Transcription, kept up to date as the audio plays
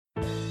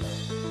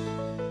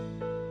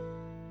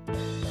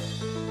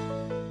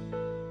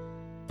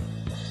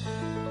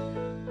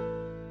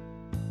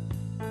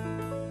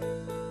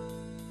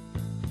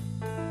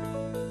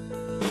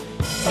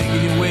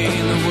Taking your way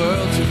in the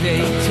world today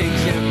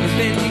takes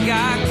everything you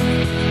got.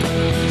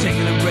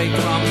 Taking a break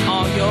from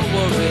all your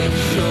worries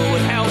sure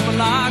would help a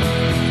lot.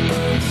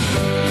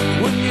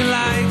 Wouldn't you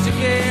like to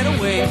get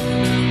away?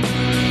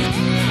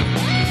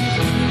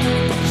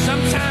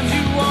 Sometimes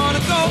you want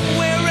to go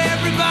where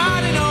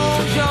everybody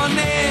knows your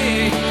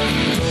name,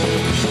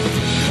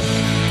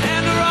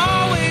 and they're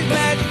always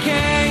glad you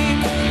came.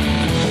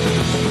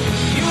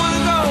 You want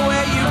to go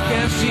where you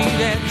can see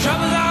that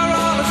troubles are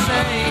all the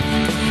same.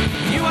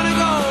 You want to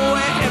go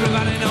where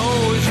everybody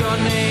knows your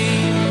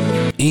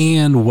name.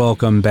 And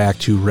welcome back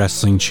to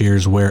Wrestling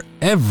Cheers, where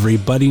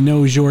everybody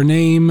knows your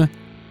name,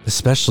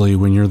 especially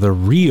when you're the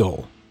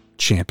real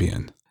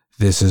champion.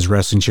 This is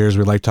Wrestling Cheers.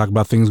 We like to talk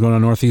about things going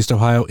on Northeast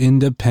Ohio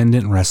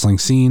independent wrestling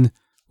scene.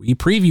 We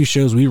preview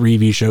shows, we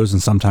review shows,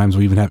 and sometimes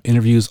we even have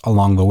interviews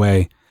along the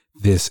way.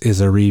 This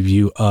is a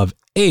review of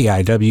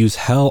AIW's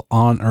Hell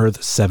on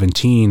Earth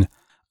 17.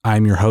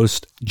 I'm your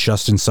host,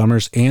 Justin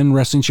Summers, and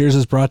Wrestling Cheers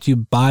is brought to you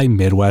by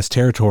Midwest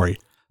Territory.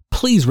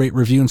 Please rate,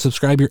 review, and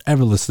subscribe your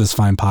ever listen to this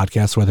fine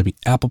podcast, whether it be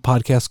Apple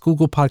Podcasts,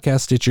 Google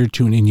Podcasts, Stitcher,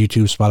 TuneIn,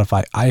 YouTube,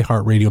 Spotify,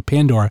 iHeartRadio,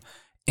 Pandora,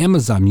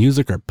 Amazon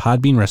Music, or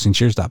Podbean,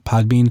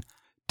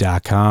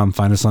 WrestlingCheers.podbean.com.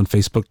 Find us on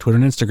Facebook, Twitter,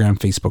 and Instagram,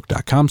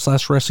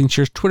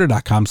 Facebook.com/WrestlingCheers,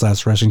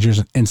 Twitter.com/WrestlingCheers,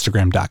 and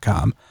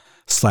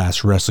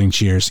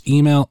Instagram.com/WrestlingCheers.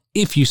 Email,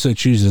 if you so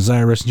choose,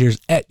 desire,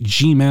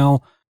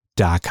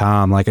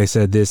 WrestlingCheers@gmail.com. Like I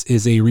said, this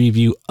is a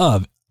review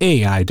of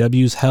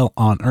AIW's Hell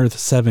on Earth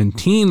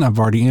 17. I've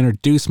already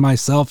introduced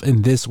myself,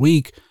 and this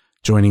week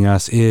joining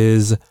us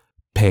is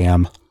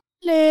Pam.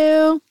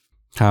 Hello.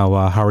 How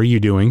are you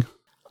doing?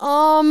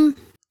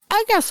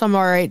 I guess I'm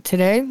all right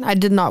today. I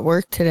did not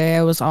work today.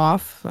 I was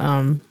off.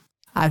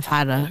 I've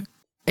had a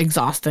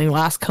exhausting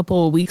last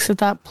couple of weeks at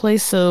that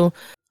place, so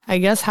I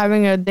guess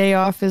having a day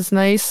off is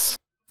nice,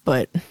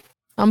 but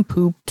I'm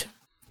pooped.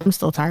 I'm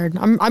still tired.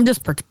 I'm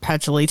just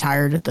perpetually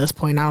tired at this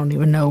point. I don't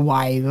even know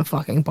why I even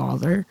fucking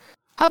bother.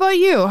 How about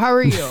you? How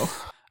are you?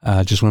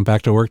 Just went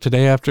back to work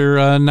today after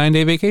a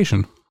 9-day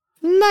vacation.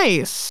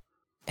 Nice.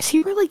 Is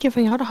he really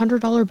giving out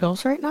 $100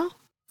 bills right now?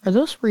 Are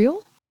those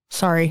real?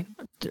 Sorry,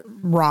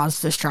 Raw's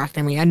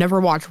distracting me. I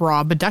never watch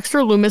Raw, but Dexter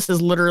Lumis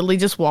is literally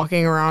just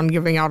walking around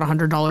giving out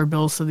 $100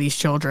 bills to these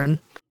children.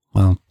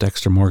 Well,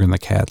 Dexter Morgan the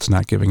cat's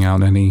not giving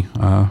out any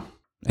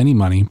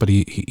money, but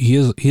he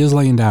is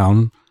laying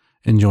down,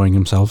 enjoying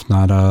himself,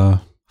 not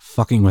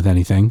fucking with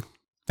anything,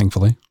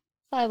 thankfully.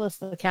 Silas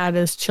the cat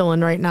is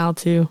chilling right now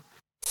too,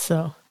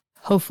 so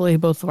hopefully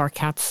both of our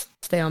cats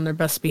stay on their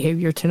best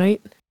behavior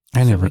tonight.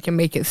 So we can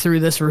make it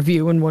through this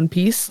review in one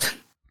piece.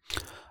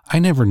 I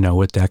never know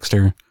with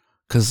Dexter,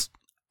 because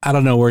I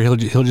don't know where he'll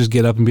just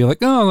get up and be like,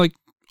 oh, like,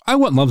 I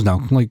want loves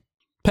now, like,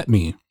 pet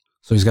me.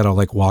 So he's got to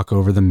like walk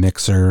over the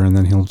mixer, and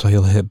then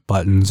he'll hit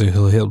buttons,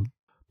 he'll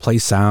play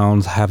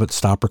sounds, have it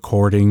stop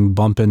recording,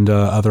 bump into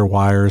other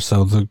wires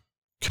so the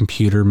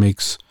computer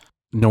makes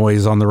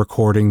noise on the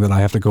recording that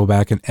I have to go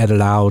back and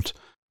edit out.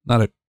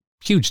 Not a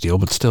huge deal,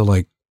 but still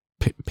like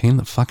pain in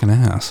the fucking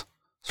ass.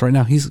 So right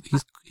now he's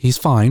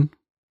fine.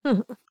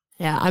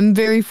 Yeah, I'm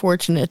very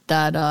fortunate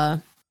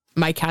that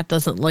my cat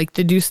doesn't like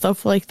to do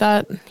stuff like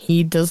that.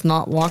 He does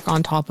not walk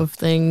on top of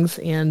things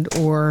and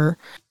or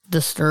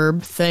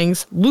disturb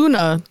things.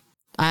 Luna,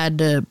 I had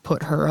to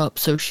put her up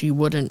so she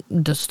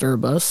wouldn't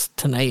disturb us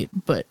tonight,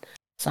 but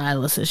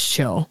Silas is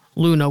chill.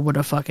 Luna would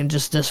have fucking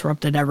just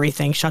disrupted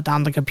everything, shut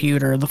down the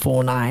computer, the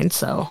full nine,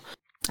 so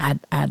I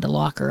had to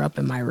lock her up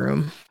in my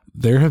room.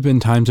 There have been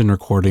times in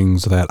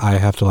recordings that I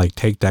have to like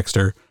take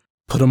Dexter,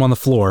 put him on the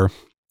floor,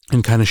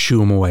 and kind of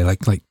shoo him away,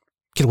 like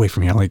get away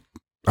from here. Like,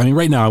 I mean,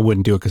 right now I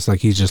wouldn't do it because like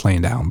he's just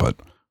laying down, but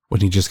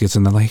when he just gets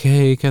in there, like,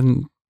 hey,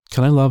 can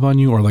I love on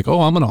you? Or like,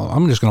 oh,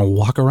 I'm just gonna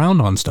walk around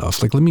on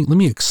stuff. Like, let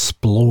me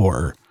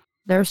explore.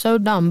 They're so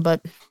dumb,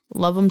 but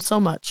love them so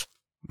much.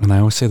 And I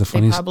always say the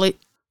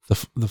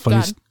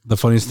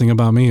funniest thing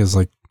about me is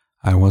like,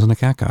 I wasn't a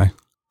cat guy.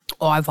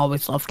 Oh, I've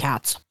always loved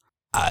cats.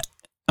 I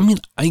mean,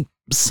 I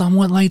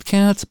somewhat liked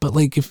cats, but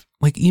like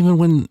even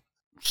when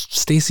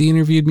Stacy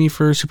interviewed me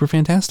for Super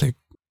Fantastic,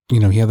 he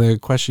had the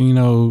question,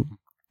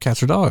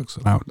 cats or dogs.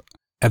 And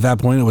at that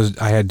point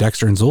I had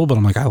Dexter and Zool, but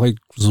I'm like, I like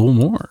Zool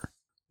more.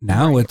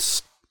 Now right.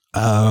 It's,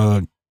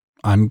 I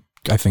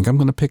think I'm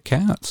going to pick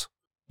cats.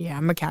 Yeah,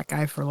 I'm a cat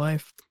guy for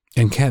life.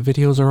 And cat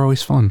videos are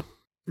always fun.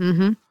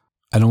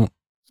 Mm-hmm.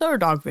 So are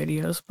dog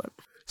videos, but.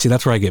 See,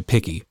 that's where I get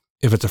picky.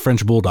 If it's a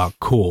French bulldog,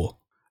 cool.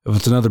 If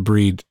it's another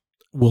breed,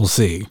 we'll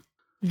see.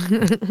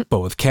 But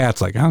with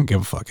cats, like, I don't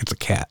give a fuck. It's a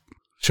cat.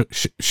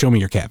 Show me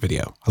your cat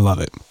video. I love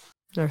it.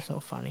 They're so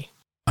funny.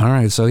 All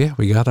right. So yeah,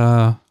 we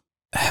got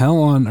Hell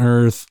on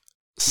Earth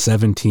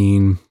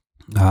 17.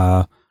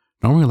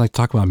 Normally I like to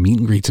talk about meet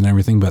and greets and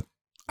everything, but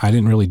I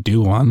didn't really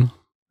do one.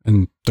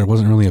 And there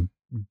wasn't really a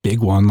big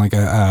one. Like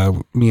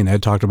me and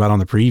Ed talked about on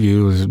the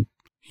preview.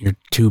 Your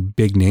two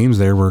big names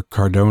there were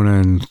Cardona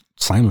and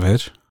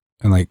Slamovich.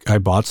 And like, I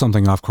bought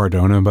something off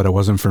Cardona, but it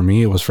wasn't for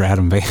me. It was for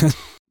Adam Van.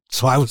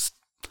 So I was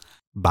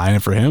buying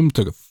it for him,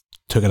 took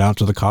it out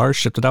to the car,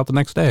 shipped it out the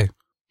next day.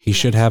 He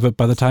should have it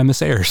by the time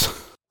this airs.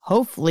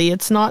 Hopefully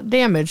it's not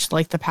damaged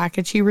like the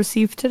package he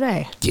received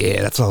today.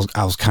 Yeah, that's what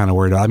I was kind of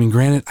worried about. I mean,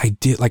 granted, I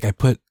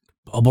put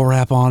bubble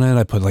wrap on it.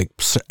 I put like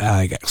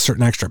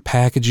certain extra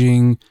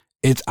packaging.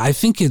 I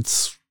think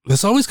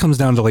this always comes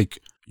down to like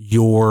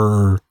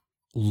your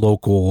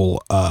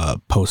local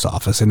post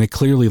office, and it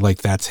clearly like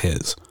that's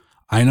his.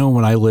 I know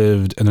when I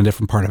lived in a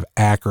different part of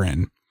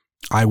Akron,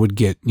 I would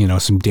get,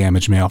 some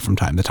damaged mail from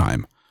time to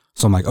time.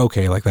 So I'm like,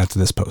 okay, like that's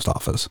this post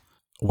office.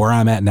 Where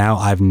I'm at now,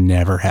 I've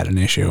never had an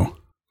issue,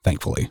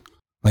 thankfully.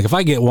 Like if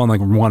I get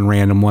one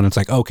random one, it's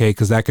like, okay,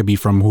 because that could be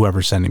from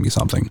whoever's sending me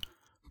something.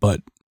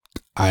 But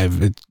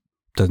it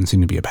doesn't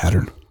seem to be a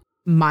pattern.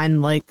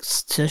 Mine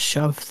likes to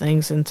shove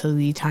things into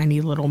the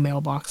tiny little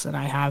mailbox that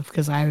I have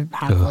because I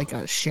have like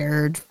a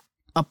shared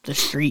up the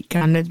street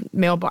kind of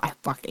mailbox. I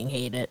fucking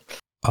hate it.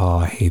 Oh,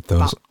 I hate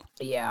those.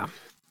 Yeah.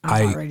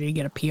 I'm not ready to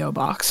get a P.O.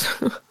 box.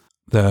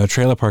 The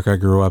trailer park I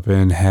grew up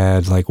in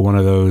had like one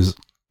of those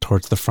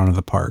towards the front of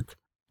the park.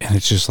 And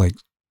it's just like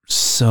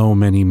so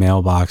many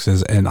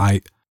mailboxes. And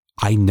I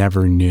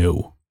never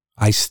knew.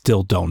 I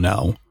still don't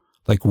know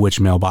like which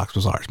mailbox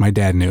was ours. My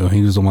dad knew.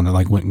 He was the one that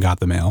like went and got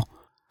the mail.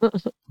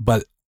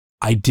 But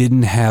I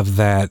didn't have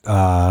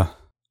that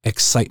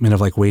excitement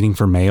of like waiting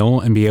for mail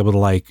and be able to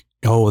like,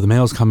 oh, the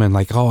mail's coming.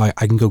 Like, oh, I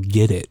can go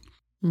get it.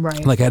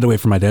 Right. Like I had to wait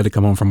for my dad to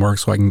come home from work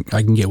so I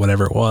can get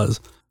whatever it was.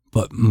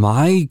 But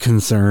my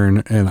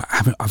concern, and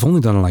I've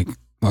only done like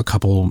I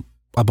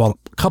bought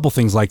a couple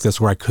things like this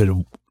where I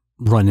could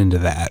run into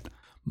that.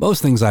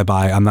 Most things I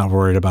buy, I'm not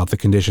worried about the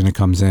condition it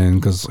comes in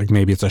because like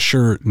maybe it's a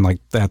shirt and like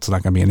that's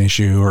not going to be an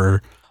issue,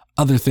 or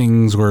other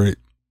things where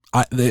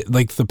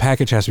like the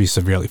package has to be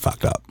severely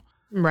fucked up.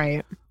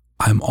 Right.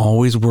 I'm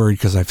always worried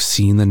because I've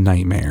seen the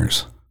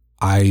nightmares.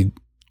 I've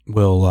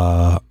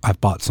bought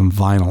some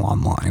vinyl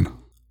online.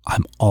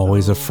 I'm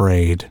always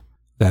afraid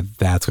that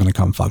that's going to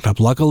come fucked up.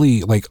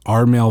 Luckily, like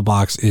our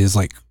mailbox is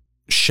like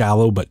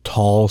shallow but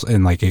tall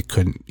and like it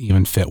couldn't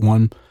even fit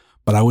one.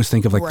 But I always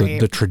think of like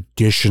the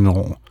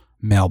traditional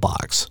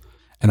mailbox.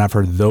 And I've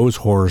heard those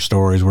horror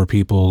stories where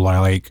people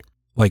are like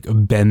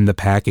bend the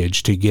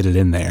package to get it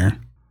in there.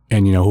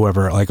 And,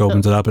 whoever like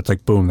opens it up, it's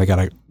like, boom, they got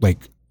a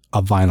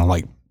vinyl,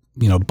 like,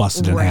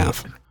 busted in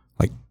half.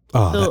 Like,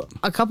 oh. So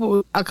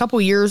a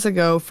couple years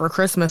ago for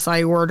Christmas,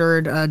 I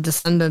ordered a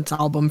Descendants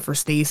album for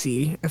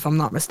Stacy, if I'm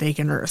not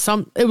mistaken,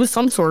 it was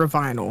some sort of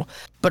vinyl.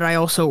 But I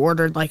also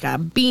ordered like a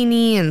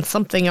beanie and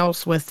something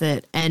else with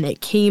it. And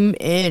it came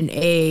in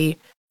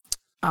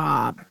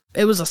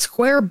it was a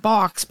square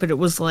box, but it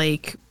was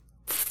like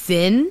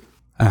thin.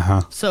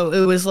 So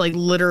it was like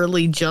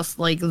literally just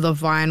like the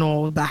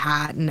vinyl, the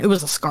hat, and it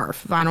was a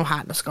scarf, vinyl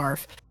hat and a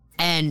scarf.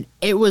 And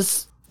it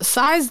was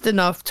sized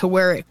enough to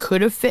where it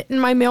could have fit in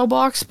my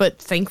mailbox, but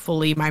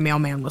thankfully my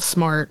mailman was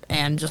smart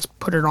and just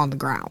put it on the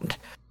ground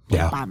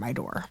by my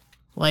door.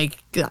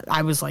 Like,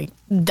 I was like,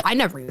 I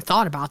never even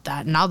thought about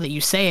that. Now that you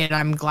say it,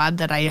 I'm glad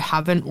that I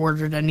haven't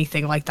ordered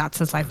anything like that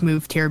since I've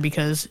moved here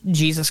because,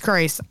 Jesus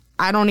Christ,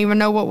 I don't even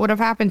know what would have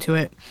happened to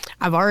it.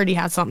 I've already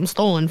had something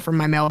stolen from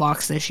my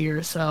mailbox this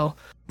year, so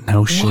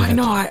no shit. Why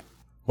not?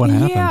 What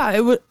happened? Yeah,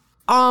 it was.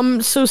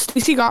 So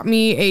Stacy got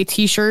me a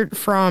T-shirt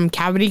from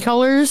Cavity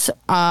Colors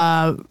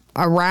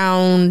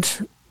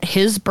around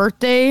his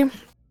birthday.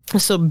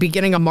 So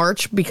beginning of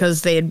March,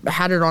 because they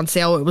had it on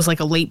sale. It was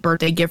like a late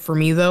birthday gift for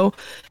me though,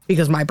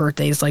 because my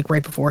birthday is like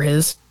right before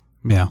his.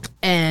 Yeah.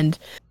 And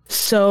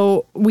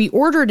so we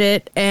ordered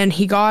it and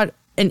he got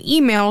an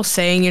email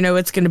saying,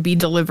 it's going to be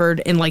delivered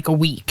in like a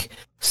week.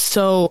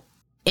 So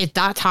at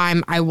that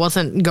time, I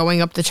wasn't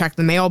going up to check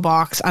the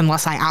mailbox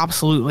unless I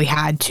absolutely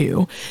had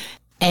to.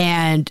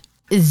 And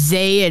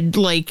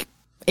it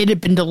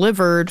had been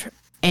delivered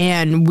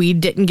and we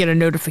didn't get a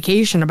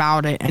notification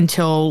about it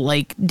until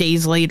like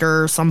days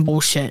later or some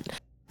bullshit.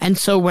 And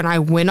so when I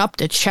went up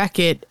to check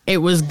it, it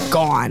was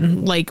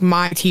gone. Like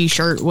my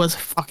T-shirt was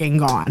fucking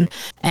gone.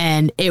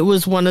 And it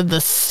was one of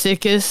the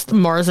sickest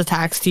Mars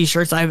Attacks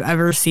T-shirts I've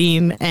ever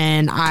seen.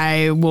 And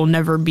I will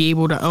never be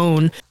able to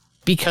own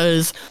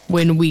because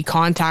when we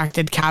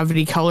contacted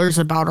Cavity Colors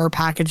about our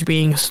package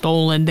being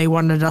stolen, they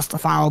wanted us to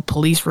file a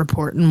police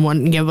report and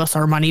wouldn't give us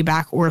our money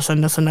back or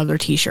send us another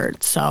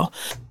T-shirt. So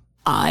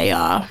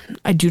I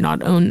do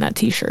not own that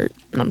T-shirt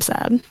and I'm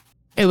sad.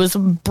 It was a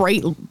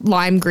bright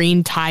lime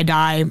green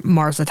tie-dye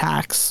Mars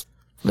Attacks.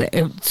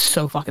 It's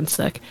so fucking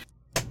sick.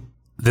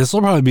 This will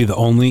probably be the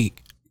only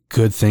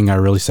good thing I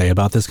really say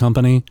about this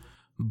company,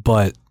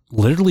 but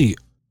literally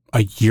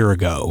a year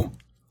ago,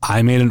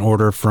 I made an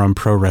order from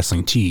Pro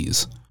Wrestling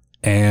Tees,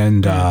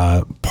 and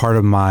part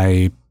of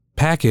my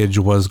package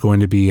was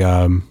going to be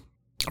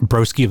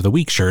Broski of the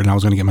Week shirt, and I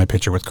was going to get my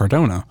picture with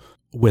Cardona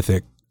with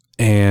it.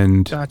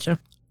 And gotcha.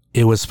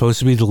 It was supposed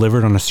to be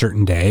delivered on a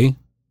certain day.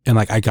 And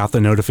like I got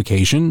the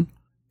notification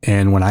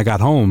and when I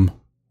got home,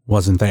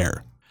 wasn't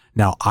there.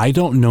 Now, I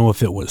don't know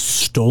if it was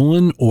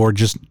stolen or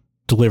just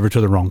delivered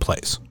to the wrong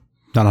place.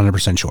 Not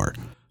 100% sure.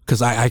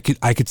 because I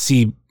could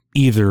see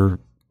either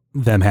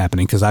them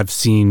happening, because I've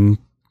seen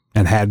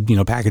and had,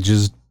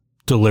 packages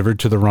delivered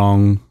to the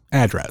wrong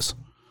address.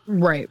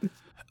 Right.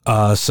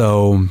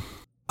 So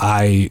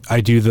I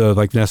do the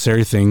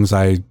necessary things.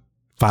 I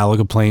file a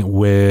complaint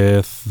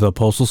with the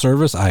Postal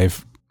Service.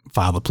 I've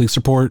filed a police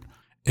report,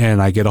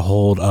 and I get a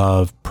hold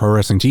of Pro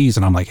Wrestling Tees,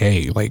 and I'm like,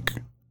 hey,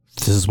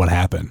 this is what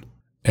happened.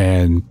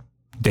 And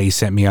they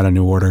sent me out a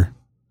new order,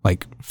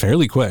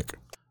 fairly quick.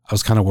 I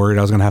was kind of worried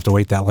I was going to have to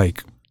wait that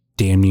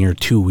damn near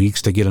 2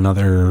 weeks to get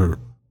another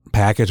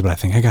package, but I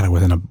think I got it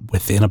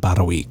within about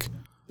a week.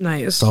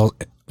 Nice. So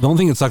the only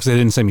thing that sucks, they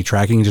didn't send me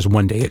tracking. Just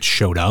one day it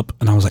showed up,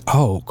 and I was like,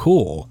 oh,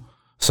 cool.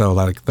 So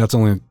that's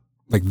only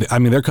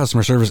their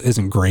customer service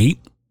isn't great,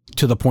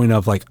 to the point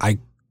of I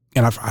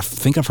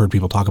think I've heard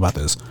people talk about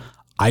this.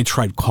 I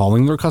tried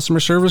calling their customer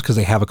service because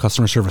they have a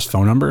customer service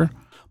phone number,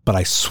 but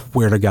I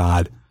swear to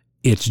God,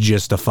 it's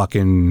just a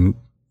fucking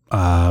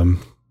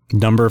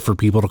number for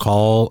people to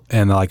call,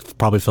 and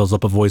probably fills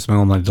up a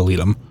voicemail, and I delete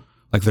them.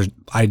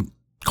 I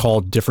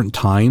called different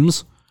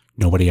times,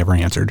 nobody ever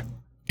answered.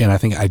 And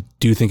I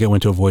do think it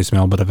went to a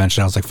voicemail, but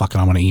eventually I was like, fuck it,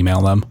 I'm going to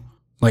email them.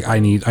 I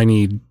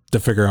need to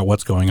figure out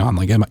what's going on.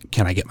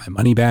 Can I get my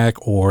money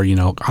back? Or,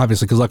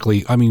 obviously, because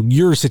luckily,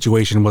 your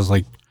situation was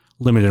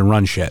limited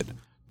run shit.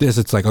 This,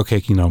 it's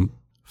okay,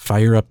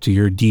 fire up to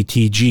your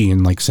DTG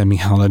and send me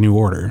out a new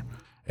order.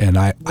 And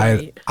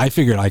I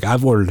figured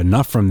I've ordered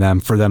enough from them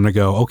for them to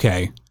go,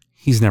 okay,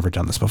 he's never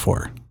done this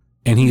before.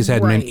 And he's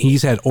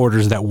had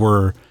orders that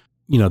were,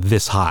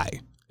 this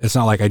high. It's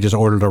not like I just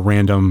ordered a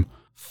random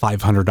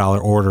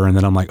 $500 order and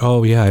then I'm like,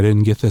 oh yeah, I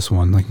didn't get this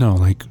one.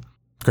 No,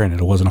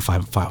 granted, it wasn't a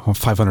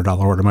 $500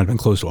 order. It might've been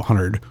close to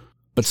 100,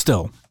 but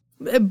still.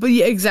 But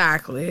yeah,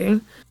 exactly.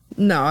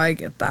 No, I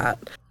get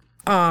that.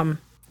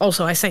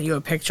 Also, I sent you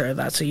a picture of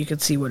that so you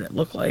could see what it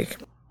looked like.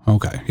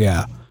 Okay.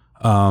 Yeah.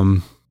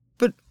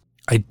 But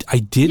I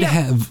did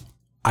have,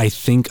 I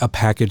think, a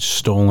package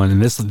stolen,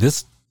 and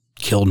this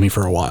killed me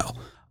for a while.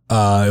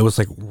 It was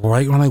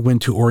right when I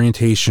went to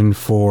orientation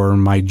for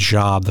my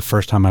job the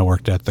first time I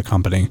worked at the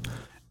company,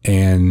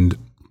 and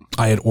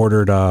I had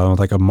ordered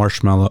a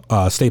marshmallow,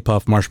 Stay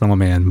Puft Marshmallow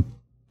Man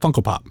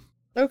Funko Pop.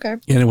 Okay.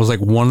 And it was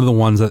one of the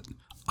ones that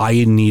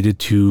I needed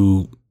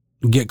to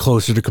get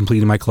closer to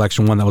completing my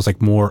collection, one that was a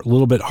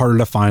little bit harder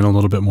to find, a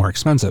little bit more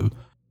expensive.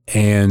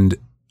 And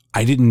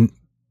I didn't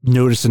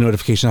notice the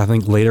notification, I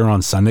think, later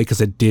on Sunday,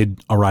 because it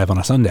did arrive on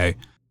a Sunday.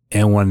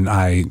 And when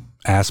I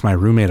asked my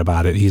roommate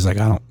about it, he's like,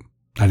 I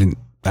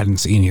didn't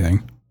see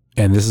anything.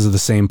 And this is the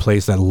same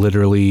place that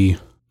literally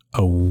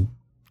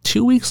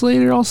 2 weeks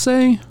later, I'll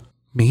say,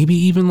 maybe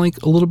even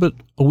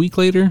a week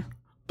later,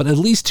 but at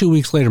least 2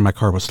 weeks later, my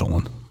car was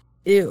stolen.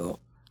 Ew.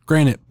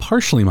 Granted,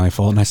 partially my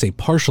fault. And I say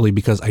partially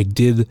because I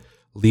did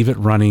leave it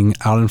running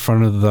out in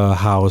front of the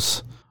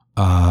house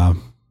to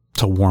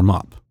warm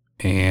up.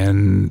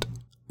 And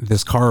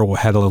this car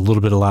had a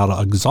little bit of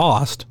loud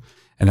exhaust.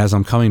 And as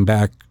I'm coming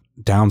back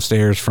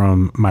downstairs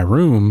from my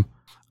room,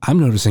 I'm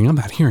noticing I'm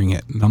not hearing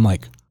it. And I'm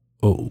like,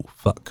 oh,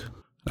 fuck.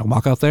 I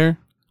walk out there,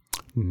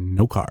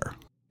 no car.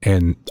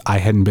 And I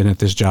hadn't been at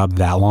this job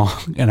that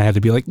long. And I had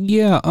to be like,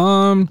 yeah,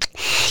 I'm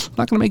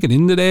not going to make it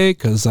in today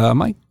because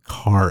my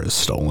car is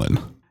stolen.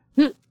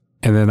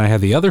 And then I had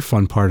the other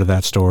fun part of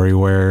that story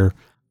where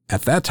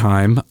at that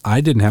time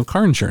I didn't have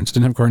car insurance.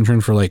 Didn't have car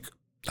insurance for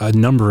a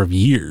number of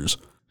years.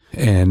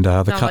 And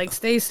the cop, like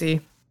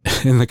Stacy.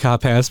 And the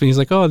cop asked me, he's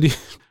like, oh,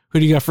 who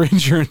do you got for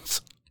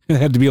insurance? And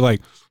I had to be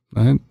like,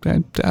 I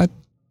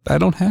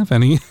don't have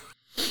any.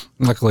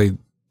 Luckily,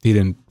 he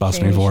didn't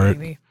bust me for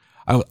it.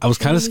 I was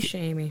kind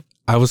of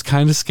I was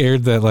kind of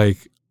scared that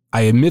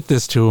I admit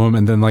this to him,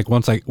 and then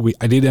once I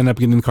did end up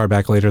getting the car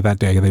back later that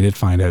day. They did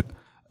find it,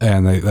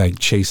 and they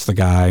chased the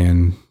guy,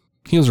 and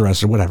he was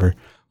arrested. Whatever,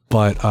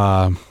 but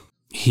I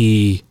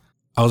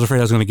was afraid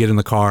I was going to get in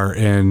the car,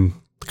 and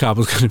the cop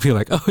was going to be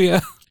like, "Oh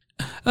yeah,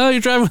 oh you're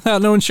driving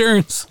without no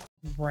insurance."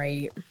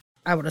 Right.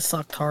 I would have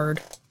sucked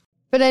hard.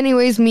 But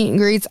anyways, meet and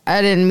greets.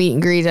 I didn't meet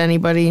and greet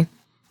anybody.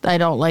 I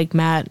don't like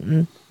Matt,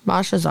 and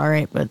Masha's all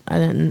right, but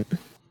I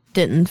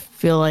didn't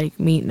feel like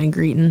meeting and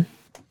greeting.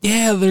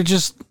 Yeah, there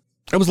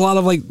was a lot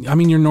of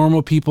your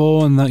normal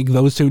people and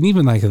those two, and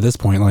even at this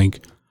point,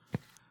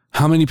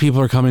 how many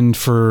people are coming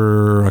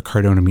for a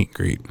Cardona meet and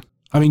greet?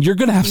 You're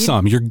gonna have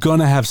some. You're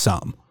gonna have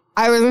some.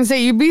 I was gonna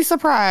say you'd be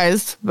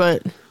surprised,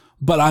 but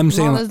I'm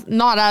saying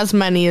not as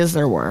many as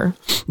there were.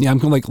 Yeah, I'm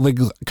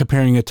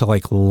comparing it to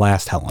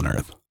last Hell on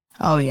Earth.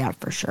 Oh yeah,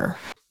 for sure.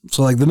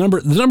 So the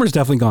number's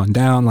definitely gone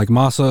down.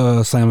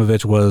 Masa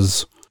Slamovich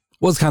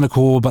was kind of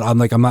cool, but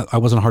I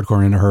wasn't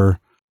hardcore into her.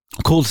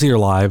 Cool to see her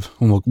live,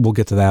 and we'll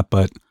get to that.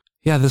 But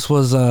yeah, this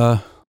was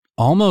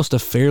almost a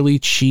fairly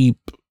cheap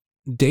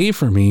day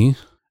for me,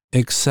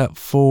 except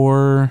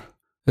for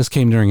this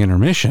came during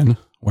intermission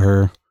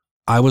where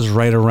I was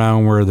right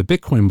around where the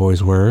Bitcoin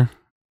boys were,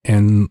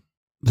 and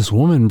this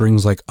woman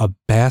brings a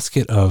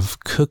basket of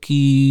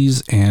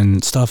cookies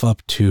and stuff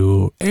up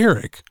to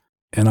Eric,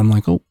 and I'm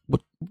like, oh,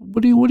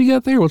 what do you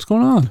got there? What's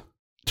going on?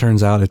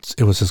 Turns out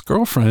it was his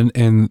girlfriend,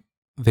 and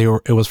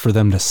it was for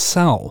them to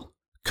sell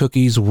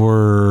cookies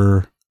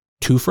were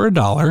 2 for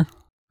 $1, and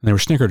they were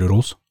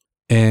snickerdoodles,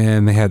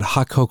 and they had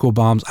hot cocoa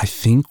bombs, I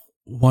think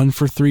 1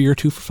 for $3 or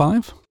 2 for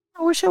 $5.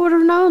 I wish I would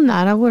have known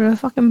that. I would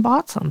have fucking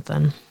bought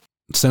something.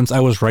 Since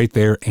I was right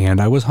there and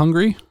I was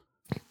hungry.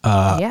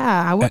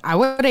 I would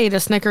have ate a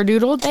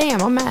snickerdoodle.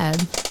 Damn, I'm mad.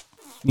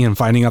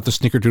 Finding out the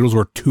snickerdoodles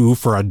were 2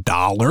 for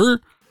 $1.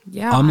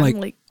 Yeah, I'm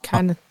like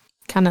kind of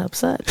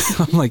upset.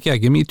 I'm like, yeah,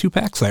 give me 2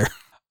 packs there.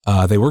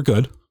 They were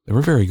good. They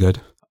were very good.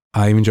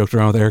 I even joked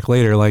around with Eric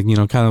later, like,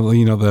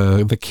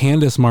 the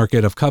Candace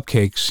market of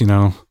cupcakes,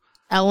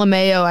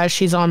 LMAO as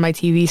she's on my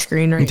TV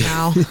screen right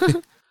now.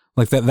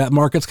 Like that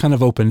market's kind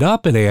of opened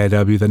up at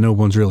AIW that no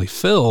one's really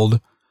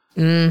filled.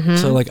 Mm-hmm.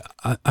 So like,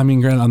 I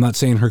mean, granted, I'm not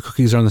saying her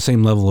cookies are on the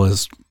same level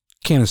as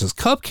Candace's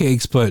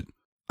cupcakes, but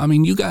I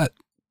mean, you got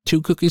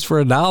 2 cookies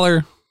for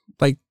 $1.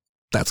 Like,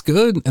 that's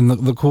good. And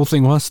the cool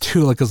thing was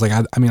too, like, cause like,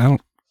 I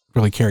don't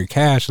really carry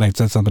cash. And I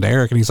said something to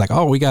Eric and he's like,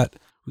 oh, we got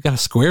a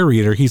Square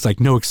reader. He's like,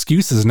 no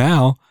excuses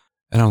now.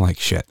 And I'm like,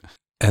 shit.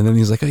 And then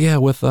he's like, oh yeah,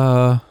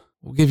 we'll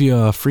give you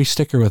a free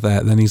sticker with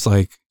that. And then he's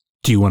like,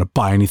 do you want to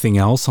buy anything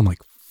else? I'm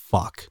like,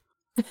 fuck.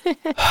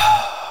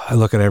 I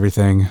look at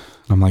everything and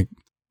I'm like,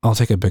 I'll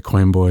take a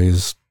Bitcoin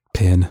Boys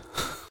pin.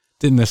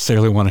 Didn't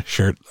necessarily want a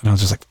shirt. And I was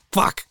just like,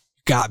 fuck,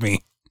 got me.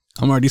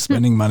 I'm already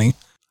spending money.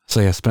 So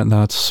yeah, spent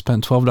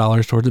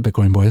 $12 towards the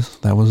Bitcoin Boys.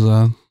 That was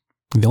the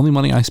only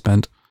money I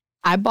spent.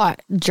 I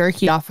bought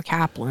jerky off of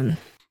Kaplan.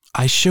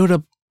 I showed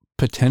up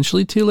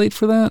potentially too late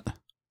for that.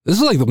 This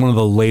is like one of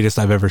the latest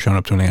I've ever shown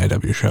up to an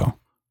AIW show.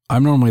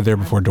 I'm normally there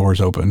before doors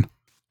open.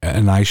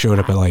 And I showed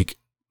up at like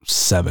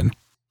 7.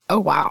 Oh,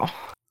 wow.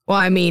 Well,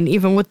 I mean,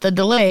 even with the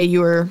delay, you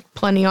were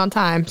plenty on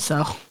time,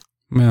 so.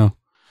 Yeah.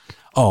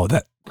 Oh,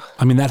 that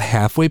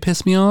halfway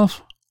pissed me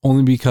off,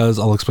 only because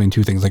I'll explain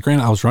 2 things. Like,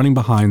 granted, I was running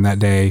behind that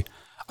day.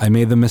 I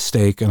made the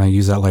mistake, and I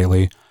use that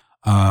lightly.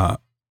 I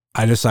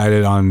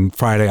decided on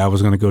Friday I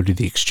was going to go to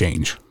the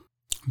Exchange.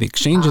 The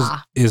Exchange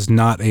is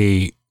not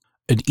an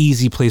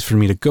easy place for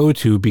me to go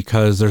to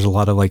because there's a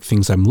lot of like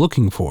things I'm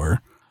looking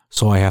for.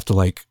 So I have to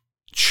like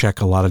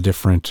check a lot of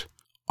different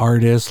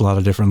artists, a lot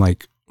of different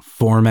like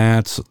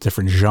formats,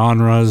 different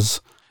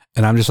genres,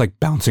 and I'm just like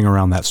bouncing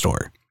around that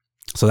store.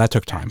 So that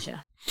took time.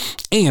 Gotcha.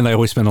 And I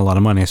always spend a lot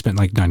of money. I spent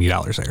like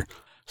 $90 there.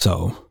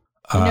 So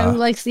you know who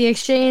likes the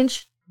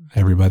Exchange?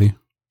 Everybody.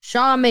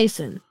 Shaw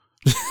Mason.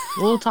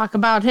 We'll talk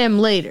about him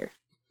later.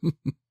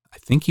 I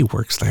think he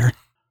works there.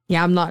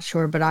 Yeah, I'm not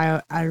sure, but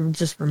I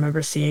just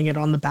remember seeing it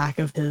on the back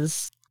of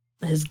his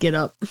get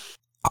up.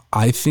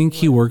 I think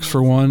he works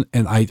for one,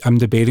 and I'm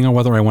debating on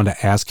whether I want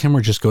to ask him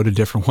or just go to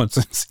different ones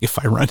and see if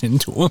I run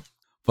into him.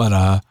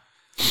 But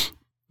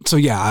so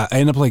yeah, I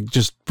end up like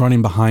just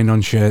running behind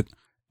on shit,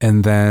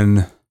 and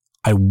then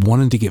I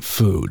wanted to get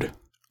food,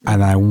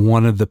 and I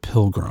wanted the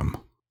Pilgrim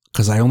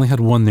because I only had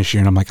one this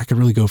year, and I'm like, I could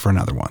really go for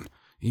another one,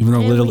 even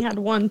though I only had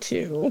one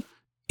too.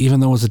 Even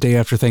though it was the day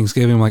after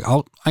Thanksgiving, I'm like,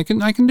 I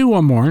can do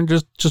one more,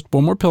 just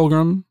one more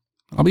Pilgrim,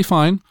 I'll be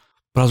fine.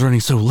 But I was running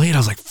so late, I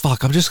was like,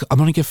 fuck, I'm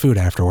gonna get food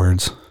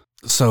afterwards.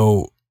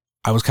 So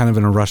I was kind of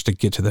in a rush to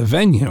get to the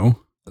venue,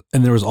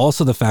 and there was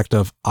also the fact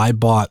of I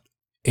bought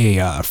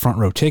a front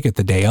row ticket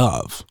the day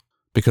of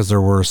because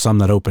there were some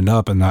that opened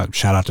up, and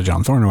shout out to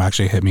John Thorne who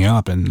actually hit me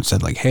up and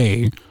said like,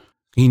 hey,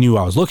 he knew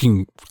I was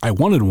looking, I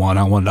wanted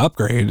to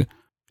upgrade, and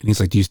he's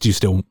like, do you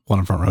still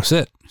want a front row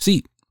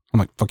seat? I'm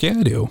like, fuck yeah,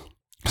 I do.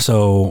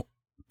 So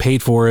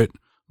paid for it,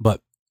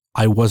 but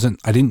I wasn't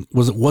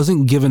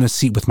given a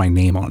seat with my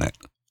name on it.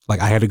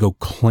 Like I had to go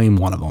claim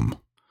one of them.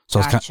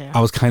 So gotcha.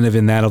 I was kind of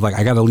in that of like,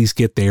 I got to at least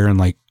get there and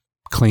like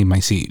claim my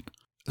seat.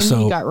 And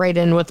so you got right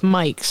in with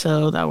Mike.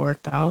 So that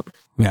worked out.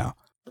 Yeah.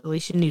 At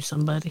least you knew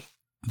somebody.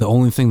 The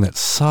only thing that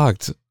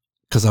sucked,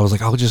 cause I was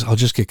like, I'll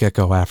just get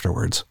Gecko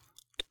afterwards.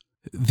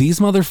 These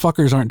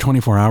motherfuckers aren't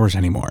 24 hours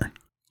anymore.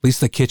 At least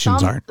the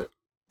kitchens aren't.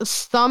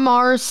 Some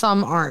are,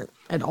 some aren't.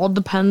 It all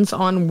depends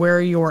on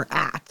where you're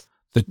at.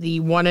 The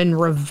one in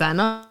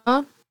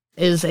Ravenna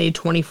is a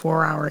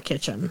 24-hour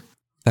kitchen.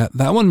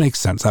 That one makes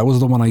sense. That was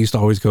the one I used to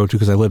always go to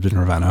because I lived in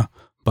Ravenna.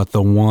 But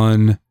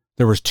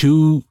there was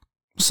 2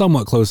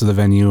 somewhat close to the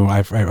venue.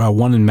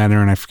 One in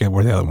Menor, and I forget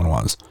where the other one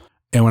was.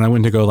 And when I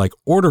went to go like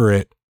order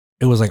it,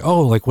 it was like,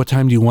 oh, like what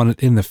time do you want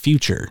it in the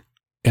future?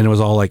 And it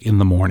was all like in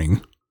the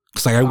morning.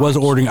 Because like I was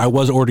ordering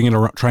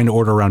it, trying to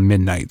order around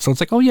midnight. So it's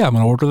like, oh yeah, I'm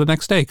going to order the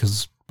next day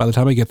because by the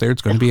time I get there,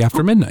 it's going to be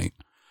after midnight.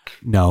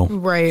 No.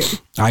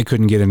 Right. I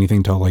couldn't get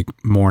anything till like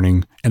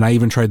morning. And I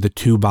even tried the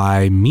 2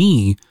 by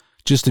me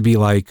just to be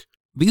like,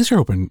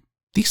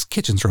 these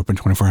kitchens are open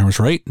 24 hours,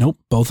 right? Nope.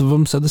 Both of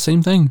them said the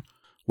same thing.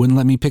 Wouldn't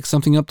let me pick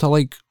something up till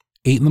like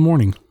 8 in the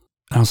morning.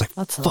 And I was like,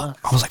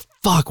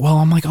 fuck. Well,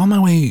 I'm like on my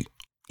way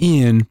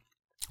in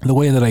the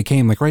way that I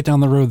came, like right down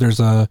the road, there's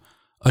a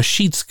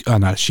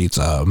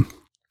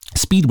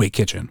Speedway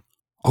kitchen.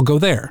 I'll go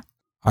there.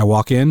 I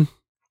walk in,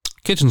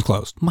 kitchen's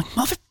closed. I'm like,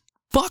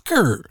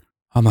 motherfucker.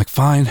 I'm like,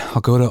 fine,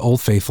 I'll go to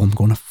Old Faithful. I'm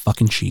going to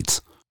fucking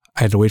Sheetz.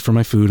 I had to wait for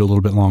my food a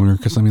little bit longer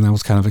because, I mean, that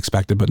was kind of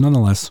expected. But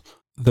nonetheless,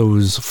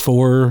 those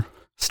 4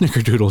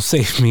 snickerdoodles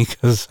saved me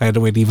because I had to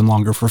wait even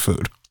longer for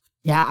food.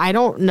 Yeah, I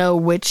don't know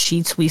which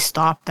sheets we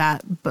stopped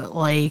at, but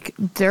like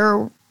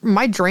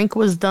my drink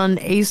was done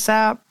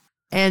ASAP,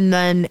 and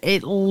then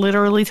it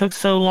literally took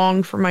so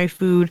long for my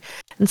food.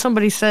 And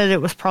somebody said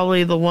it was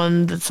probably the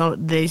one that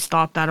they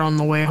stopped at on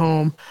the way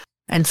home,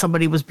 and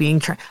somebody was being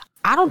trained.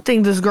 I don't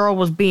think this girl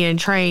was being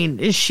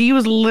trained. She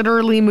was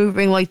literally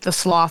moving like the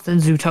sloth in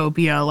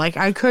Zootopia. Like,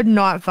 I could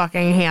not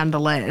fucking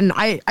handle it. And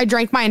I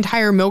drank my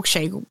entire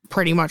milkshake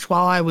pretty much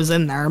while I was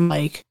in there. I'm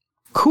like,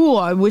 cool,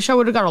 I wish I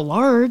would have got a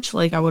large.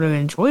 Like, I would have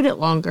enjoyed it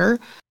longer.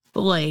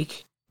 But,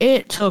 like,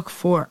 it took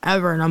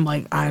forever. And I'm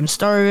like, I'm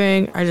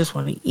starving. I just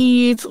want to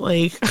eat.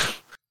 Like,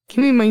 give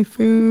me my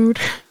food.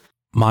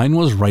 Mine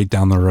was right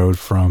down the road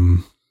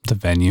from the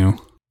venue.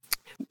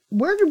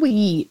 Where did we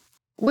eat?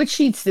 Which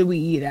sheets did we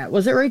eat at?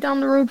 Was it right down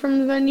the road from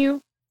the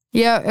venue?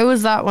 Yeah, it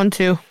was that one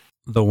too.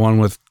 The one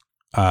with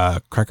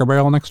Cracker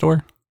Barrel next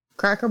door?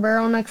 Cracker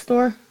Barrel next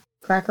door?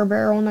 Cracker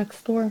Barrel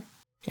next door?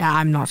 Yeah,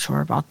 I'm not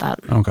sure about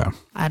that. Okay.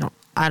 I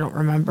don't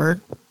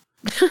remember.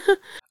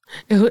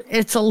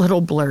 It's a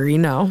little blurry,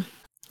 no.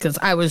 Because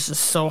I was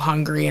just so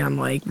hungry and I'm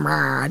like,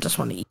 I just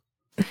want to eat.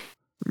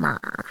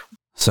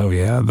 So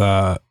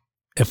yeah,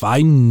 if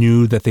I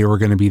knew that they were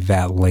going to be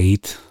that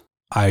late,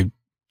 I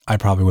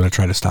probably would have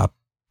tried to stop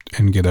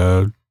and get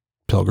a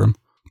Pilgrim.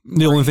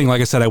 The only thing, like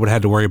I said, I would have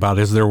had to worry about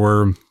is there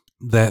were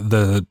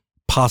the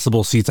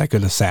possible seats I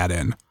could have sat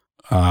in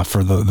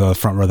for the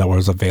front row that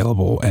was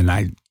available, and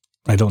I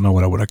don't know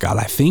what I would have got.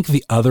 I think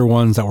the other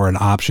ones that were an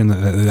option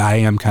that I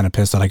am kind of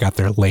pissed that I got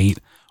there late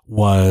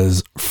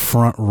was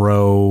front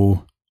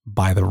row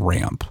by the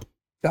ramp.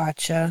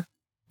 Gotcha.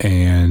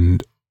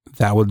 And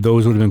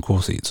those would have been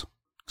cool seats,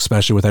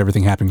 especially with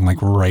everything happening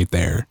like right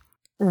there.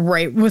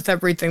 Right, with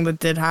everything that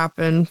did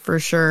happen, for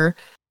sure.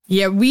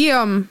 Yeah, we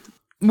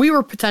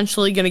were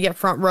potentially going to get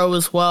front row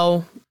as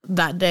well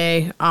that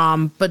day,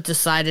 but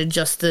decided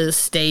just to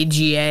stay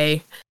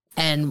GA,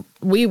 and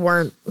we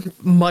weren't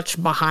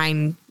much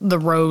behind the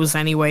rows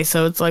anyway,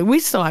 so it's like we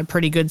still had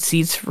pretty good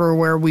seats for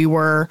where we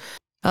were.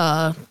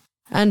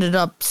 Ended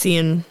up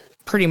seeing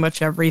pretty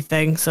much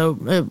everything, so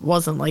it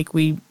wasn't like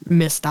we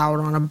missed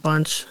out on a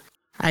bunch.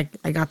 I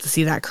got to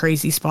see that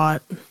crazy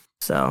spot,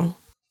 so...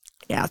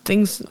 Yeah,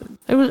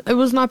 it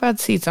was not bad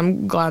seats.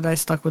 I'm glad I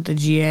stuck with the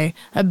GA.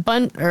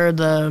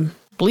 The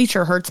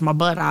bleacher hurts my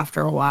butt after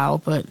a while,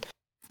 but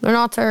they're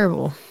not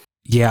terrible.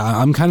 Yeah,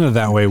 I'm kind of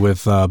that way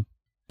with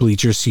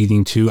bleacher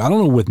seating too. I don't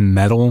know with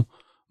metal,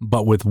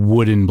 but with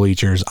wooden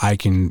bleachers, I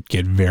can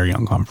get very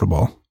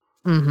uncomfortable.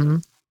 Mm-hmm.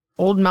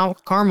 Old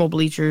Mount Carmel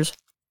bleachers.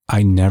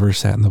 I never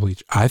sat in the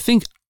bleacher. I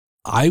think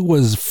I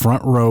was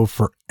front row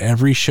for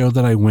every show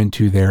that I went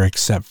to there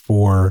except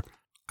for,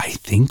 I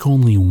think,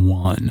 only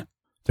one.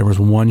 There was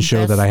one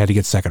show that I had to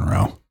get second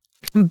row.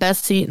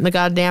 Best seat in the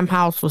goddamn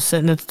house was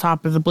sitting at the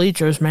top of the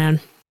bleachers, man.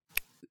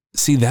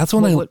 See, that's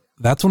when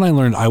I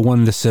learned I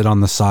wanted to sit on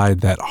the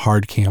side that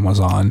hard cam was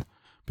on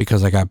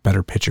because I got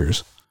better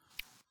pictures.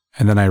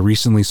 And then I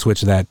recently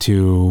switched that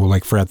to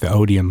like for at the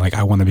Odeon, like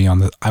I want to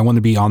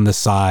be on the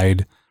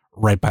side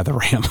right by the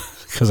ramp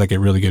because I get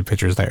really good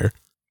pictures there.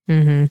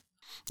 Mm-hmm.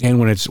 And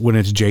when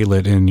it's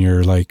J-lit and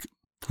you're like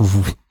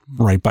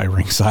right by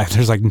ringside,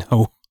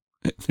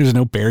 there's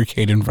no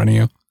barricade in front of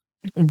you.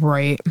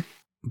 Right.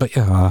 But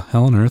yeah,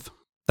 Hell on Earth.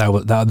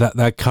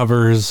 That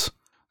covers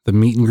the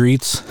meet and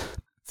greets,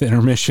 the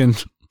intermission,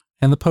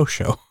 and the post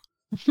show.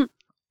 I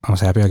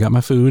was happy I got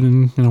my food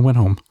and went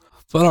home.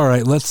 But all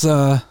right,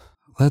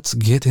 let's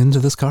get into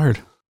this card.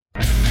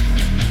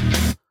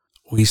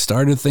 We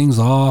started things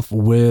off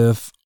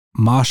with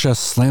Masha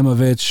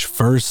Slamovich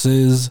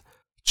versus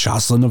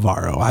Jocelyn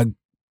Navarro. I'm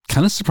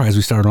kind of surprised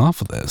we started off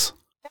with this.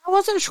 I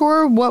wasn't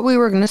sure what we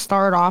were going to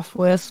start off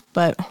with,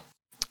 but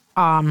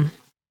I'm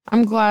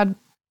glad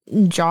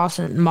Joss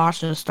and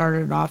Masha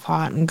started off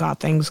hot and got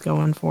things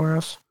going for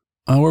us.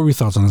 What were your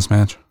thoughts on this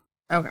match?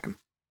 Okay.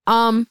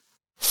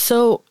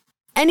 So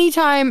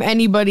anytime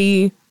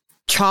anybody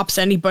chops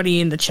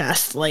anybody in the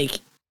chest, like,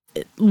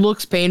 it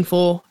looks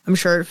painful. I'm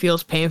sure it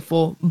feels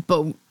painful,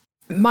 but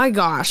my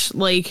gosh,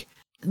 like,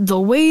 the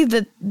way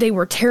that they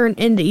were tearing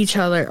into each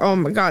other, oh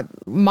my god,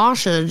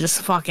 Masha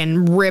just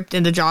fucking ripped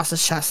into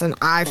Joss's chest, and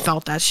I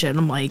felt that shit.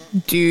 I'm like,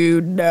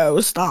 dude,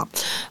 no, stop.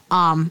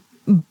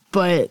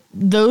 But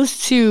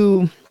those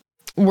two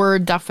were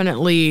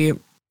definitely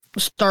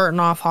starting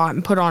off hot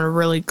and put on a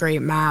really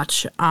great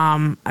match.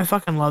 I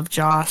fucking love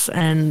Joss,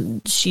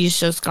 and she's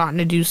just gotten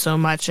to do so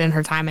much in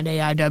her time at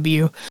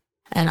AIW,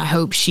 and I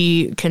hope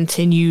she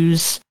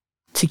continues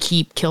to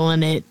keep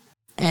killing it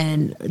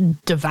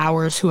and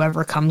devours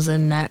whoever comes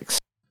in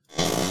next.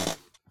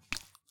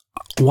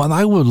 What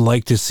I would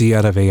like to see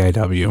out of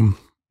AIW,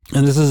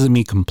 and this isn't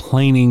me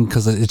complaining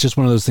because it's just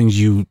one of those things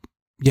you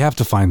have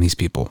to find these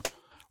people.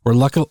 We're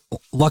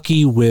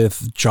lucky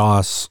with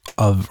Joss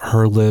of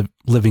her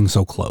living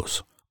so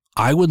close.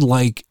 I would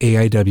like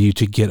AIW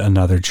to get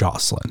another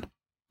Jocelyn.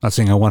 Not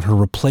saying I want her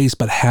replaced,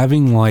 but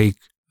having like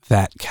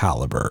that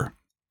caliber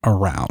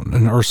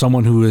around, or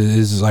someone who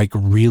is like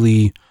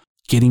really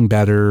getting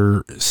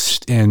better,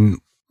 and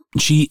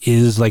she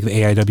is like the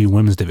AIW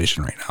women's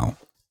division right now.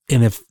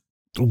 And if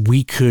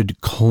we could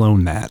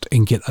clone that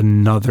and get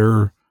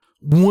another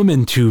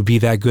woman to be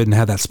that good and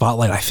have that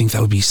spotlight, I think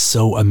that would be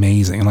so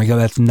amazing. And like,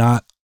 that's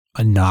not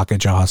a knock at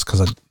Joss,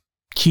 because I'm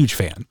a huge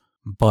fan,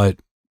 but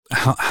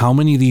how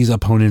many of these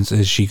opponents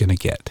is she going to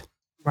get?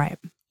 Right.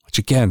 Which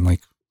again,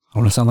 like, I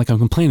want to sound like I'm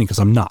complaining, because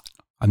I'm not.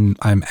 I'm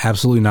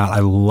absolutely not. I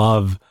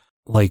love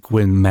like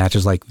when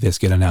matches like this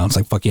get announced,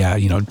 like, fuck yeah,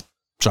 you know,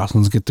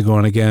 Jocelyn's get to go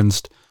in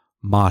against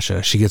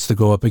Masha. She gets to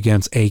go up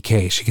against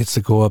AK. She gets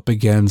to go up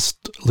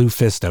against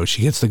Lufisto.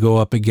 She gets to go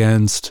up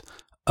against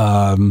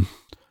Thunder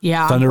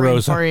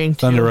Rosa.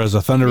 Thunder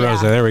Rosa.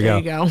 There we go.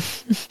 You go.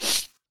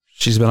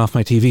 She's been off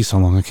my TV so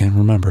long I can't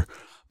remember.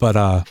 But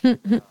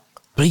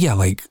but yeah,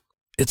 like,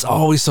 it's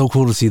always so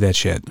cool to see that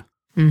shit.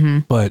 Mm-hmm.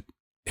 But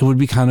it would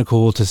be kind of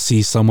cool to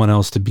see someone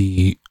else to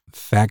be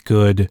that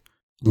good,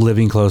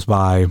 living close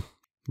by,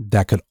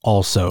 that could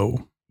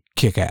also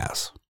kick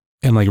ass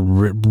and like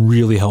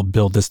really help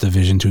build this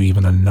division to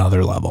even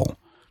another level.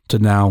 To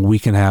now we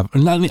can have, I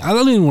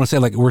don't even want to say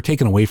like we're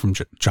taking away from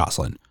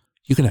Jocelyn.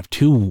 You can have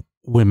two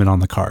women on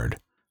the card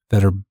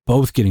that are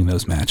both getting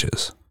those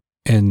matches.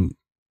 And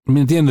I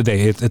mean, at the end of the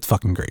day, it's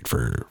fucking great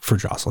for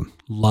Jocelyn.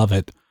 Love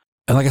it.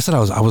 And like I said,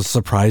 I was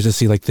surprised to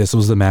see like this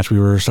was the match we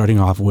were starting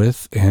off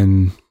with.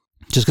 And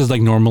just because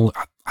like normal,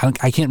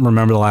 I can't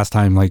remember the last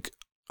time like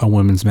a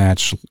women's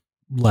match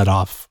led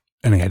off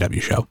an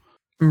AIW show.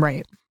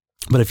 Right.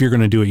 But if you're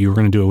going to do it, you're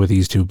going to do it with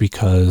these two,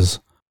 because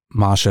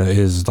Masha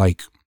is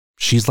like,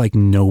 she's like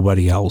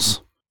nobody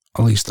else,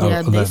 at least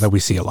that we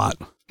see a lot.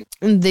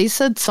 They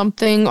said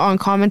something on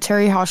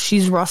commentary how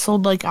she's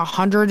wrestled like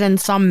 100 and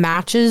some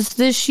matches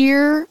this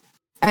year,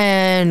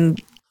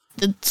 and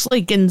it's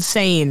like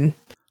insane.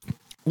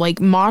 Like,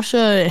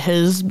 Masha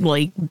has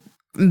like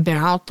been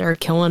out there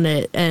killing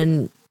it,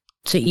 and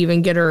to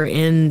even get her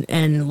in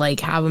and like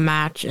have a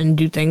match and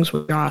do things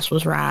with Joss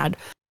was rad.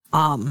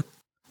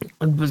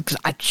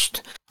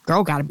 Because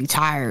girl gotta be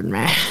tired,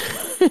 man.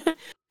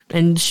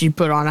 And she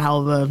put on a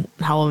hell of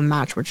a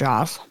match with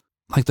Joss.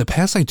 Like the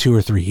past like 2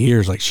 or 3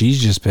 years, like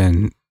she's just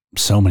been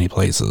so many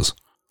places.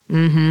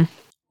 Mm-hmm.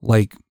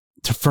 Like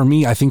for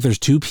me, I think there's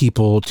two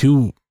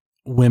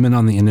women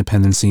on the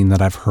independent scene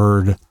that I've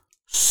heard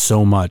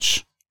so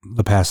much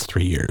the past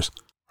 3 years.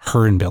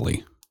 Her and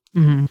Billy.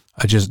 Mm-hmm.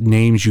 Just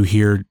names you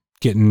hear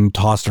getting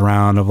tossed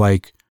around of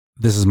like,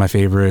 this is my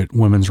favorite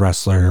women's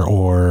wrestler,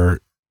 or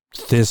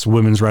this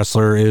women's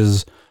wrestler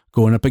is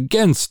going up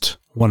against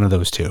one of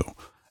those two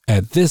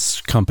at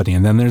this company,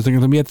 and then they're going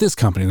to be at this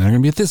company, and they're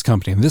going to be at this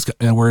company, and this,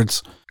 and where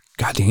it's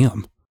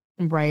goddamn.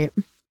 Right.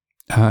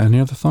 Any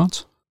other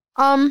thoughts?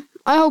 I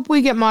hope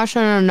we get Masha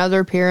in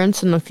another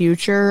appearance in the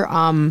future.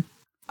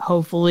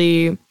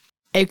 Hopefully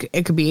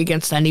it could be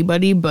against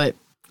anybody, but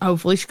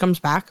hopefully she comes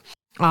back.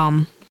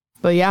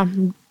 But yeah,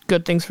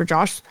 good things for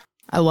Josh.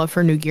 I love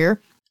her new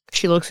gear.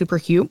 She looks super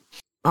cute.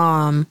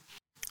 Yeah.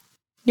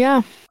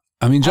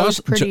 I mean, Josh,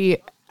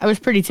 I was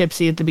pretty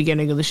tipsy at the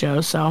beginning of the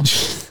show, so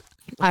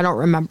I don't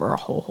remember a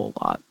whole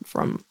lot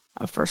from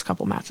the first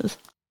couple matches.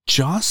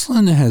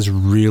 Jocelyn has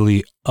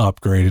really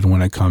upgraded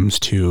when it comes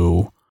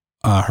to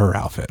her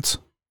outfits.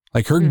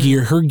 Like her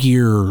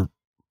gear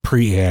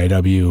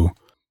pre-AIW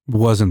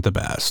wasn't the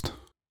best.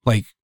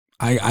 Like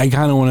I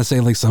kind of want to say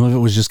like some of it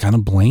was just kind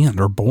of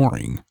bland or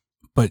boring,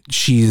 but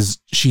she's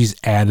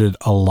added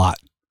a lot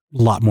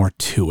more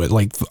to it.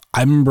 Like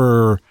I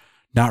remember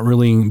not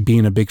really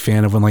being a big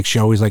fan of when like she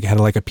always like had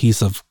like a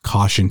piece of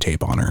caution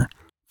tape on her.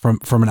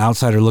 From an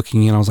outsider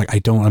looking in, I was like, I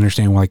don't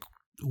understand like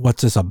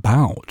what's this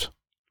about?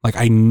 Like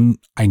I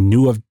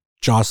knew of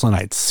Jocelyn,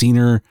 I'd seen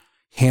her a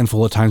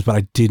handful of times, but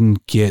I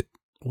didn't get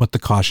what the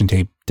caution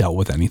tape dealt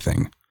with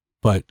anything.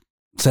 But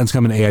since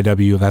coming to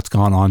AIW, that's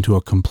gone on to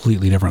a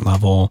completely different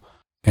level.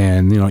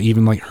 And, you know,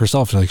 even like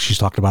herself, like she's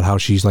talked about how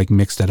she's like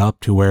mixed it up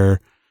to where,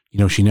 you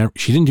know, she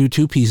didn't do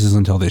 2 pieces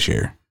until this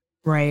year.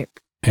 Right.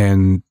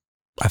 And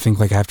I think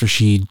like after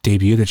she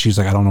debuted it, she's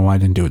like, I don't know why I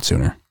didn't do it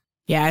sooner.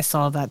 Yeah, I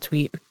saw that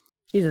tweet.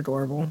 She's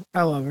adorable.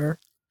 I love her.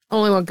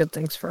 Only want good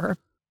things for her.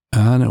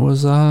 And it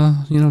was,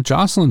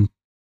 Jocelyn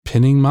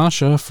pinning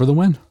Masha for the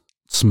win.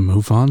 Let's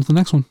move on to the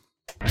next one.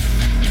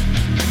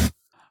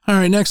 All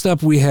right, next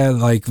up we had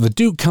like the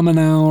Duke coming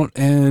out,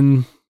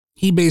 and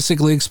he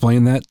basically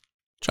explained that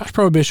Josh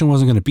Prohibition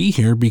wasn't going to be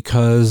here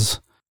because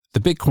the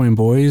Bitcoin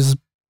boys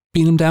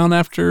beat him down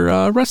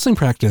after wrestling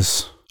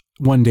practice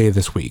one day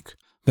this week.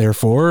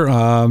 Therefore,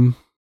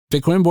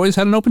 Bitcoin boys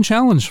had an open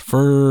challenge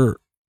for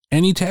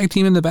any tag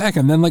team in the back.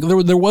 And then like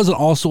there wasn't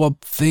also a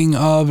thing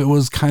of, it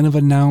was kind of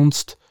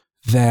announced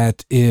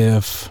that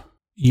if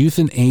Youth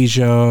in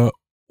Asia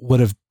would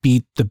have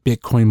beat the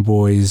Bitcoin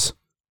boys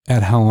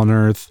at Hell on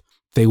Earth,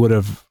 they would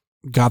have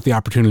got the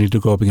opportunity to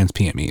go up against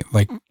PME,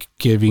 like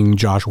giving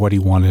Josh what he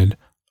wanted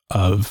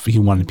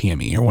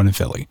PME or wanted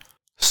Philly.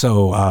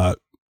 So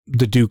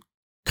the Duke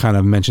kind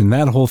of mentioned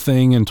that whole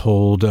thing and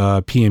told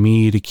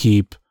PME to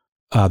keep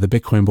the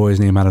Bitcoin boys'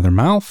 name out of their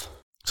mouth.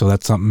 So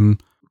that's something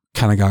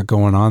kind of got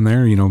going on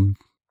there. You know,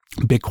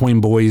 Bitcoin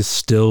boys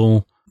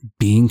still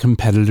being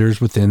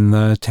competitors within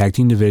the tag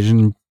team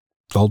division.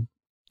 They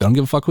don't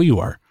give a fuck who you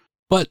are.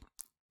 But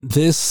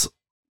this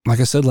like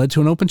I said, led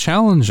to an open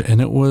challenge,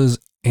 and it was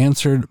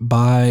answered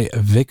by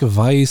Vic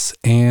Vice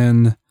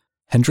and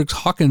Hendrix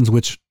Hawkins,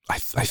 which I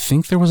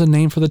think there was a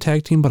name for the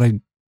tag team, but I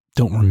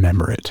don't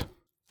remember it.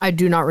 I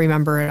do not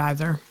remember it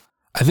either.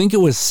 I think it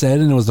was said,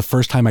 and it was the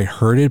first time I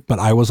heard it, but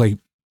I was like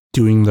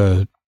doing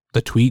the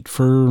tweet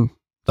for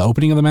the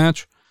opening of the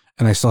match,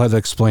 and I still had to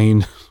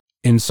explain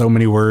in so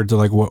many words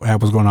like what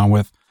was going on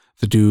with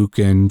the Duke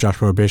and Josh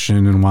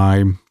Prohibition and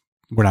why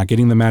we're not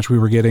getting the match we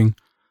were getting.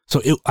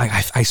 So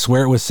I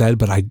swear it was said,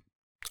 but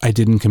I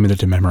didn't commit it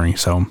to memory.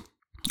 So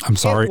I'm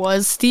sorry. It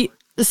was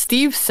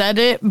Steve said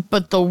it,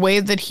 but the way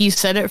that he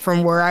said it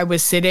from where I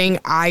was sitting,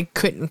 I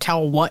couldn't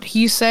tell what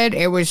he said.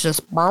 It was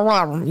just,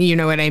 you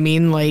know what I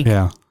mean? Like,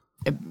 yeah,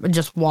 it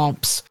just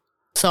whomps.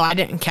 So I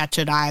didn't catch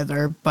it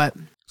either, but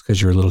it's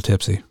because you're a little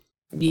tipsy.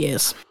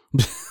 Yes.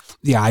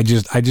 Yeah, I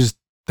just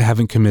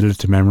haven't committed it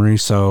to memory.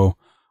 So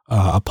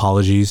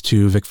apologies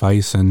to Vic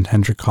Vice and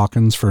Hendrick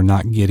Hawkins for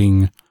not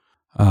getting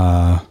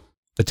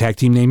the tag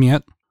team name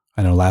yet.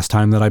 I know last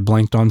time that I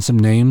blanked on some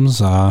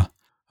names,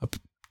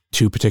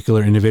 two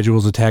particular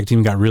individuals, the tag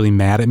team got really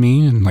mad at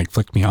me and like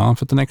flicked me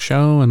off at the next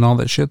show and all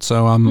that shit.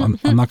 So I'm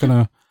not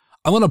gonna,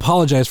 I want to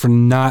apologize for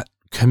not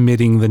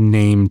committing the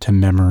name to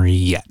memory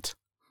yet.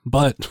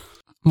 But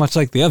much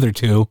like the other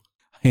two,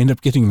 I end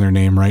up getting their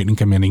name right and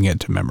committing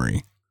it to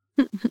memory.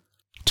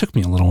 Took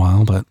me a little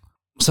while, but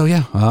so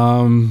yeah,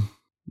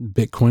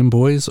 Bitcoin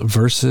Boys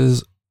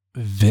versus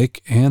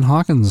Vic and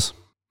Hawkins.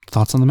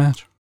 Thoughts on the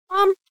match?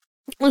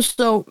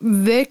 So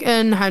Vic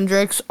and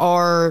Hendrix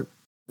are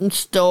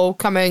still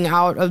coming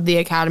out of the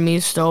academy,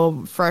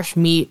 still fresh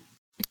meat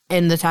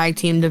in the tag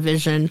team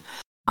division,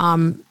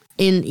 in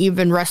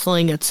even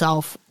wrestling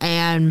itself.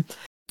 And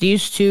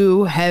these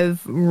two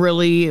have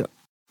really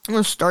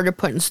started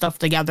putting stuff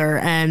together,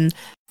 and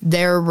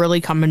they're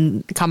really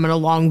coming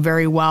along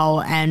very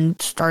well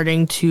and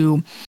starting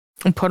to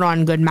put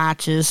on good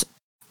matches.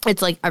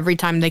 It's like every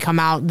time they come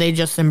out, they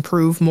just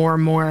improve more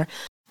and more,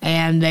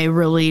 and they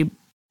really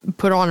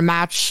put on a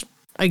match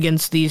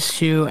against these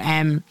two.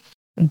 And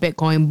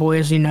Bitcoin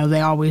Boys, you know,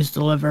 they always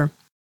deliver,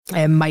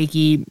 and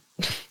Mikey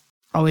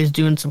always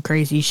doing some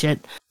crazy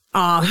shit.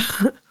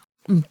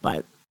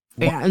 But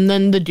yeah, and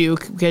then the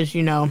Duke, because,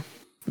 you know,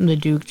 the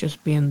Duke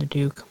just being the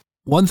Duke.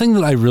 One thing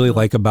that I really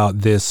like about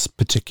this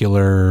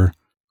particular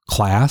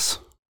class,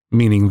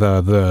 meaning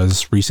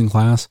this recent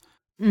class,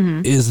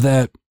 is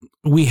that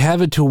we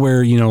have it to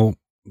where, you know,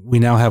 we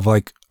now have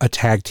like a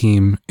tag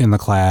team in the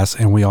class,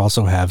 and we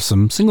also have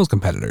some singles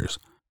competitors.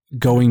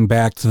 Going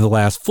back to the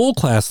last full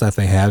class that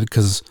they had,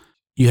 because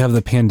you have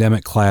the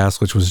pandemic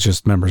class, which was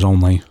just members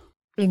only,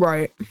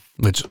 right?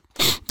 Which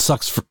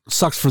sucks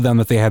for them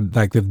that they had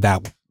like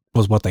that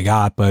was what they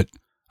got. But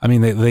I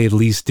mean, they at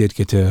least did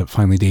get to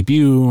finally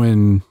debut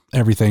and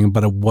everything,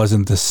 but it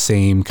wasn't the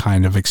same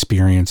kind of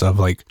experience of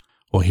like,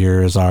 well,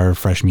 here's our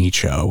fresh meat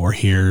show, or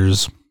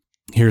here's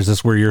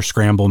this where your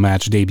scramble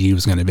match debut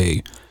is going to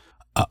be.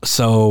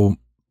 So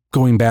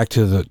going back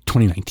to the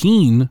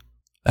 2019,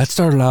 that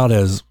started out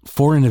as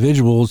 4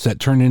 individuals that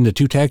turned into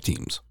 2 tag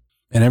teams.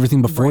 And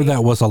everything before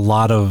that was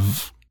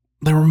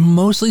they were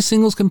mostly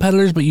singles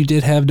competitors, but you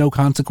did have no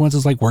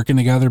consequences like working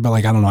together. But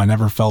like, I don't know, I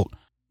never felt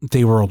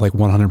they were like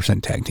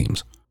 100% tag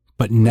teams.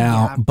 But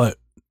now,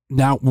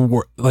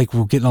 we're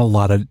getting a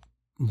lot of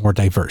more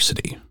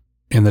diversity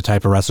in the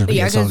type of wrestlers.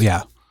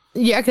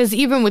 Yeah, because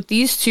even with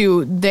these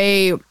two,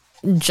 they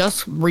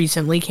just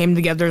recently came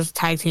together as a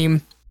tag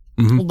team,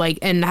 like,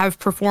 and have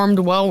performed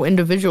well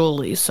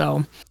individually.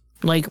 So,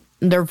 like,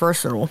 they're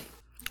versatile,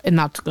 and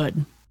that's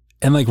good.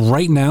 And like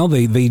right now,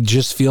 they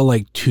just feel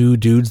like 2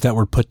 dudes that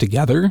were put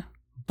together.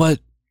 But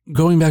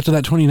going back to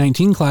that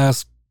 2019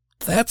 class,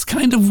 that's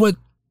kind of what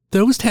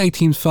those tag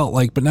teams felt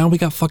like. But now we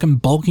got fucking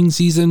bulking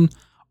season.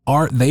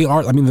 They're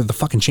the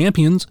fucking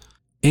champions.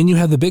 And you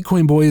have the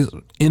Bitcoin Boys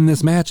in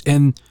this match,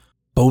 and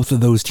both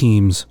of those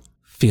teams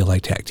feel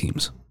like tag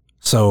teams.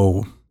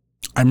 So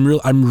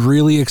I'm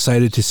really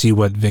excited to see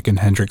what Vic and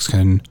Hendrix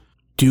can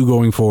do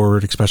going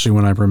forward, especially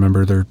when I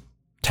remember their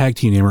tag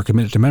team name or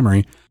committed to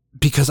memory,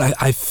 because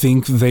I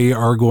think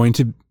they're going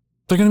to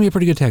be a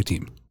pretty good tag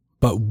team.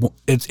 But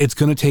it's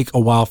going to take a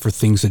while for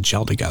things to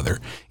gel together.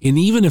 And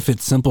even if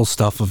it's simple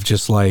stuff of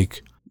just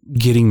like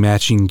getting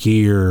matching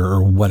gear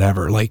or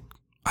whatever, like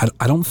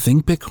I don't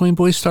think Bitcoin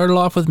Boys started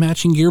off with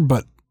matching gear,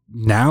 but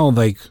now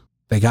like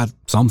they got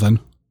something,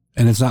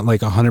 and it's not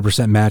like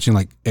 100% matching,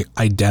 like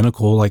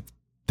identical. Like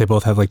they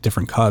both have like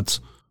different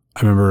cuts.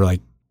 I remember like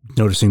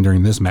noticing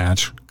during this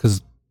match,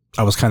 because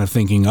I was kind of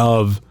thinking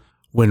of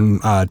when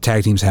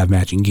tag teams have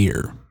matching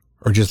gear,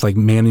 or just like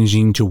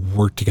managing to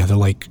work together,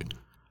 like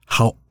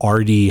how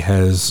Artie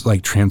has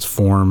like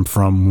transformed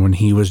from when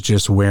he was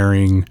just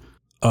wearing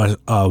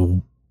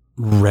a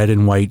red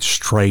and white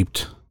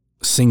striped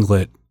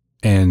singlet,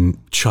 and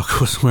Chuck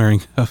was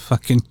wearing a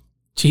fucking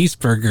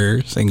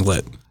cheeseburger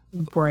singlet.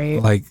 Right.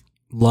 Like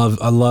love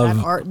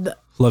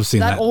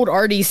seeing that. That old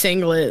Artie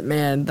singlet,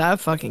 man,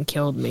 that fucking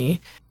killed me.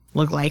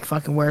 Looked like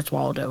fucking Where's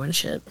Waldo and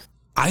shit.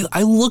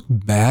 I look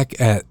back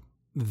at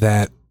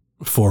that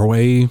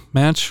 4-way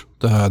match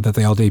that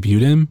they all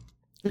debuted in,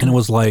 And it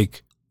was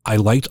like, I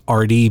liked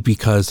Artie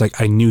because like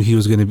I knew he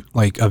was going to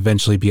like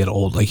eventually be at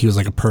old. Like he was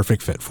like a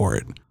perfect fit for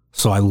it.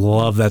 So I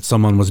love that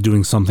someone was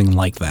doing something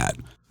like that.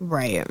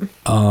 Right.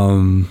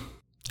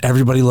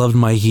 Everybody loved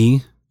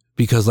Mikey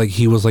because like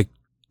he was like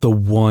the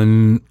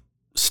one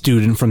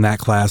student from that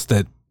class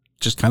that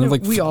just kind of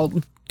like we all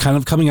kind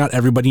of coming out.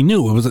 Everybody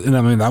knew it was. And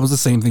I mean, that was the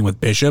same thing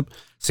with Bishop.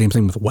 Same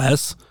thing with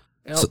Wes.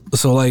 Yep.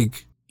 So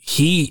like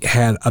he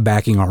had a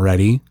backing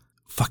already.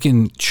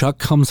 Fucking Chuck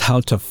comes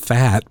out to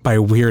Fat by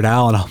Weird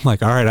Al, and I'm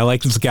like, all right, I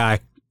like this guy.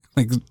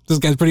 Like, this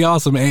guy's pretty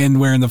awesome, and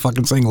wearing the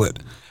fucking singlet.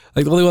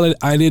 Like, the only one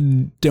I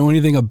didn't know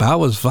anything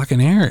about was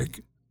fucking Eric.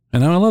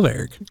 And I love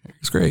Eric.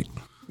 Eric's great.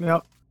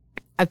 Yep.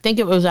 I think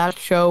it was that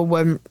show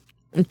when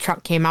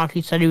Chuck came out,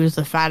 he said he was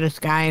the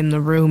fattest guy in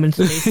the room, and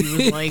Stacey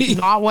was like,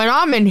 not when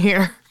I'm in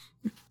here.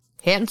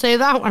 Can't say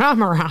that when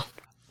I'm around.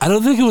 I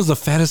don't think it was the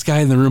fattest guy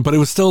in the room, but it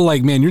was still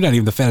like, man, you're not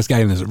even the fattest guy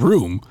in this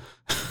room.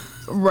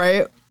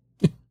 Right.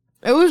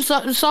 It was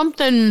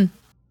something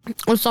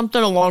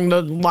along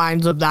the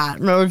lines of that.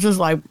 And it was just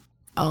like,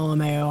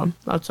 LMAO.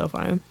 That's so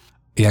funny.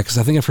 Yeah, because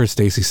I think I've heard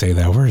Stacey say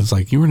that where it's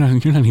like, you're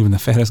not even the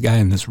fattest guy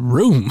in this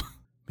room.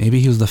 Maybe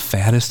he was the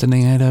fattest in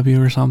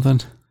AIW or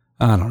something.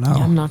 I don't know.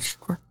 Yeah, I'm not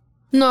sure.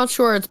 Not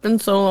sure. It's been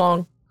so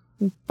long,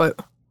 but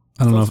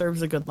I don't know.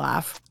 Serves a good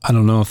laugh. I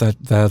don't know if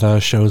that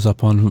shows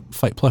up on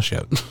Fight Plus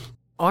yet.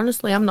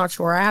 Honestly, I'm not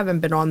sure. I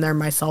haven't been on there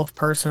myself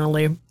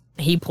personally.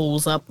 He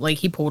pulled up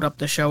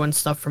the show and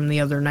stuff from the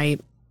other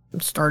night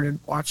and started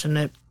watching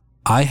it.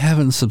 I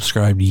haven't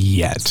subscribed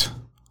yet.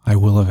 I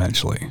will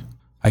eventually.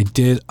 I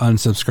did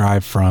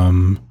unsubscribe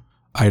from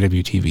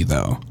IWTV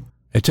though.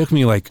 It took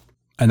me like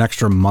an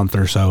extra month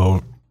or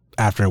so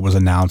after it was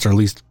announced, or at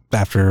least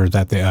after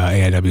that the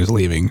AIW was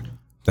leaving,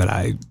 that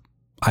I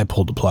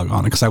pulled the plug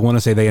on it. Because I want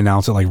to say they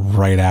announced it like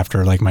right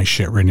after like my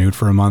shit renewed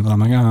for a month. And I'm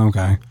like, oh,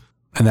 okay.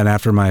 And then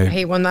after I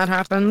hate when that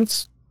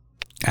happens.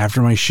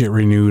 After my shit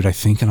renewed, I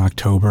think in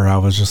October, I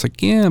was just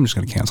like, yeah, I'm just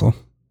going to cancel.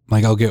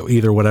 Like, I'll get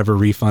either whatever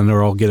refund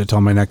or I'll get it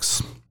till my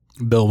next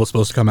bill was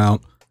supposed to come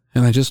out.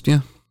 And I just, yeah.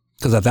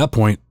 Because at that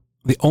point,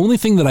 the only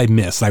thing that I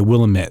missed, I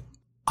will admit,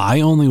 I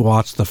only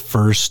watched the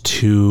first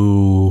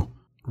 2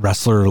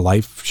 Wrestler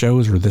Life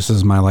shows, or This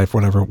Is My Life,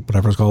 whatever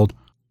it's called.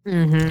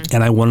 Mm-hmm.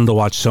 And I wanted to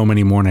watch so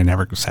many more, and I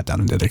never sat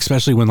down and did it,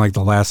 especially when like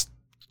the last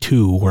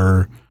 2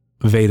 were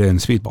Veda and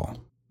Speedball.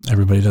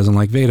 Everybody doesn't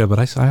like Veda, but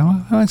I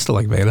still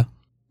like Veda.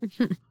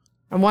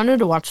 I wanted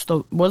to watch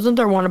wasn't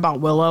there one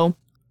about Willow?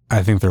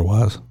 I think there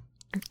was.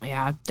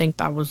 Yeah, I think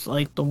that was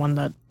like the one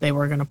that they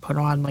were going to put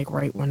on like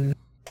right when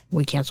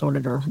we canceled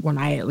it, or when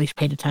I at least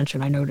paid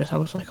attention. I noticed. I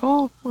was like,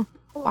 oh, I'll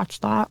watch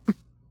that.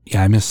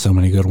 Yeah, I missed so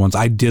many good ones.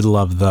 I did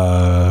love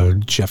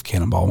the Jeff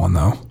Cannonball one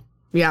though.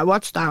 Yeah, I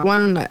watched that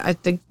one. I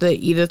think the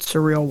Edith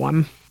Surreal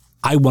one.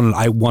 I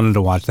wanted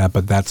to watch that,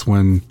 but that's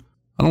when,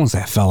 I don't want to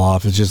say I fell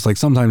off. It's just like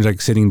sometimes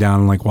like sitting down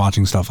and like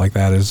watching stuff like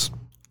that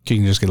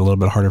can just get a little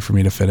bit harder for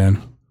me to fit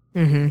in.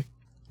 Mm-hmm.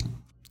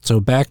 So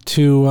back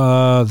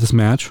to this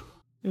match.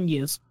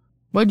 Yes.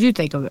 What did you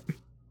think of it?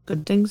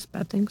 Good things,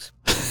 bad things?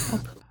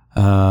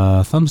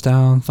 Thumbs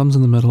down, thumbs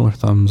in the middle, or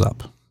thumbs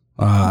up?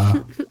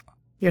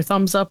 Your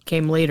thumbs up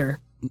came later.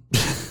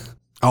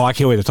 Oh, I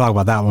can't wait to talk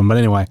about that one. But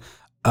anyway,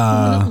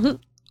 I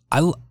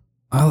love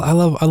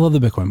the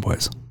Bitcoin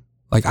Boys.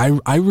 Like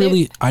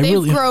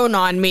they've grown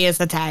on me as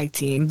a tag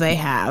team. They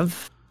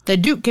have. The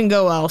Duke can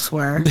go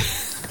elsewhere.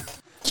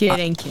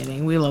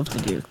 Kidding. We love the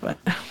Duke, but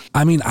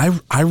I mean,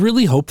 I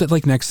really hope that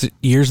like next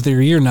year's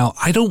their year. Now,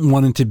 I don't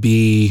want it to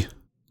be,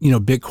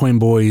 Bitcoin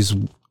Boys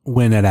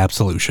win at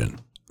Absolution,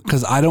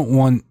 because I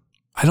don't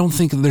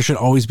think there should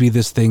always be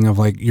this thing of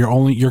like you're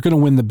going to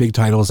win the big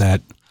titles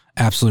at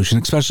Absolution,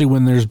 especially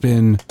when there's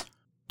been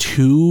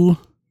 2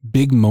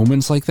 big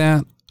moments like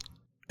that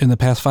in the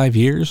past 5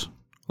 years.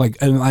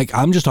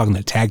 I'm just talking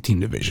the tag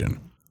team division,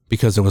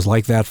 because it was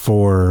like that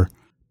for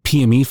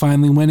PME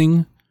finally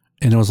winning,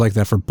 and it was like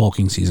that for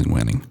Bulking Season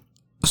winning.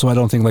 So I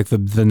don't think like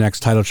the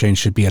next title change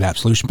should be at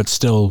Absolution, but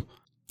still,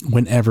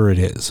 whenever it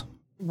is.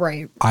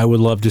 Right. I would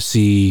love to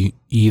see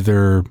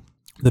either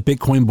the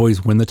Bitcoin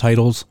Boys win the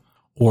titles,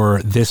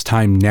 or this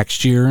time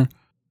next year,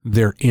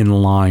 they're in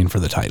line for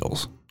the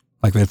titles.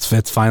 Like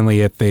that's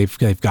finally it.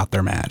 They've got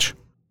their match.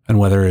 And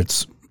whether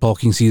it's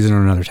Bulking Season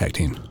or another tag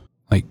team.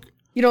 Like,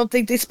 you don't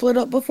think they split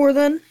up before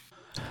then?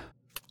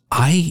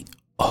 I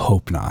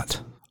hope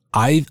not.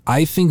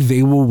 I think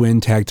they will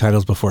win tag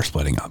titles before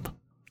splitting up.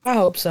 I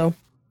hope so.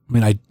 I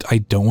mean, I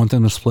don't want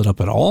them to split up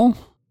at all.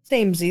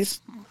 Samesies.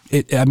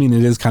 It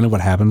is kind of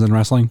what happens in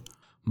wrestling,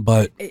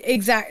 but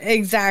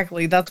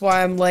exactly. That's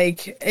why I'm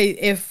like,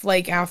 if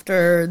like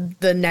after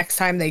the next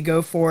time they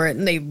go for it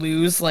and they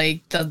lose,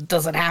 like,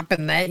 does it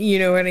happen then? You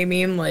know what I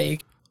mean?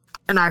 Like,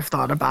 and I've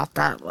thought about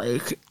that.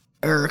 Like,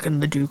 Eric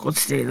and the Duke would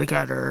stay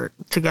together.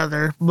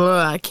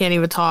 Blah, I can't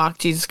even talk.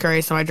 Jesus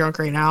Christ, am I drunk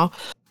right now?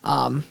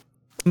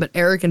 But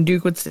Eric and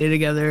Duke would stay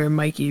together, and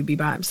Mikey would be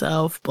by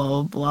himself, blah,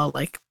 blah, blah.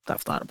 Like,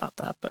 I've thought about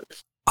that, but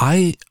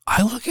I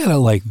look at it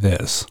like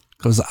this,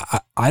 because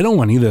I don't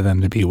want either of them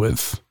to be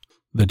with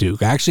the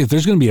Duke. Actually, if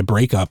there's going to be a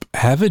breakup,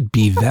 have it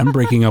be them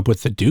breaking up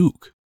with the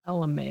Duke.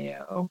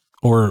 LMAO.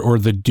 Or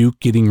the Duke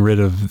getting rid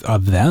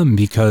of them,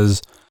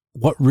 because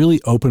what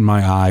really opened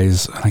my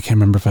eyes, and I can't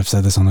remember if I've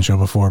said this on the show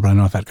before, but I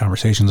know I've had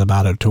conversations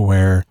about it, to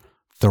where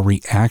the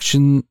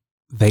reaction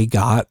they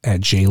got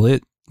at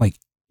Jaylit, like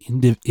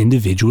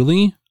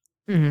individually,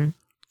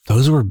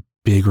 those were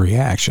big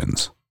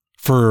reactions.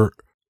 For,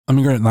 I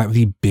mean, not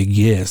the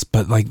biggest,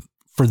 but like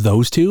for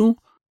those two,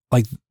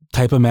 like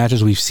type of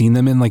matches we've seen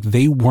them in, like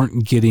they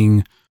weren't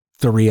getting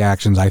the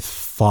reactions I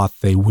thought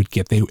they would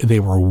get. They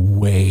were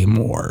way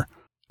more.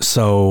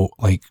 So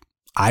like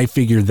I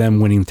figured them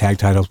winning tag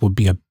titles would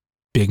be a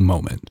big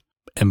moment.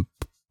 And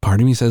part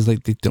of me says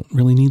like they don't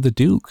really need the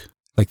Duke.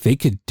 Like they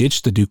could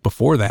ditch the Duke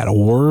before that,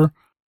 or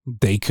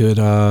they could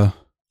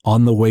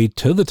on the way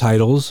to the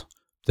titles,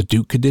 the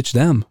Duke could ditch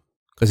them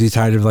because he's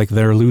tired of like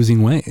their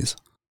losing ways.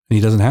 And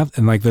he doesn't have,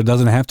 and like there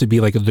doesn't have to be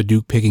like the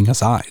Duke picking a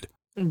side.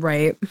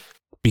 Right.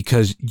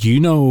 Because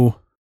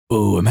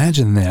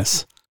imagine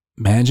this.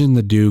 Imagine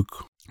the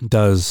Duke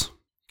does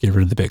get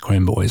rid of the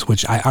Bitcoin Boys,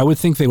 which I would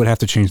think they would have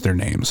to change their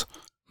names.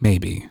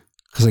 Maybe.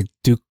 Because like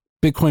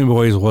Bitcoin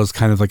Boys was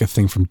kind of like a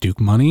thing from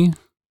Duke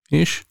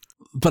Money-ish.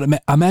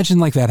 But imagine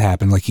like that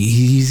happened. Like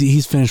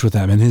he's finished with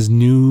them and his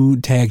new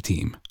tag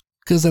team.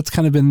 Because that's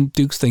kind of been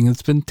Duke's thing.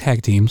 It's been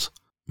tag teams.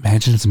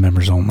 Imagine it's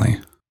members only.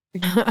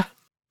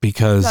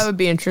 Because that would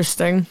be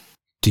interesting.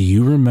 Do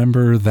you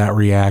remember that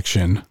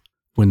reaction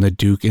when the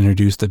Duke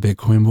introduced the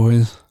Bitcoin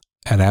Boys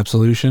at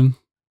Absolution?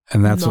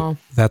 And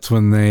that's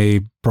when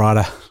they brought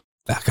out,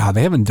 God,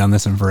 they haven't done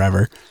this in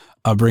forever,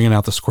 bringing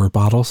out the squirt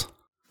bottles.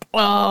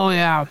 Oh,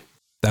 yeah.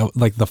 That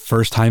like the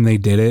first time they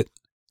did it.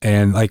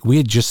 And like we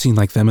had just seen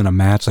like them in a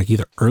match, like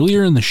either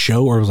earlier in the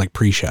show or it was like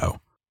pre-show.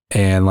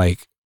 And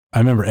like, I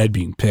remember Ed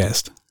being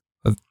pissed.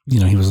 You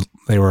know,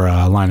 they were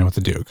lining with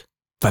the Duke.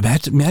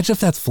 But imagine if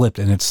that's flipped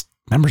and it's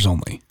members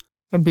only.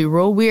 It'd be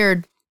real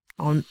weird.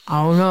 I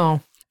don't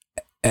know.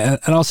 And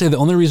I'll say the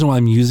only reason why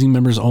I'm using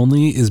members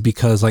only is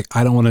because like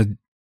I don't want to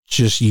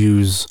just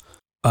use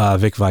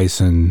Vic Vice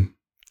and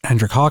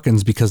Hendrik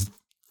Hawkins because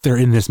they're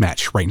in this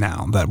match right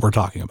now that we're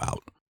talking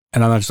about.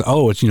 And I'm not just,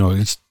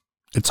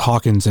 it's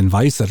Hawkins and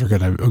Vice that are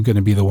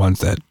gonna be the ones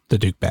that the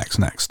Duke backs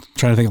next. I'm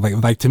trying to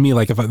think like to me,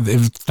 like if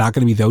it's not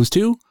gonna be those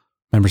two,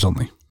 members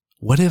only.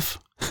 What if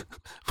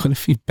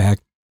he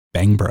backed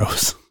Bang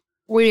Bros?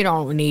 We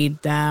don't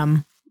need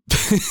them.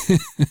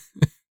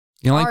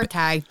 Our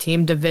tag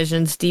team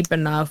division's deep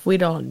enough. We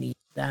don't need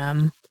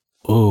them.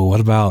 Oh, what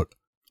about?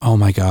 Oh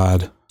my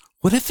God!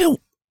 What if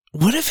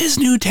his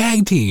new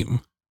tag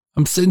team?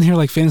 I'm sitting here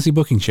like fantasy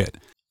booking shit,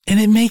 and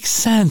it makes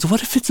sense.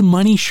 What if it's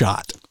Money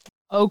Shot?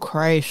 Oh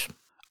Christ!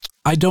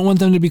 I don't want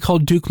them to be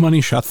called Duke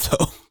Money Shot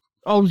though.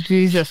 Oh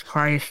Jesus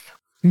Christ!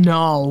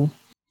 No.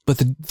 But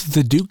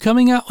the Duke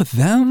coming out with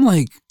them,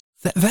 like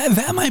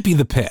that might be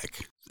the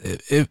pick.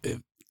 If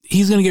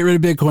he's gonna get rid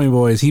of Bitcoin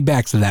Boys, he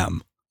backs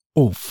them.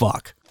 Oh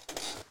fuck!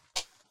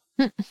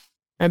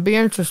 That'd be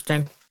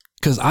interesting.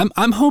 Because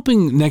I'm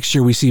hoping next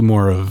year we see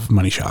more of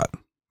Money Shot.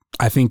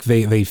 I think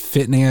they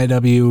fit in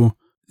AIW.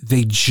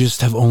 They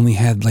just have only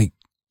had like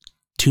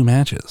 2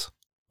 matches.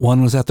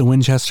 One was at the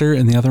Winchester,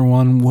 and the other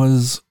one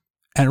was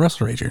at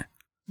WrestleRager.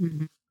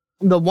 Mm-hmm.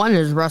 The one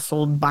is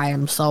wrestled by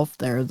himself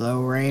there,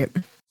 though, right?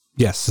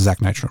 Yes, Zach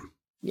Nitram.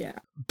 Yeah.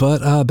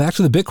 But back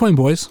to the Bitcoin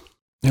Boys.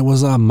 It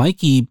was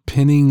Mikey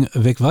pinning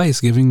Vic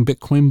Vice, giving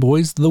Bitcoin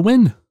Boys the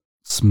win.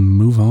 Let's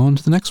move on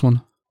to the next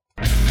one.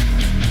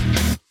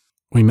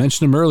 We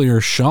mentioned him earlier,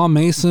 Shaw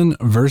Mason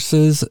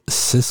versus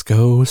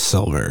Cisco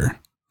Silver.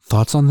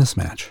 Thoughts on this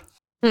match?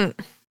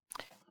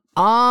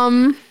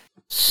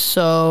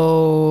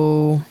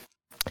 So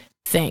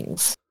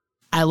things.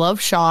 I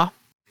love Shaw.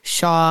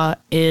 Shaw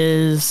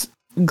is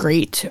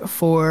great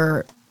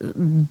for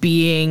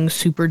being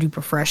super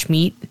duper fresh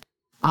meat.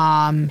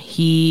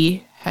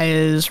 He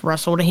has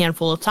wrestled a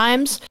handful of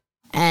times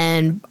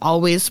and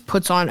always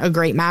puts on a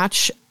great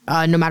match,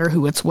 no matter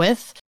who it's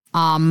with.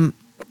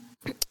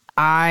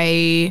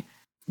 I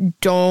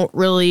don't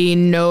really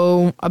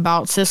know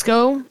about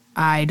Cisco.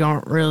 I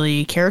don't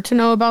really care to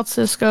know about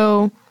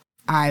Cisco.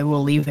 I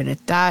will leave it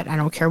at that. I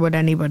don't care what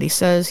anybody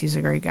says. He's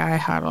a great guy.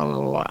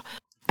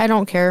 I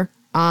don't care.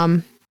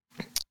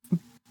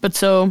 But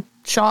so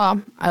Shaw,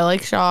 I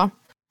like Shaw.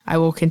 I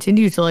will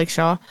continue to like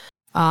Shaw.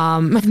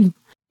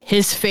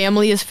 His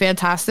family is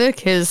fantastic.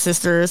 His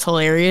sister is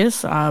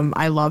hilarious.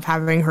 I love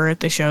having her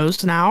at the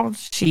shows now.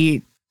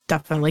 She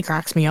definitely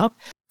cracks me up.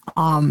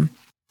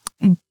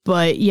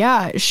 But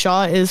yeah,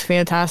 Shaw is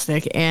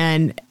fantastic,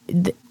 and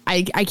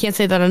I can't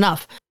say that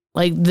enough.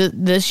 Like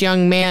this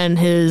young man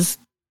has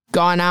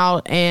gone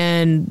out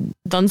and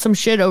done some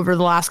shit over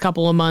the last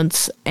couple of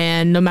months,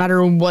 and no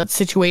matter what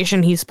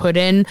situation he's put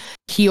in,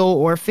 heel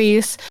or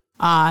face,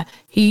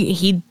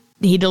 he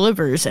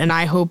delivers, and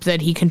I hope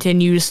that he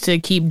continues to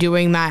keep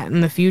doing that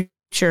in the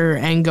future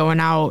and going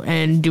out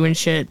and doing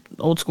shit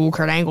old school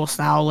Kurt Angle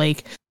style,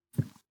 like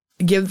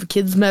give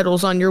kids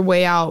medals on your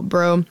way out,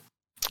 bro.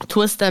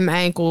 Twist them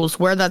ankles,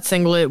 wear that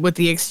singlet with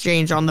the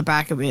exchange on the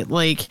back of it.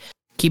 Like,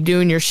 keep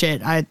doing your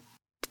shit.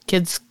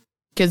 Kid's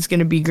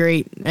gonna be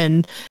great,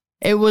 and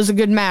It was a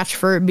good match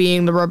for it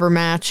being the rubber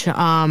match.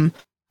 I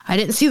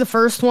didn't see the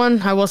first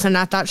one. I wasn't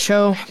at that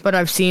show, but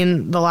I've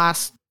seen the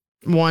last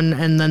one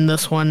and then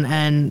this one,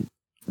 and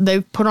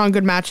they've put on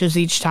good matches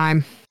each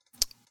time.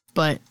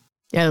 But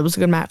yeah, it was a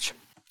good match.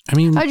 I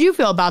mean, how'd you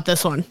feel about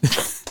this one?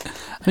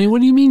 I mean, what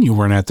do you mean you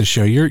weren't at the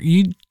show?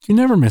 You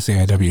never miss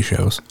AIW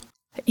shows.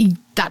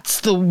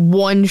 That's the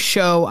one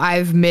show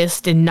I've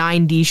missed in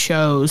 90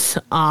 shows.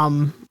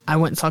 I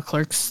went and saw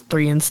Clerks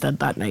 3 instead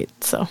that night.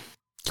 So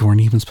you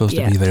weren't even supposed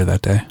to be there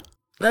that day.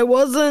 I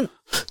wasn't.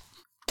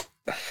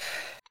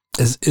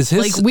 Is his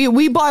like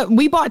we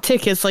bought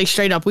tickets, like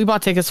straight up. We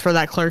bought tickets for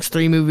that Clerks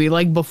 3 movie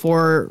like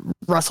before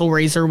Russell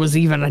Razor was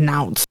even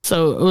announced.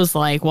 So it was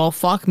like, well,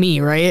 fuck me,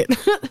 right?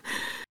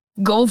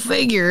 Go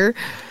figure.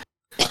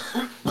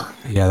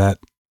 Yeah,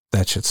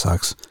 that shit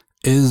sucks.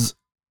 Is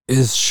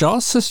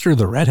Shaw's sister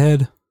the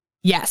redhead?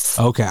 Yes.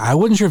 Okay, I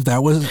wasn't sure if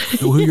that was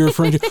who you're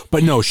referring to,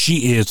 but no,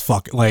 she is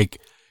fucking like.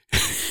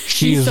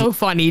 She's so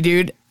funny,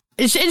 dude.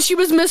 And she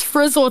was Miss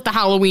Frizzle at the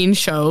Halloween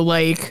show.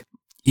 Like,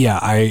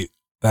 yeah,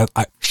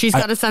 she's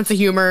got a sense of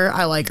humor.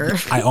 I like her.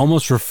 I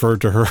almost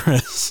referred to her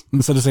as,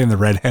 instead of saying the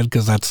redhead,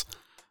 because that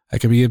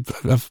could be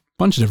a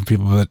bunch of different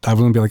people, but I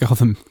was gonna be like,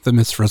 oh, the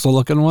Miss Frizzle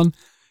looking one,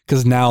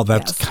 because now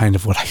that's kind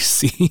of what I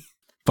see.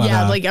 But,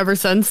 yeah, like ever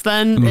since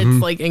then, it's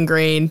like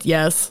ingrained.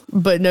 Yes,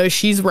 but no,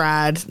 she's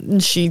rad.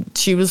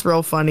 She was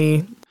real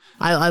funny.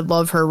 I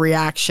love her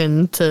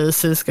reaction to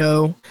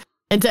Cisco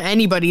and to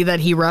anybody that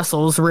he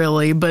wrestles,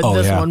 really. But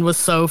this one was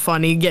so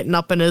funny, getting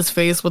up in his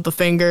face with the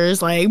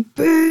fingers, like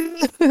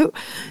boo.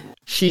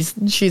 She's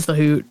the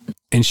hoot.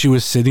 And she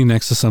was sitting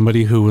next to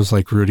somebody who was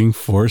like rooting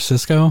for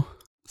Cisco,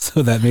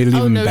 so that made it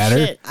even better.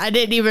 Shit. I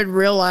didn't even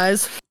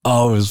realize.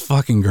 Oh, it was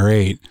fucking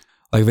great.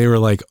 Like they were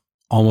like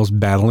almost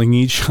battling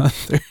each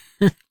other.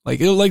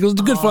 Like it was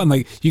good fun.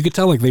 Like you could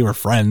tell like they were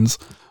friends.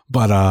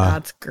 But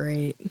that's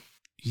great.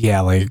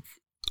 Yeah, like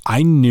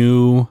I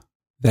knew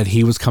that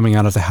he was coming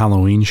out at the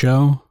Halloween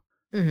show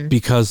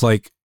because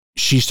like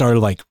she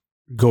started like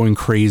going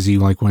crazy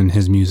like when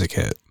his music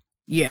hit.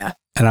 Yeah.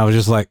 And I was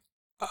just like,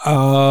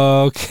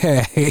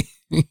 okay.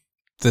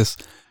 This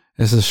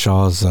is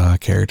Shaw's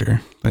character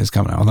that he's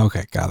coming out with.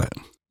 Okay, got it.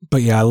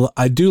 But yeah,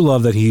 I do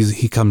love that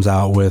he comes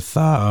out with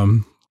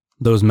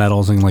those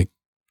medals and like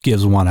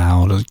gives one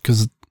out,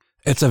 because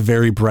it's a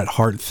very Bret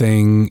Hart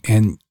thing,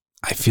 and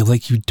I feel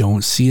like you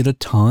don't see it a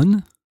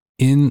ton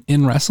in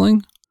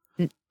wrestling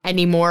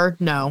anymore.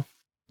 No,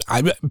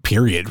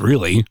 period.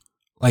 Really,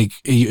 like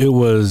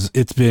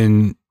it's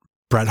been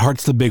Bret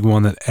Hart's the big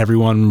one that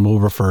everyone will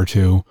refer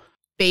to.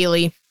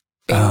 Bayley's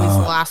the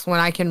last one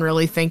I can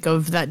really think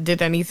of that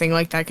did anything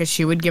like that, because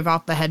she would give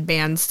out the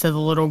headbands to the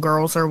little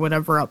girls or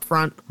whatever up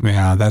front.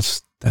 Yeah,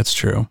 that's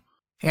true.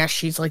 Yeah,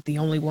 she's like the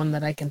only one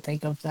that I can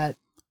think of that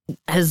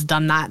has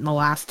done that in the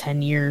last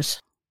 10 years.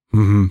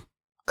 Mm-hmm.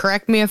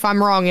 Correct me if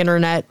I'm wrong,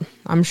 internet.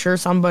 I'm sure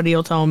somebody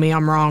will tell me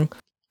I'm wrong.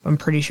 I'm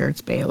pretty sure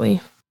it's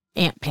Bayley.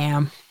 Aunt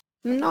Pam.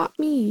 Not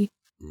me.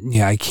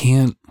 Yeah, I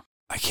can't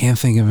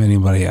think of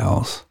anybody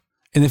else.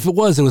 And if it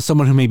was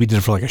someone who maybe did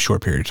it for like a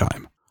short period of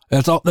time.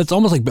 That's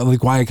almost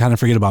like why I kind of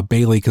forget about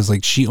Bayley, because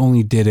like she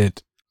only did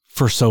it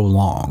for so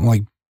long.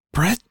 Like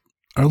Bret,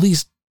 or at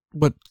least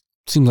what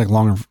seems like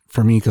longer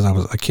for me because I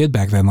was a kid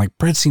back then. Like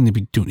Bret seemed to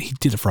be he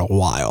did it for a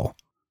while.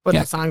 With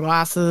the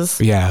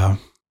sunglasses. Yeah.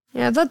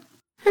 Yeah,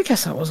 I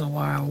guess that was a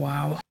while.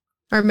 Wow.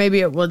 Or maybe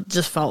it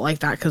just felt like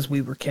that because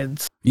we were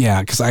kids.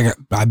 Yeah, because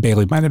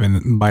Bayley might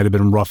have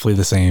been roughly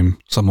the same.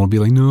 Someone would be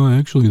like, no,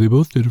 actually, they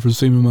both did it for the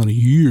same amount of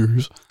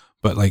years.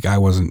 But like, I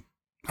wasn't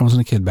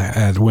a kid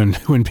back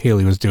when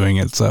Bayley was doing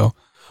it. So,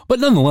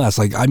 but nonetheless,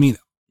 like, I mean,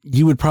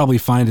 you would probably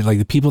find it like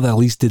the people that at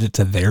least did it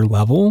to their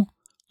level,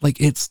 like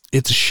it's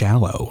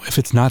shallow if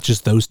it's not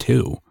just those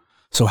two.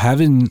 So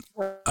having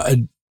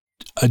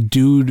a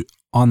dude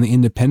on the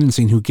independent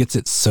scene who gets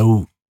it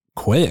so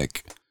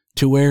quick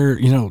to where,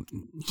 you know,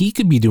 he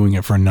could be doing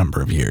it for a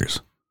number of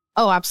years.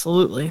 Oh,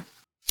 absolutely.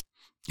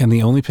 And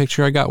the only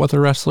picture I got with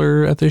a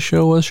wrestler at this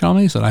show was Shawn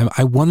Mason.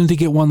 I wanted to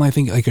get one, I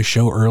think like a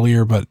show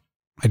earlier, but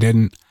I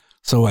didn't.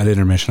 So at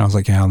intermission, I was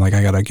like, yeah, I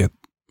gotta get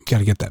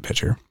that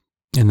picture.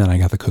 And then I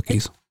got the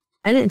cookies.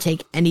 I didn't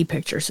take any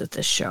pictures at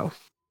this show.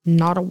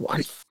 Not a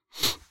one.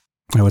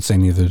 I would say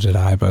neither did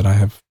I, but I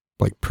have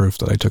like proof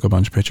that I took a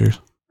bunch of pictures.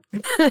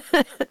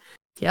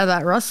 Yeah,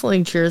 that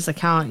Wrestling Cheers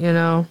account, you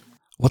know.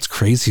 What's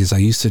crazy is I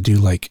used to do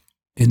like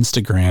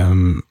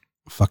Instagram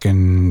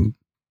fucking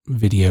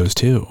videos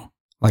too.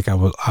 Like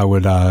I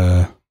would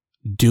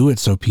do it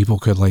so people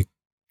could like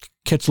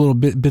catch little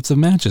bits of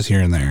matches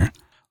here and there.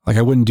 Like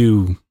I wouldn't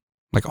do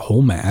like a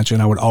whole match,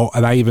 and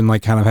I even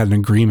like kind of had an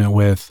agreement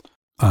with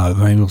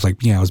it was like,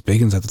 yeah, it was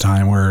Biggins at the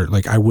time, where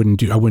like I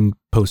wouldn't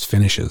post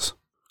finishes,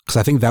 because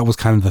I think that was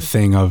kind of the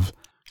thing of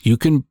you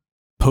can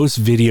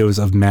post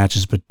videos of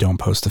matches but don't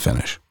post the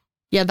finish.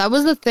 Yeah, that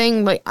was the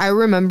thing. Like I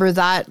remember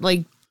that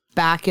like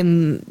back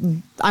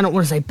in, I don't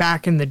want to say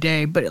back in the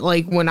day, but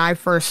like when I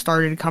first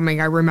started coming,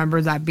 I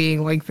remember that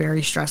being like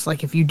very stressed.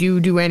 Like if you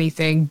do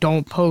anything,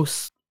 don't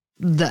post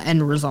the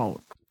end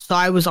result. So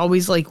I was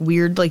always like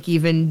weird, like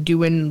even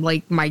doing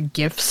like my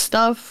GIF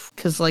stuff,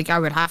 because like I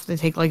would have to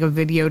take like a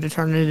video to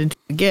turn it into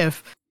a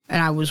GIF,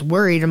 and I was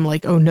worried. I'm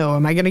like, oh no,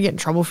 am I gonna get in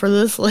trouble for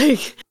this?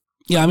 Like,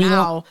 yeah, I mean,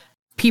 now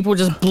people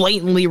just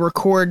blatantly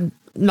record,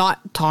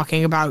 not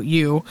talking about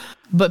you,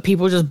 but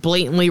people just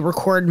blatantly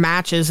record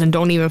matches and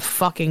don't even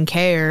fucking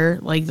care.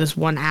 Like this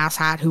one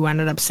asshat who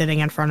ended up sitting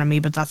in front of me,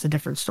 but that's a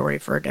different story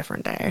for a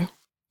different day.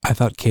 I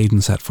thought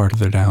Caden sat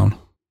farther down.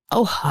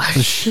 Oh,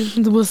 hush.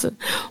 It was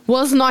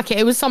not.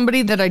 It was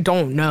somebody that I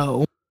don't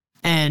know.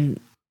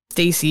 And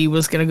Stacy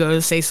was going to go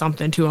say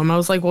something to him. I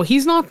was like, well,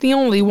 he's not the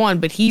only one,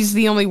 but he's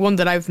the only one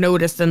that I've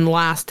noticed in the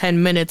last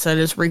 10 minutes that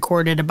has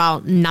recorded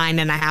about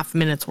 9.5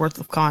 minutes worth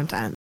of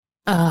content.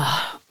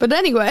 But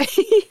anyway.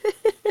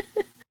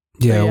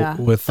 Yeah,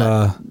 with,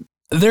 I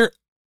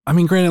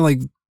mean, granted, like,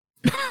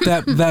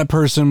 that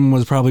person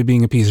was probably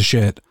being a piece of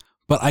shit,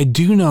 but I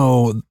do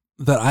know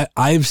that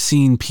I've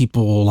seen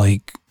people,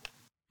 like,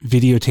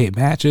 videotape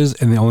matches,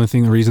 and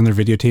the reason they're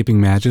videotaping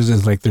matches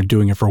is like they're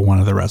doing it for one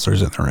of the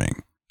wrestlers in the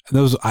ring. And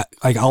those,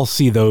 I'll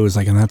see those,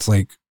 like, and that's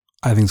like,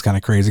 I think it's kind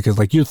of crazy because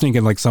like you're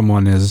thinking like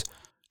someone is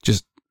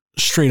just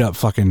straight up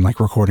fucking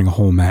like recording a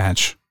whole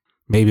match.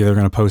 Maybe they're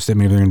gonna post it,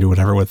 maybe they're gonna do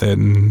whatever with it,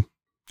 and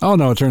oh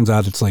no, it turns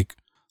out it's like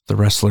the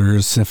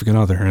wrestler's significant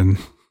other, and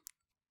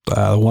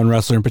one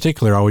wrestler in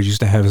particular always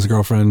used to have his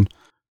girlfriend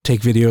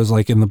take videos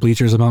like in the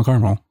bleachers of Mount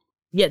Carmel.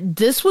 Yeah,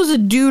 this was a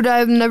dude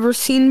I've never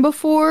seen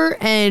before,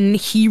 and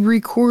he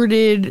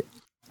recorded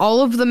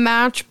all of the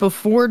match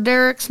before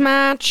Derek's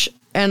match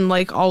and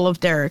like all of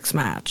Derek's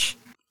match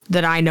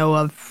that I know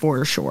of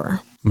for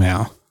sure.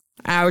 Yeah.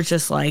 I was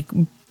just like,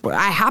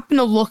 I happened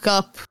to look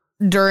up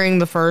during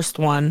the first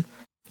one,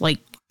 like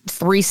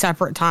 3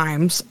 separate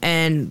times,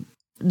 and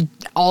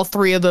all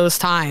 3 of those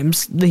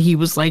times he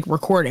was like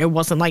recording. It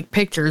wasn't like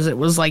pictures. It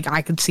was like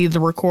I could see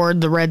the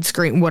record, the red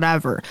screen,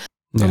 whatever.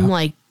 Yeah. I'm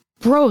like,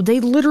 bro, they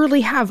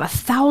literally have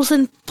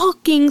 1,000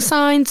 fucking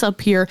signs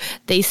up here.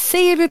 They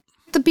say it at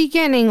the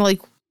beginning,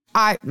 like,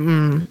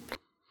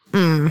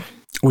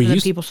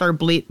 people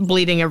started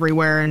bleeding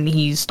everywhere, and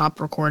he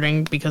stopped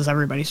recording because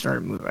everybody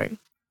started moving.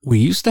 We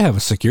used to have a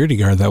security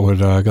guard that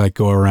would like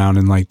go around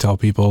and like tell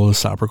people to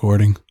stop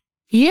recording.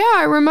 Yeah,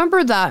 I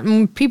remember that,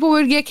 and people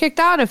would get kicked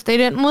out if they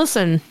didn't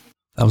listen.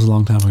 That was a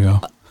long time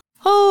ago.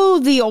 Oh,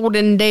 the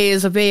olden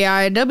days of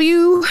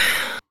AIW.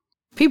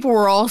 People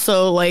were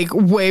also, like,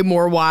 way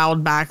more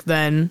wild back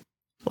then,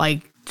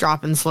 like,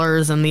 dropping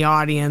slurs in the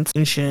audience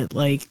and shit.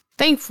 Like,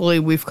 thankfully,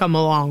 we've come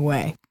a long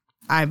way,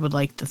 I would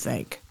like to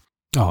think.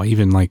 Oh,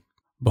 even, like,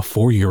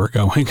 before you were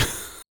going,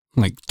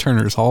 like,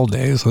 Turner's Hall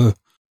days.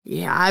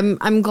 Yeah,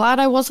 I'm glad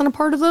I wasn't a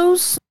part of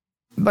those,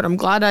 but I'm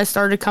glad I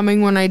started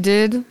coming when I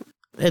did.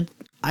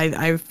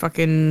 I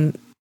fucking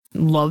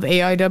love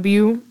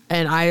AIW,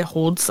 and I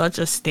hold such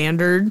a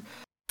standard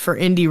for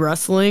indie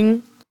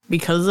wrestling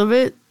because of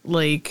it.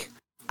 Like,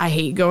 I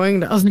hate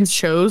going to other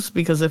shows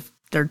because if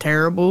they're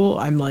terrible,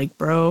 I'm like,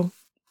 bro,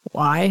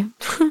 why?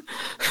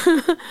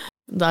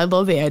 I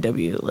love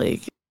AIW.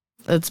 Like,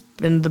 it's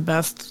been the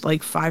best,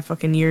 like, 5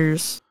 fucking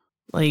years.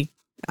 Like,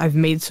 I've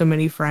made so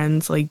many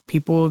friends. Like,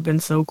 people have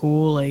been so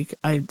cool. Like,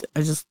 I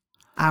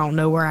don't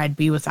know where I'd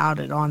be without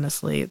it,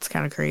 honestly. It's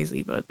kind of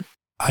crazy, but.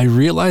 I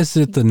realized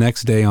it the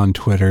next day on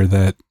Twitter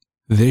that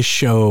this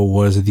show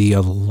was the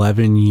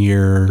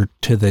 11-year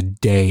to the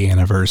day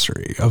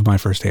anniversary of my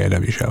first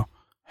AIW show.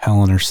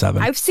 Hell in her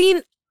 7. I've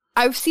seen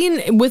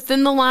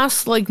within the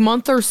last like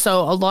month or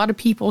so, a lot of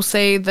people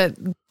say that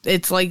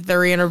it's like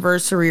their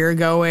anniversary or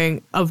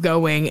going,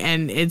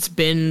 and it's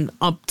been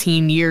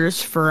upteen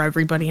years for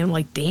everybody. I'm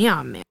like,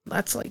 damn, man,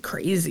 that's like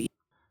crazy.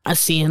 I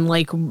seeing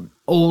like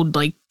old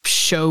like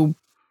show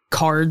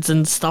cards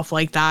and stuff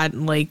like that,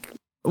 and like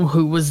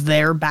who was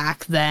there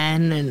back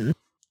then, and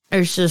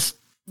it's just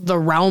the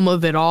realm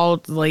of it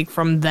all, like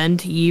from then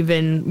to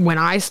even when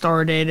I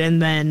started, and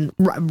then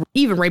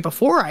even right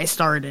before I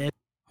started.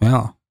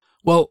 Yeah.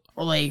 Well,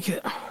 like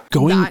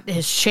that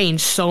has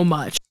changed so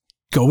much.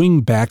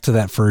 Going back to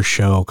that first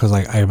show, because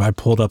I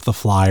pulled up the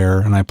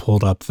flyer and I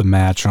pulled up the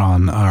match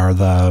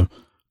the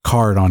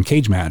card on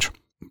Cage Match.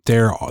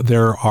 There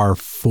are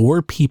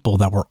 4 people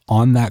that were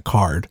on that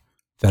card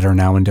that are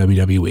now in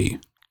WWE.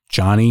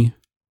 Johnny,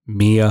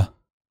 Mia,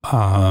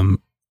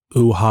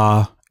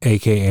 Uha,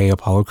 aka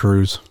Apollo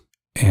Crews,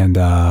 and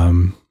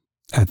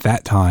at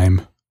that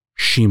time,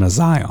 Shima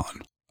Zion.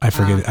 I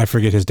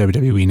forget his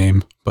WWE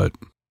name, but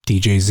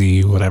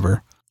DJZ,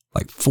 whatever.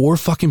 Like 4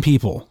 fucking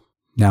people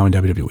now in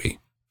WWE.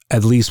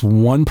 At least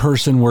one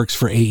person works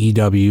for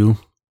AEW.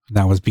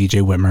 That was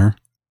BJ Whitmer.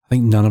 I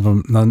think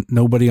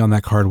nobody on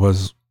that card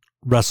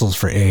wrestles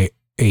for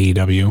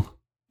AEW.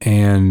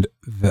 And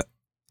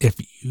if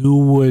you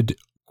would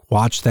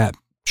watch that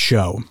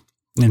show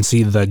and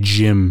see the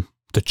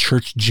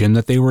church gym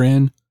that they were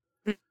in,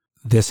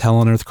 this Hell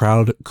on Earth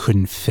crowd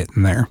couldn't fit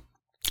in there.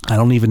 I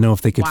don't even know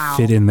if they could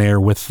fit in there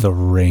with the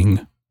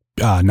ring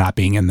not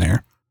being in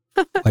there.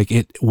 Like,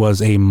 it was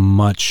a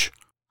much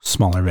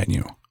smaller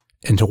venue.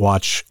 And to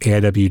watch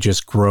AIW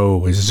just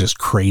grow is just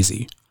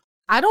crazy.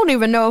 I don't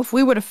even know if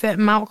we would have fit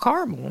in Mount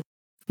Carmel.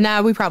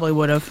 Nah, we probably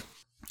would have.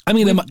 I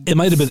mean, it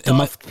might have been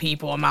Stuffed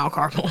people in Mount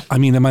Carmel. I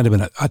mean, it might have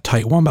been a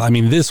tight one, but I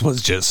mean, this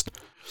was just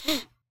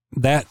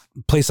that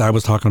place I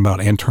was talking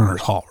about and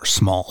Turner's Hall were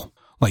small.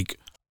 Like,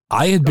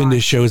 I had been to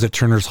shows at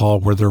Turner's Hall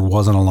where there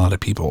wasn't a lot of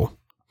people,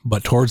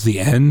 but towards the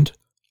end,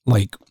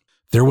 like,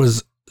 there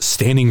was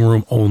standing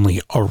room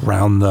only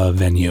around the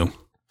venue.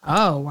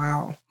 Oh,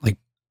 wow. Like,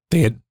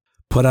 they had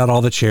put out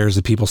all the chairs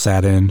that people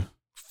sat in,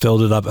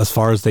 filled it up as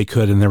far as they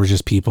could, and there was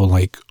just people,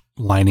 like,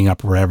 lining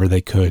up wherever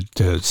they could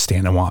to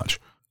stand and watch.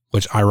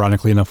 Which,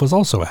 ironically enough, was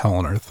also a Hell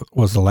on Earth.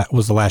 Was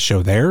the last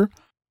show there,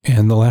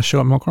 and the last show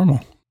at Mount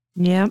Carmel.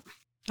 Yep,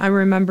 I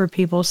remember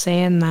people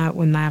saying that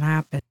when that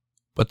happened.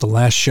 But the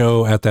last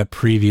show at that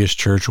previous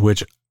church,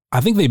 which I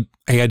think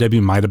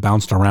AIW might have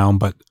bounced around,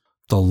 but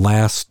the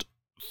last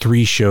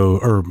 3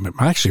 shows, or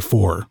actually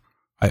 4,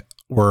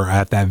 were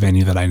at that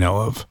venue that I know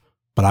of.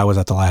 But I was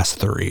at the last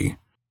 3.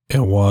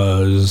 It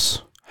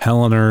was Hell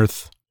on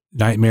Earth,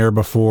 Nightmare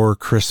Before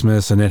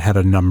Christmas, and it had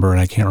a number,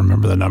 and I can't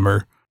remember the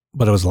number.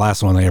 But it was the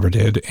last one they ever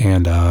did,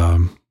 and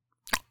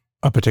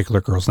a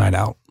particular girls' night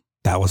out.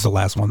 That was the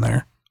last one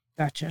there.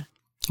 Gotcha.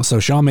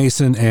 So Shaw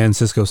Mason and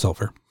Cisco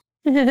Silver.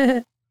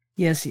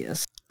 Yes.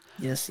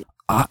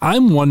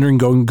 I'm wondering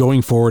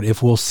going forward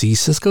if we'll see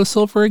Cisco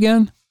Silver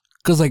again,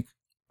 because like,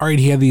 all right,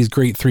 he had these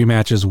great 3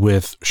 matches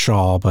with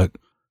Shaw, but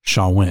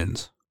Shaw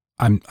wins.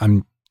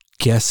 I'm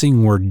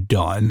guessing we're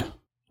done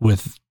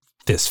with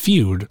this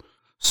feud.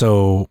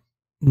 So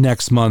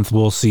next month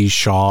we'll see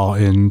Shaw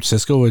and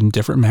Cisco in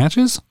different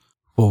matches.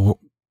 Well,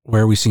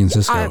 where are we seeing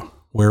Cisco?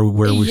 Where are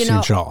we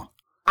seeing Shaw?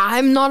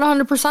 I'm not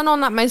 100% on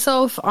that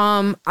myself.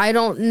 I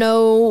don't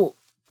know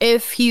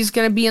if he's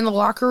going to be in the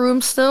locker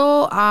room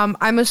still.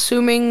 I'm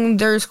assuming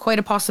there's quite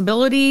a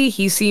possibility.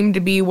 He seemed to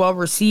be well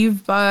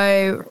received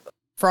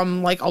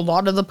from like a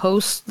lot of the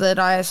posts that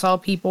I saw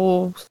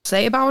people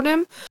say about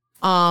him.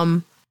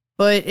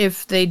 But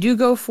if they do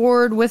go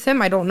forward with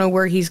him, I don't know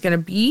where he's going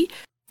to be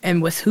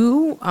and with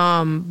who.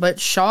 But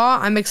Shaw,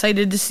 I'm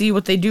excited to see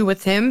what they do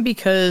with him,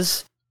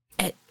 because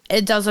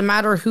it doesn't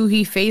matter who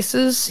he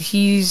faces.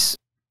 He's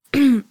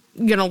going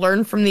to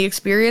learn from the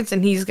experience,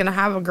 and he's going to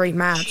have a great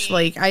match.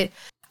 Like,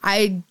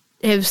 I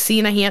have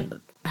seen a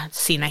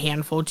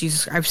handful.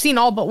 Jesus, I've seen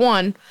all but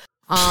one.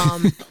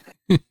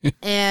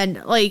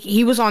 And like,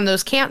 he was on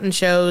those Canton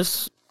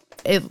shows.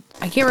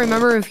 I can't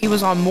remember if he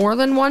was on more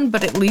than one,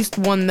 but at least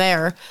one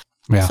there.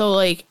 Yeah. So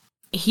like,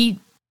 he's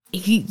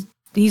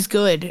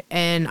good,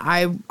 and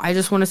I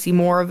just want to see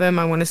more of him.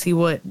 I want to see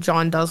what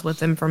John does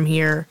with him from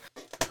here.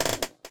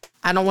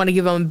 I don't want to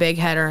give him a big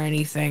head or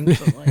anything,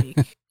 but like,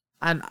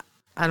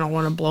 I don't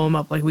want to blow him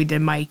up like we did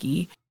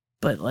Mikey.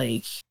 But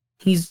like,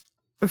 he's,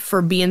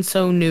 for being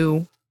so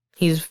new,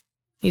 he's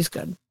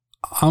good.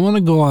 I'm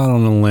gonna go out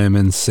on a limb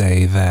and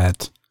say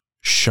that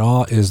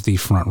Shaw is the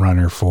front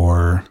runner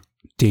for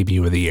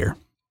debut of the year,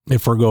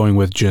 if we're going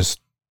with just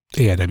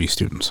AIW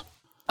students.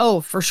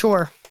 Oh, for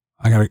sure.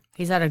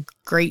 He's had a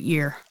great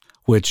year.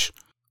 Which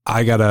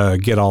I gotta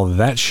get all of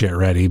that shit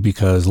ready,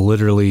 because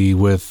literally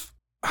with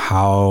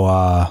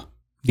how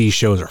these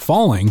shows are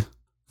falling,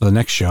 the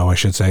next show I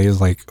should say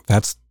is like,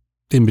 that's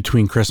in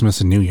between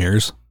Christmas and New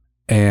Year's,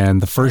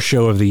 and the first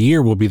show of the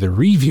year will be the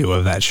review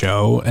of that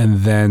show, and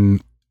then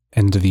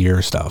end of the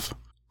year stuff.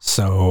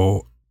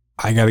 So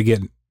I gotta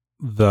get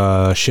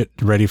the shit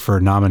ready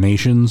for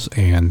nominations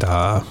and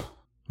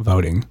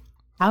voting.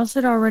 How's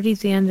it already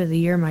the end of the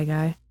year, my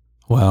guy?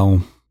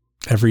 Well,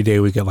 every day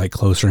we get like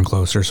closer and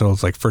closer. So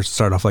it's like, first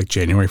start off like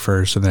January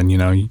 1st, and then, you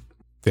know,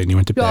 then you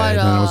went to bed.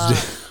 And then it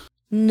was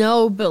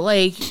no, but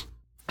like,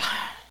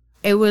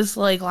 it was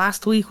like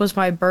last week was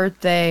my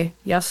birthday.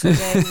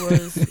 Yesterday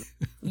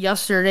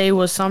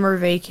was summer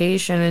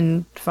vacation,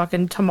 and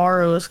fucking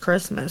tomorrow is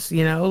Christmas,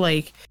 you know?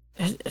 Like,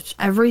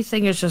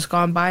 everything has just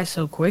gone by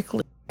so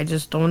quickly. I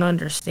just don't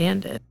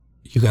understand it.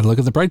 You got to look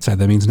at the bright side.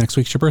 That means next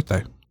week's your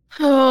birthday.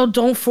 Oh,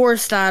 don't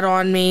force that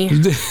on me.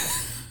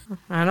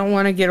 I don't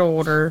want to get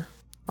older.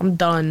 I'm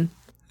done.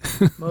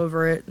 I'm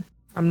over it.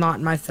 I'm not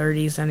in my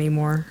 30s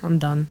anymore. I'm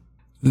done.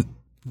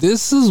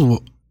 This is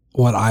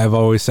what I've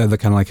always said that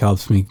kind of like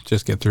helps me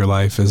just get through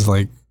life, is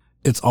like,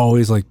 it's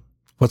always like,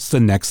 what's the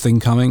next thing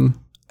coming?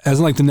 As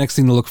in like the next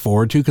thing to look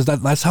forward to. Because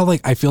that's how,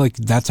 like, I feel like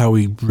that's how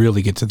we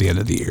really get to the end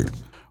of the year,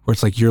 where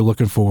it's like you're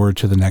looking forward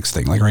to the next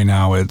thing. Like right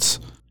now, it's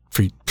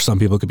for some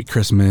people, it could be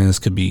Christmas,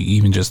 could be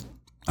even just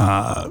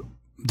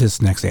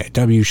this next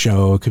AIW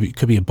show,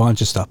 could be a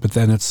bunch of stuff. But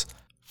then it's,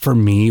 for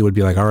me, it would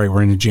be like, all right,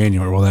 we're into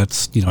January. Well,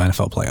 that's, you know,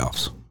 NFL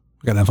playoffs.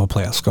 We got NFL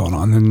playoffs going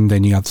on, and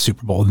then you got the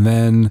Super Bowl, and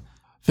then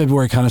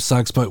February kind of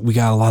sucks, but we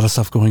got a lot of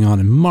stuff going on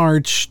in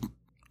March.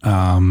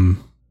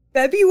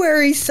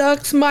 February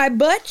sucks my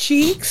butt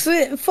cheeks.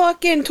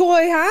 Fucking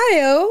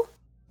Toy-Hio.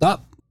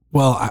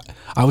 Well,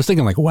 I was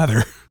thinking like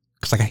weather.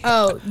 Cause like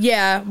I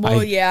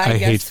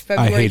guess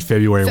I hate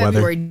February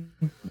weather.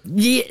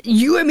 Yeah,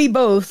 you and me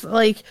both.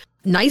 Like,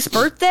 nice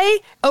birthday?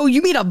 Oh,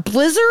 you mean a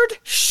blizzard?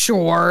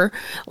 Sure.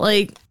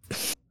 Like,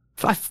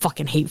 I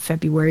fucking hate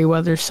February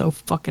weather so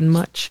fucking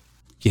much.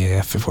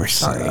 Yeah, February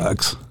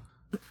sucks.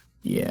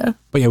 Yeah.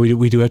 But yeah,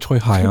 we do have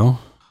Toy-Hio.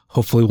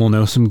 Hopefully we'll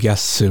know some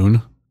guests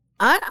soon.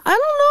 I don't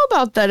know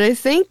about that. I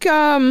think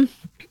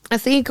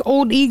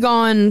old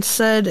Egon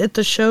said at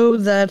the show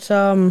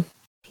that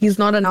he's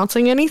not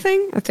announcing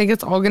anything. I think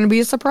it's all going to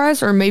be a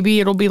surprise, or maybe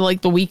it'll be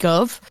like the week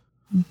of.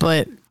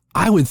 But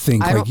I would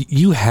think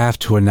you have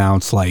to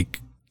announce like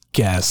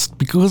guests,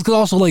 because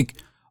also like,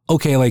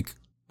 okay, like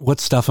what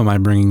stuff am I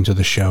bringing to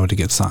the show to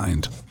get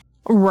signed?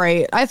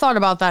 Right. I thought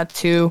about that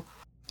too.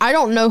 I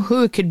don't know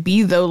who it could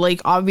be though.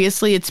 Like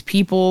obviously it's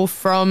people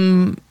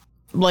from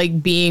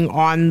like being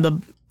on the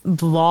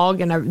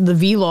vlog and the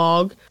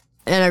vlog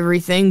and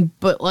everything,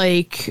 but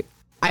like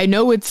I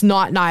know it's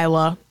not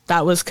Nyla.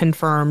 That was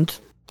confirmed.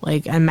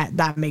 Like, and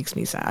that makes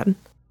me sad.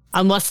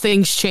 Unless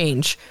things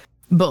change.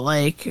 But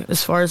like,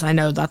 as far as I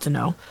know, that's a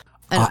no.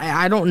 And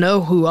I don't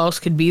know who else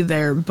could be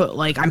there, but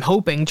like, I'm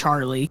hoping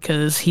Charlie,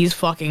 because he's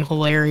fucking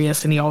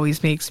hilarious and he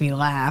always makes me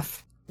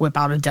laugh. Whip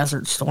out a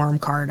Desert Storm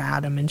card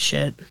at him and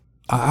shit.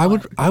 I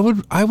would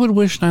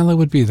wish Nyla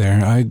would be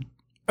there.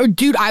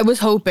 Dude, I was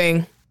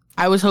hoping,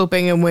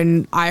 and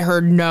when I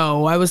heard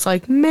no, I was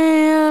like,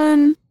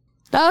 man,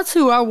 that's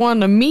who I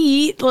want to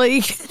meet.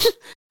 Like,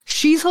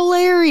 she's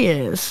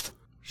hilarious.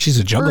 She's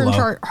a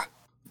juggalo.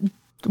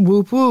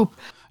 Whoop whoop.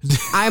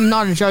 I'm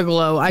not a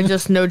juggalo. I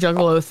just know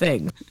juggalo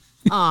thing.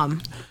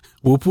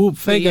 Whoop whoop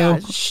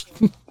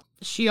Fago. Yeah,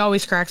 she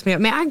always cracks me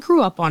up. Man, I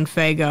grew up on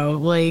Fago.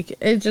 Like,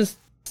 it just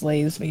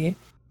slays me.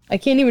 I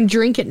can't even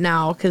drink it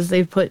now because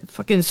they've put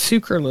fucking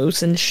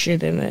sucralose and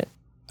shit in it.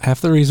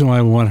 Half the reason why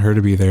I want her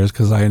to be there is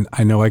because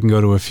I know I can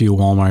go to a few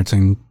Walmarts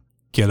and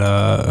get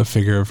a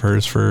figure of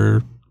hers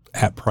for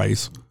at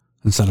price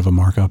instead of a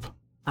markup.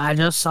 I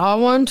just saw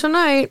one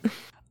tonight.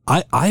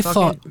 I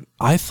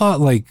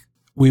thought like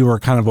we were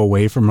kind of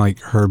away from like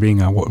her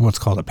being a what's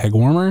called a peg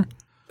warmer,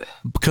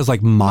 because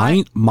like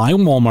my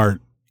Walmart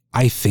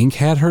I think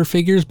had her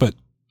figures, but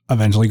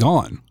eventually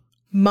gone.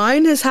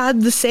 Mine has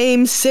had the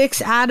same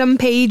 6 Adam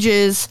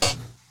Pages,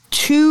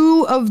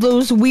 2 of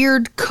those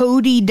weird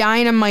Cody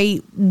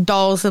Dynamite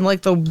dolls in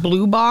like the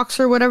blue box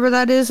or whatever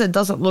that is. It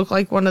doesn't look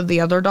like one of the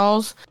other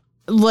dolls.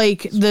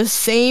 Like the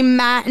same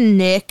Matt and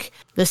Nick,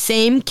 the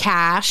same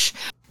Cash,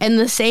 and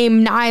the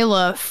same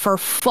Nyla for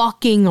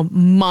fucking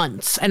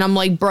months. And I'm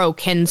like, bro,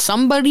 can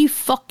somebody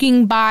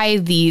fucking buy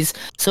these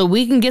so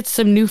we can get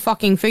some new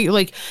fucking figure?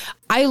 Like,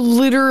 I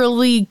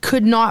literally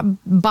could not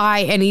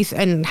buy anything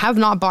and have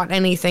not bought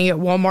anything at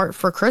Walmart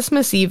for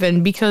Christmas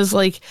even, because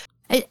like,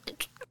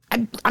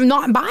 I'm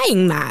not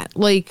buying that.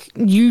 Like,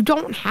 you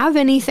don't have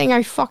anything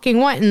I fucking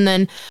want. And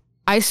then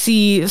I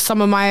see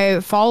some of my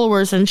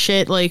followers and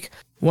shit, like,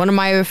 one of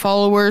my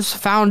followers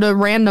found a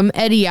random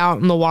Eddie out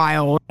in the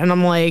wild. And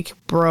I'm like,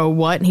 bro,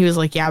 what? And he was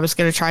like, yeah, I was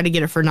going to try to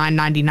get it for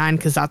 $9.99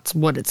 because that's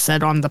what it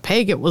said on the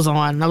peg it was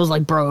on. And I was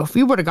like, bro, if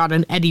you would have got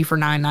an Eddie for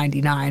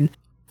 $9.99,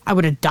 I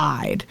would have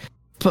died.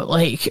 But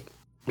like,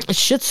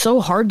 shit's so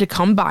hard to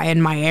come by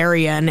in my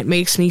area and it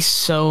makes me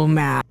so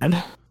mad.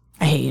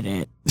 I hate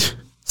it.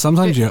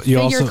 Sometimes you figure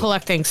also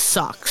collecting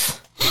sucks.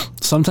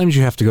 Sometimes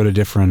you have to go to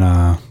different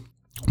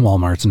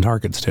Walmarts and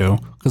Targets too.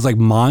 Because like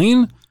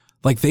mine,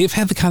 like they've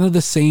had the kind of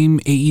the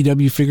same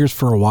AEW figures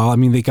for a while. I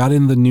mean, they got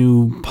in the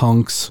new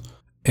Punks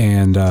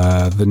and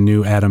the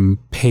new Adam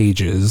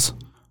Pages,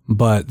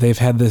 but they've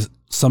had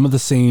some of the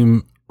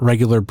same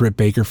regular Britt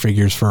Baker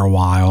figures for a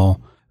while.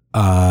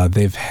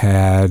 They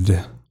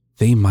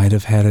might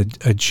have had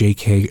a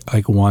Jake Hager,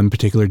 like one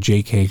particular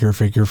Jake Hager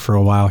figure for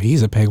a while.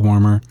 He's a peg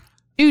warmer.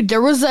 Dude,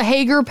 there was a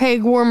Hager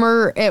peg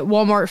warmer at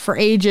Walmart for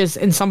ages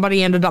and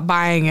somebody ended up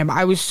buying him.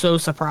 I was so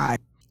surprised.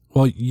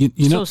 Well, you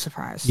know, so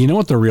surprised. You know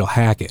what the real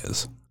hack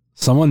is?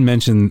 Someone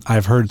mentioned,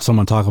 I've heard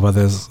someone talk about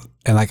this,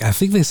 and like I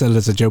think they said it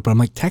as a joke, but I'm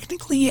like,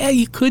 technically, yeah,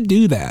 you could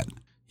do that.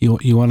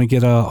 You want to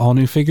get all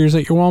new figures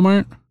at your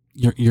Walmart?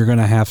 You're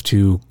gonna have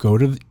to go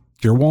to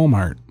your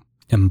Walmart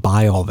and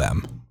buy all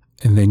them,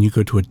 and then you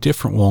go to a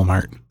different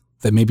Walmart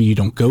that maybe you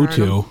don't go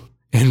to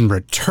and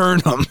return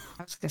them.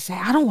 I was gonna say,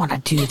 I don't want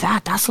to do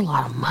that. That's a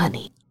lot of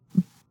money,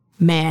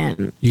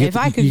 man. If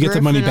I could get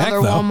the money back,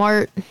 though.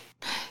 Walmart.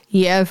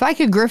 Yeah, if I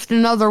could grift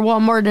another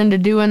Walmart into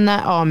doing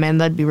that, oh man,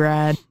 that'd be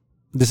rad.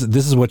 This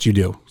is what you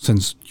do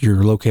since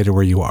you're located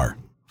where you are.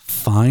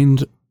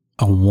 Find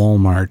a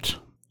Walmart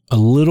a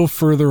little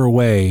further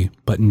away,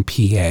 but in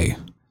PA.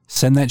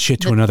 Send that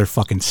shit to another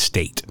fucking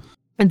state.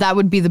 And that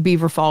would be the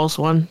Beaver Falls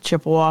one,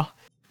 Chippewa.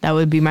 That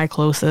would be my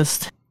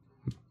closest.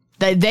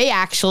 They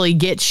actually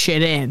get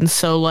shit in.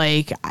 So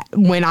like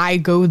when I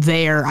go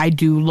there, I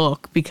do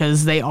look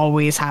because they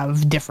always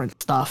have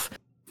different stuff.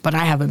 But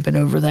I haven't been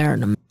over there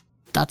in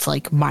that's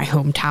like my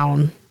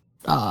hometown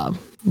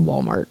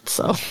Walmart,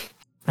 so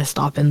I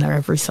stop in there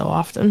every so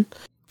often.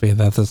 But yeah,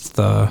 that's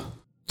the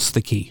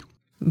key.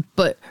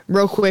 But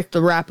real quick,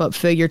 to wrap up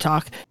figure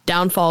talk,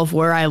 downfall of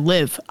where I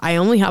live. I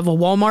only have a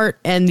Walmart,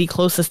 and the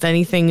closest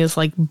anything is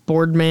like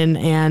Boardman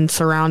and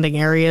surrounding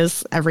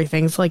areas.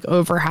 Everything's like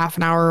over half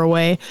an hour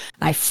away.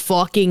 I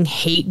fucking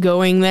hate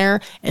going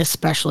there,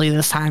 especially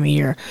this time of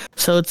year.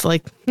 So it's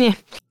like,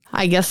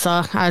 I guess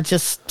I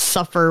just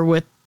suffer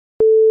with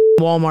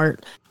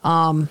Walmart.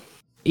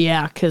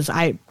 Yeah, because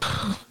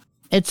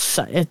It's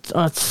such a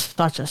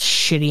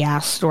shitty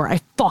ass store. I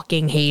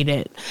fucking hate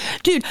it,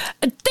 dude.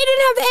 They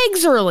didn't have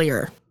eggs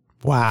earlier.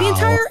 Wow.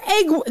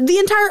 The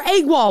entire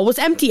egg wall was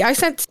empty. I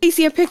sent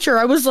Stacy a picture.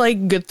 I was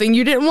like, good thing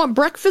you didn't want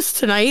breakfast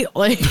tonight.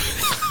 Like,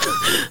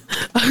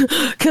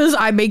 because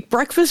I make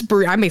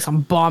I make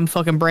some bomb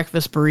fucking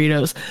breakfast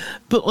burritos.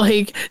 But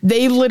like,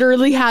 they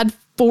literally had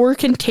 4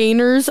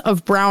 containers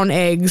of brown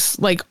eggs,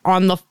 like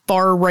on the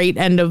far right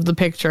end of the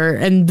picture.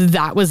 And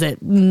that was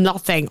it.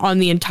 Nothing on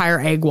the entire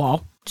egg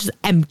wall. Just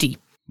empty.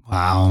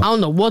 Wow. I don't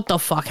know what the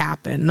fuck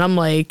happened. And I'm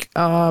like,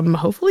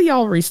 hopefully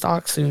y'all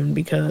restock soon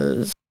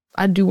because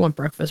I do want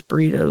breakfast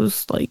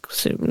burritos like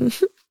soon.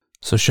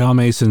 So Shaw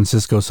Mason,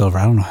 Cisco Silver.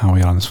 I don't know how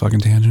we got on this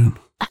fucking tangent.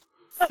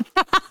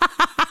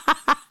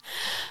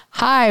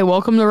 Hi,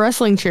 welcome to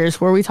Wrestling Cheers,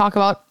 where we talk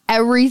about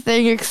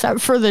everything except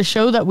for the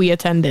show that we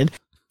attended.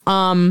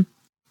 So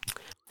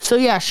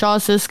yeah, Shaw,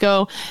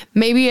 Cisco.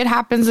 Maybe it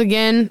happens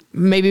again.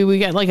 Maybe we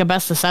get like a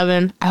best of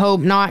 7. I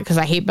hope not, because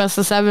I hate best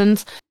of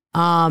 7s.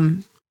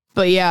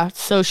 But yeah,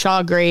 so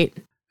Shaw, great.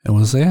 It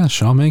was,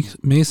 Shaw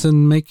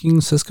Mason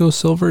making Cisco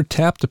Silver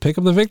tap to pick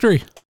up the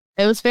victory.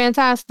 It was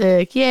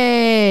fantastic.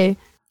 Yay. All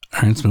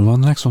right, let's move on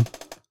to the next one.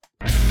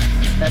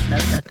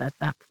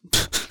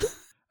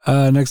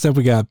 Next up,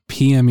 we got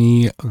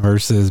PME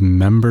versus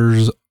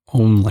Members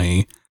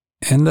Only.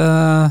 And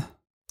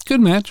good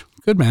match.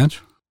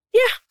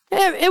 Yeah,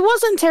 it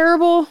wasn't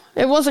terrible.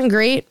 It wasn't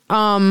great.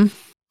 I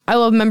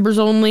love Members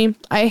Only.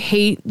 I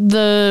hate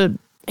the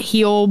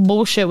heel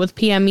bullshit with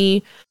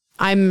PME.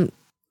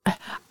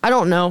 I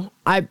don't know.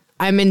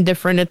 I'm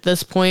indifferent at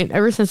this point.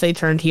 Ever since they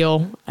turned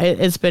heel,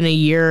 it's been a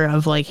year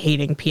of like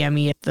hating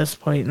PME at this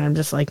point, and I'm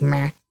just like,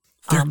 meh.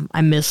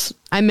 I miss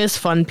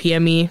fun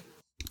PME.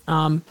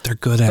 They're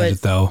good at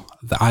it though.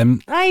 I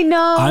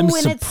know. I'm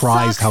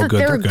surprised how good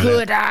they're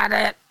good at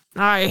it.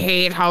 I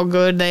hate how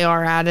good they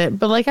are at it,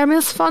 but like I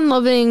miss fun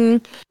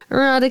loving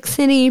Erotic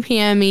City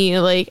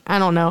PME. Like I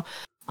don't know.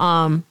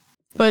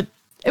 But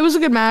it was a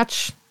good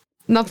match.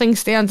 Nothing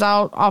stands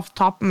out off the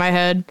top of my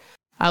head.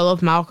 I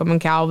love Malcolm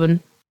and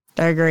Calvin.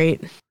 They're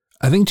great.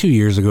 I think 2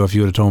 years ago, if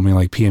you would have told me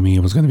like PME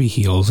was going to be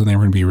heels and they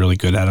were going to be really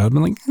good at it, I'd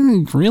been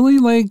like, really?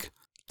 Like,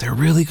 they're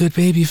really good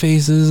baby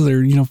faces.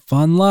 They're,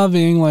 fun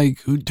loving. Like,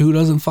 who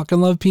doesn't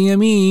fucking love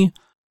PME?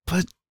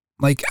 But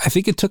like, I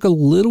think it took a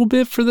little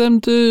bit for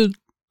them to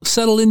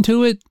settle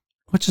into it,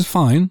 which is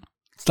fine.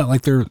 It's not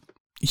like they're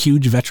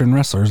huge veteran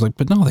wrestlers. Like,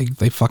 but no,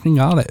 they fucking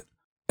got it.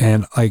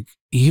 And like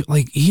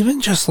even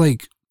just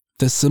like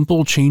the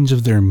simple change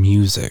of their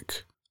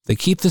music. They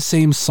keep the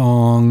same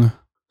song,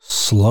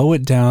 slow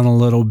it down a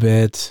little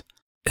bit,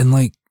 and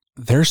like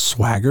their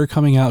swagger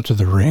coming out to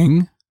the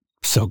ring,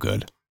 so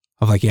good.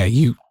 I'm like, yeah,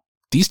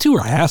 these two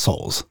are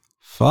assholes.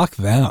 Fuck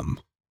them.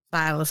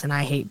 Listen,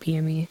 I hate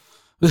PME.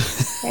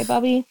 Right,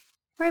 Bobby?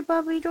 Right,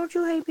 Bobby? Don't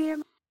you hate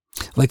PME?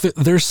 Like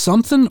there's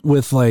something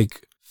with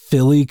like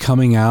Philly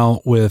coming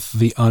out with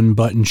the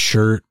unbuttoned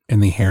shirt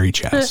and the hairy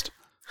chest.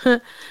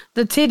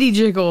 The titty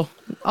jiggle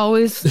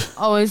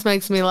always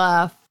makes me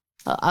laugh.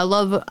 I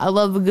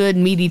love a good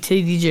meaty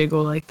titty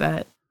jiggle like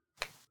that.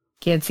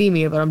 Can't see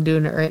me, but I'm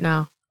doing it right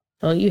now.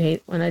 Don't you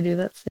hate when I do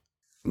that?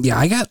 Yeah,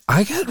 I got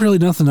really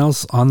nothing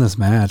else on this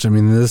match. I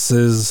mean, this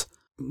is,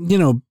 I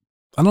don't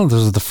know if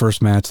this is the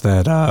first match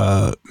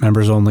that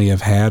Members Only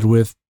have had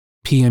with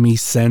PME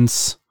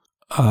since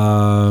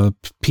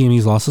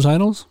PME's lost the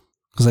titles,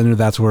 because I knew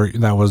that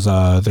was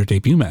their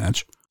debut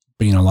match.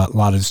 But a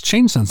lot has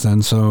changed since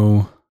then,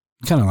 so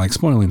kind of like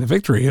spoiling the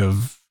victory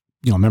of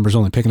Members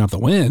Only picking up the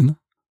win.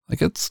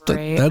 Like it's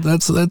right.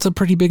 That's a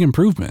pretty big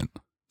improvement.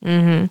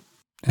 Mm-hmm.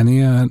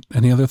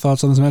 Any other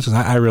thoughts on this match?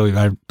 I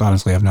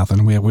honestly have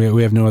nothing.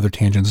 We have no other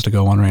tangents to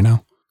go on right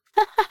now.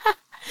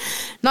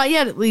 Not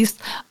yet, at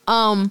least.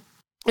 No,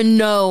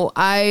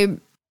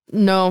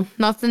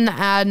 nothing to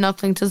add,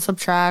 nothing to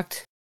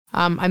subtract.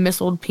 I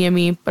miss old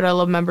PME, but I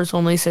love Members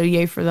Only, so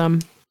yay for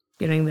them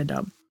getting the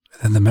dub.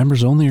 And the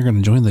Members Only are going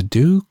to join the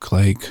Duke,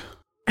 like.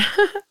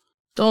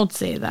 Don't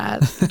say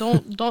that.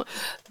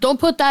 Don't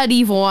put that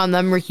evil on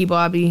them, Ricky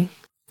Bobby.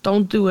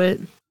 Don't do it.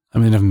 I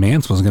mean, if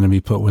Mance was going to be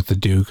put with the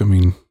Duke, I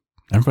mean,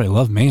 everybody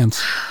loved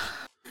Mance.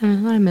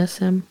 I miss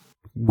him.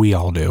 We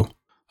all do.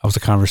 That was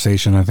a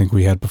conversation I think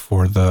we had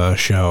before the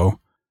show,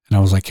 and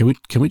I was like, can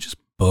we just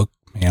book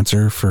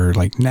Mancer for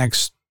like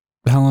next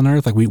Hell on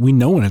Earth? Like we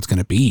know when it's going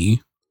to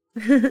be.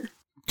 Can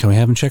we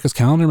have him check his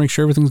calendar, make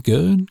sure everything's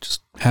good?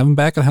 Just have him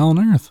back at Hell on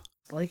Earth.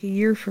 Like a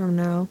year from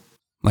now.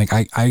 Like,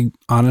 I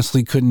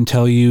honestly couldn't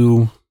tell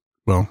you,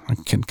 well, I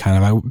can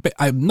kind of,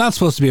 I'm not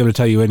supposed to be able to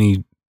tell you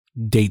any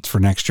dates for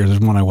next year. There's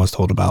one I was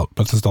told about,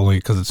 but it's only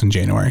because it's in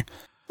January.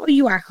 Well,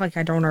 you act like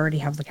I don't already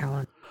have the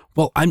calendar.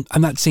 Well, I'm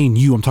not saying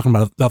you, I'm talking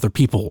about the other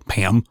people,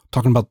 Pam. I'm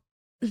talking about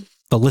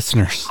the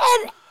listeners.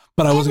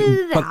 But I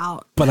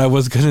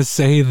was going to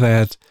say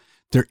that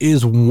there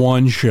is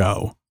one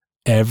show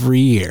every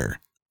year.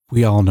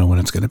 We all know when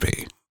it's going to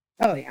be.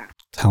 Oh, yeah.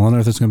 Hell on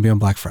Earth is going to be on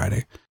Black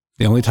Friday.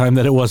 The only time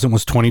that it wasn't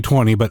was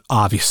 2020, but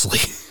obviously.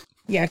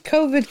 Yeah,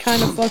 COVID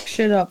kind of fucked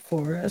shit up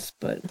for us,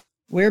 but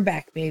we're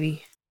back,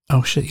 baby.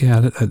 Oh shit!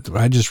 Yeah,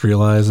 I just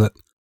realized that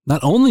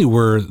not only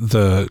were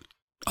the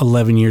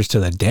 11 years to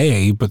the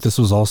day, but this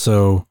was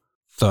also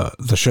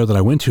the show that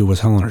I went to was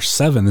Hell on Earth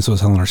 7. This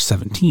was Hell on Earth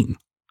 17.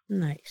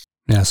 Nice.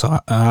 Yeah, so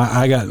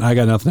I got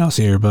nothing else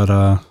here, but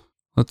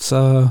let's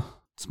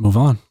move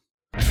on.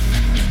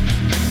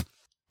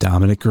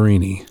 Dominic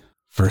Garrini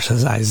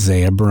versus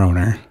Isaiah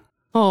Broner.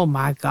 Oh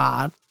my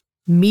God.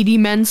 Meaty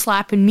men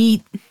slapping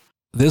meat.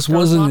 This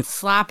wasn't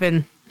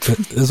slapping.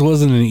 This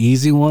wasn't an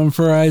easy one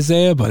for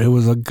Isaiah, but it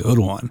was a good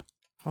one.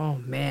 Oh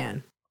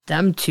man.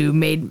 Them two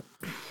made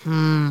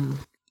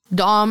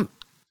Dom.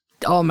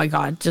 Oh my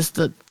God. Just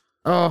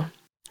ow.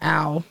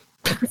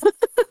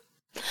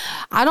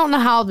 I don't know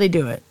how they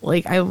do it.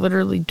 Like, I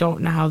literally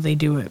don't know how they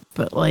do it.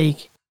 But,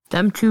 like,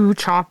 them two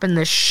chopping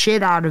the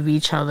shit out of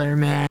each other,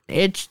 man.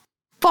 It's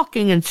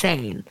fucking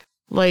insane.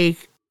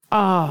 Like,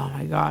 oh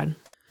my God.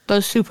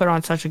 Those two put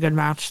on such a good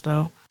match,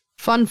 though.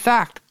 Fun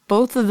fact,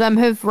 both of them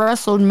have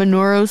wrestled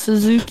Minoru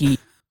Suzuki.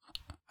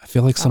 I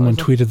feel like someone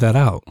tweeted that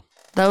out.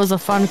 That was a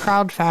fun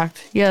crowd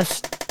fact.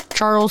 Yes,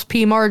 Charles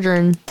P.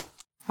 Margarine.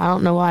 I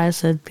don't know why I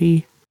said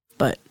P,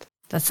 but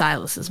that's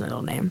Silas's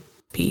middle name,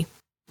 P.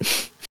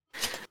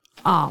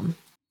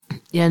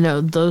 Yeah,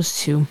 no, those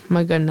two,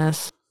 my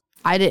goodness.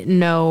 I didn't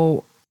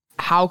know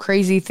how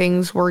crazy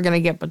things were going to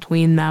get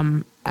between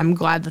them. I'm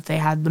glad that they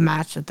had the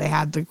match that they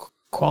had, the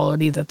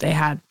quality that they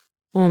had.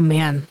 Oh,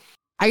 man.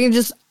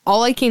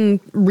 All I can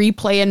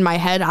replay in my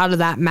head out of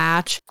that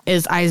match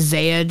is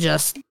Isaiah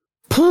just,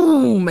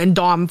 boom, and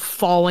Dom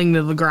falling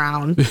to the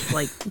ground.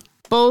 Like,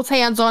 both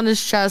hands on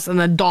his chest, and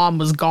then Dom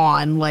was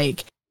gone.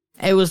 Like,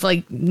 it was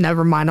like,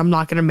 never mind, I'm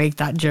not going to make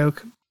that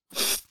joke.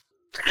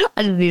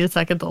 I just need a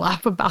second to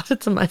laugh about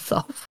it to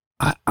myself.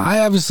 I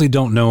obviously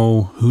don't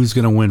know who's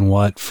going to win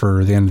what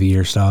for the end of the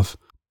year stuff,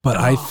 but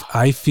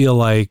I feel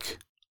like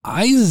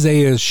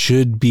Isaiah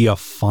should be a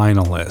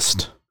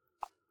finalist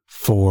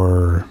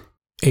for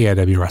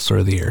AIW Wrestler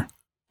of the Year.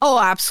 Oh,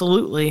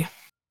 absolutely.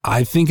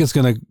 I think it's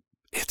going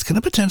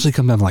to potentially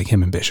come down to like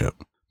him and Bishop.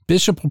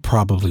 Bishop will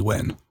probably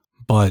win,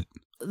 but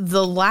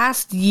the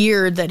last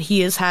year that he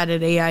has had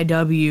at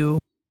AIW,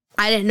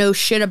 I didn't know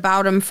shit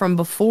about him from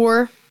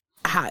before.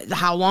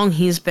 How long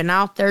he's been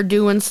out there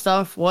doing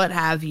stuff, what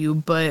have you,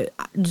 but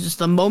just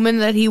the moment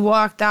that he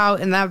walked out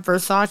in that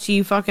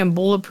Versace fucking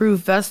bulletproof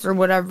vest or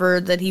whatever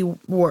that he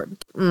wore,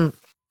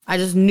 I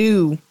just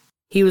knew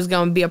he was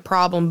going to be a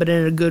problem, but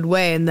in a good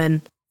way. And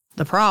then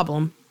the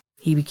problem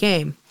he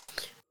became,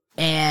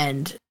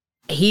 and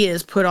he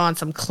has put on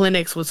some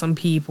clinics with some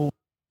people,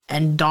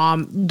 and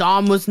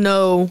Dom was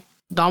no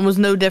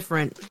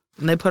different,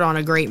 and they put on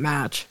a great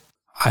match.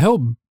 I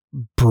hope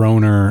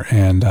Broner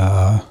and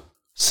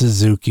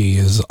Suzuki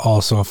is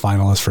also a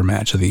finalist for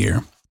Match of the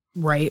Year.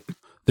 Right.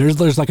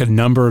 There's like a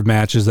number of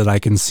matches that I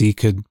can see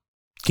could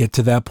get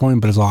to that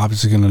point, but it's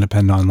obviously going to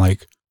depend on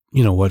like,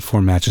 you know, what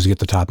 4 matches get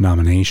the top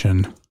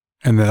nomination.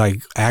 And then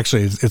like,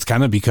 actually it's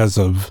kind of because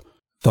of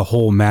the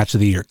whole Match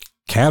of the Year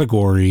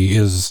category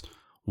is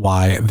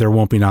why there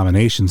won't be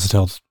nominations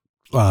until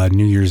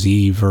New Year's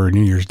Eve or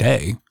New Year's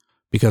Day,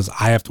 because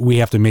we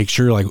have to make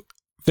sure like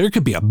there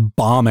could be a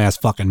bomb ass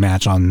fucking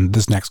match on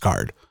this next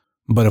card.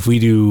 But if we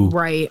do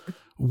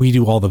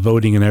all the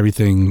voting and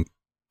everything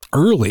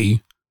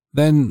early,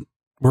 then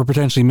we're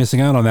potentially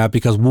missing out on that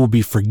because we'll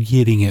be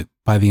forgetting it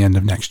by the end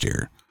of next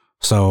year.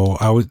 So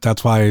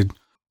that's why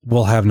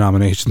we'll have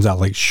nominations out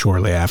like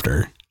shortly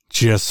after,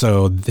 just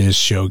so this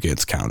show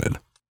gets counted.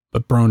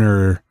 But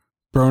Broner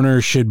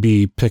should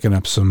be picking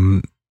up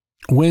some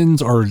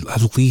wins or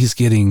at least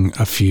getting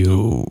a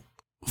few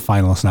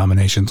finalist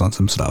nominations on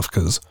some stuff,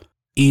 because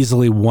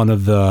easily one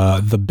of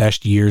the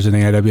best years in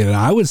AIW.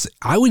 And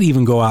I would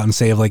even go out and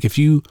say, like, if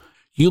you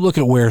look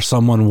at where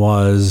someone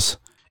was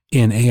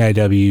in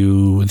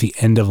AIW the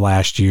end of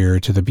last year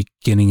to the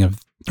beginning of,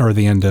 or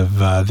the end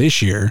of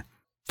this year,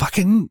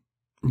 fucking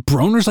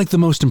Broner's like the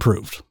most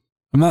improved.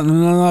 I'm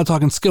not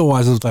talking skill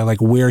wise, it's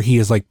like where he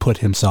has like put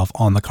himself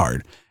on the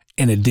card.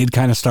 And it did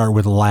kind of start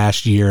with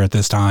last year at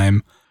this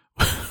time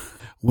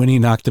when he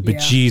knocked the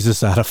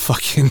bejesus out of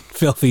fucking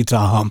Filthy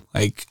Tom.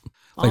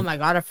 Oh my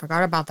God, I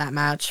forgot about that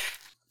match.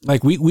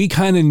 Like we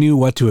kind of knew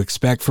what to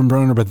expect from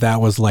Broner, but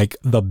that was like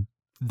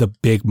the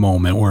big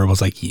moment where it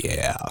was like,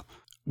 yeah,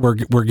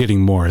 we're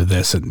getting more of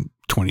this in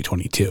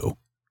 2022,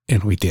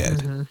 and we did.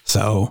 Mm-hmm.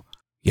 So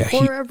yeah,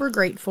 forever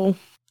grateful.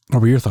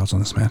 What were your thoughts on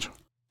this match?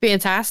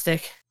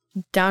 Fantastic,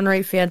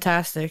 downright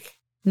fantastic.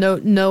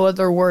 No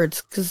other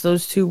words, because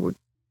those two were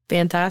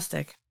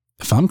fantastic.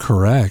 If I'm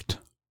correct,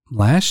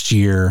 last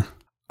year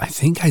I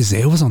think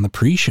Isaiah was on the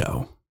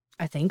pre-show.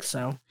 I think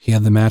so. He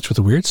had the match with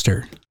the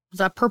Weirdster. Was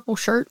that purple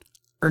shirt?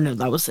 Or no,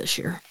 that was this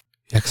year.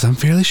 Yeah, because I'm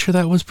fairly sure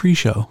that was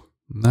pre-show.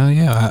 No,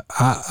 yeah.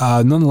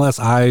 Nonetheless,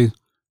 I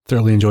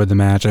thoroughly enjoyed the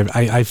match.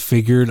 I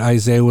figured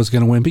Isaiah was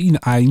going to win, but you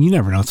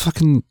never know.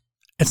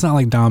 It's not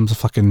like Dom's a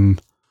fucking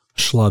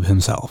schlub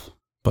himself.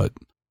 But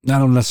I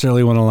don't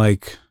necessarily want to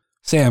like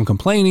say I'm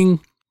complaining,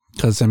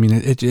 because I mean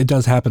it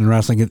does happen in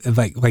wrestling.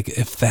 Like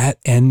if that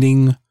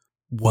ending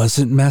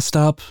wasn't messed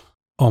up,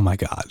 oh my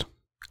God,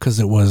 because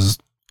it was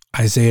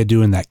Isaiah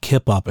doing that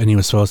kip up, and he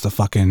was supposed to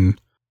fucking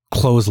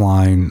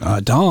clothesline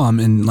Dom,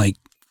 and like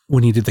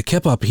when he did the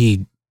kip up,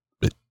 it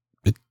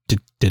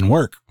didn't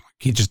work.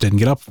 He just didn't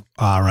get up.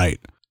 Right.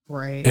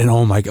 And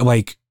oh my god,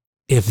 like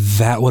if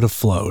that would have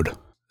flowed,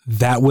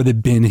 that would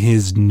have been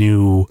his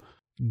new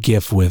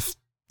gif with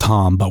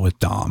Tom, but with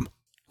Dom.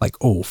 Like,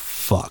 oh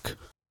fuck,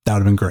 that would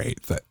have been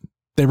great. That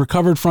they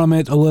recovered from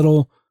it a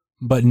little,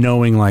 but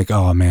knowing like,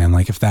 oh man,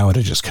 like if that would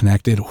have just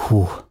connected,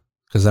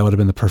 because that would have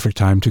been the perfect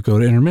time to go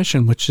to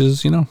intermission, which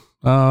is,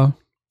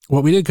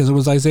 what we did, because it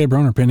was Isaiah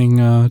Broner pinning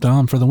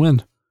Dom for the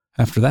win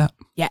after that.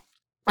 Yeah.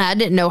 I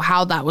didn't know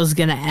how that was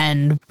going to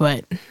end,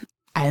 but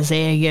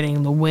Isaiah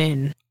getting the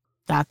win,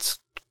 that's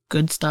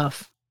good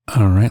stuff.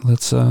 All right,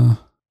 let's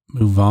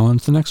move on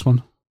to the next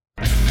one.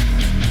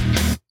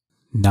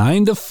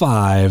 9 to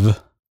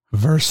 5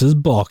 versus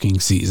Bulking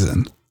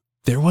Season.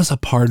 There was a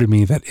part of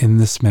me that in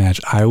this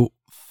match, I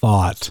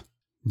thought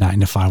 9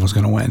 to 5 was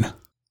going to win.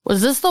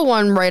 Was this the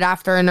one right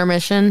after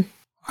intermission?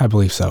 I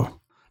believe so.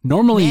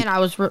 Normally, man, I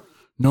was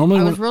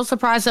real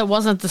surprised it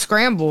wasn't the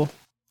scramble.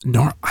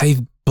 I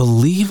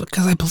believe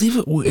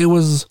it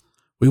was.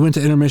 We went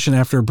to intermission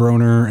after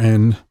Broner,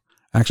 and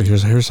actually,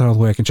 here's how the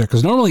way I can check.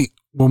 Because normally,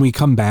 when we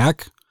come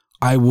back,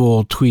 I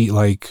will tweet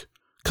like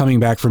coming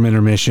back from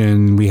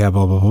intermission. We have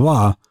blah blah blah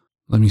blah.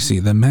 Let me see.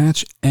 The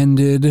match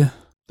ended.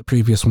 The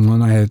previous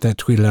one, I had that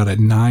tweeted out at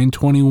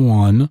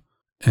 9:21,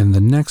 and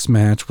the next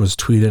match was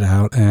tweeted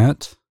out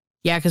at.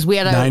 Yeah, because we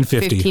had a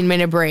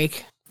 15-minute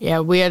break. Yeah,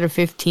 we had a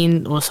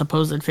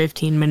supposed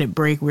 15-minute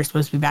break. We were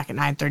supposed to be back at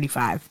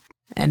 9:35,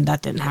 and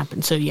that didn't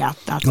happen. So yeah,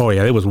 that's. Oh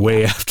yeah, it was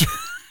way after.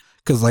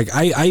 Because like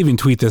I even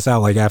tweet this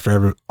out like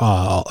after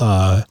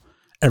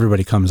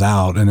everybody comes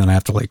out, and then I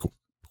have to like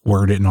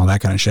word it and all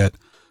that kind of shit.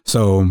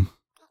 So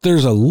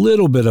there's a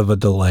little bit of a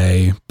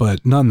delay,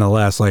 but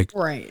nonetheless, like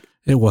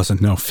it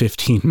wasn't no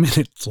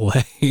 15-minute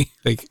delay.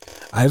 Like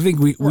I think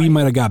we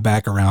might have got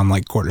back around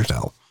like quarter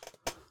till.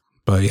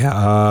 But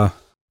yeah,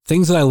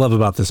 things that I love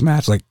about this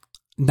match, like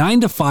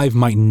 9 to 5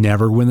 might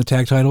never win the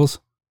tag titles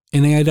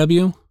in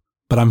AIW,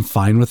 but I'm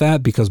fine with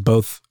that because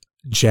both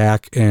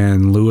Jack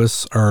and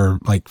Lewis are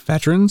like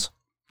veterans.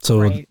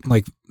 So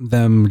like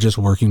them just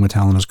working with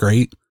talent is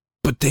great,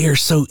 but they are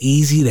so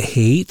easy to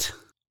hate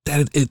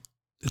that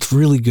it's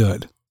really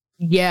good.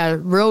 Yeah,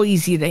 real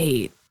easy to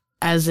hate.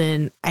 As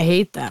in, I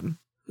hate them.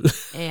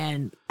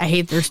 And I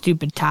hate their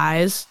stupid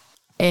ties.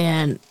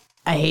 And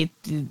I hate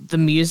the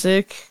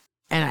music.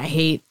 And I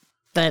hate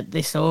that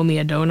they still owe me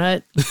a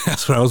donut.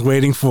 That's what I was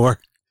waiting for.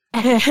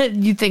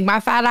 You think my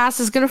fat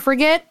ass is going to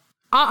forget?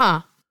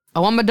 I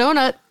want my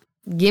donut.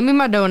 Give me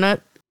my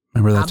donut.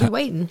 Remember that I'll be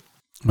waiting.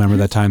 Remember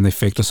that time they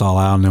faked us all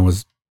out and there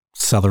was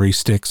celery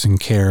sticks and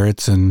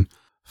carrots and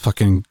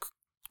fucking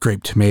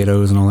grape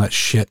tomatoes and all that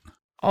shit?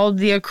 All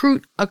the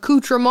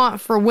accoutrement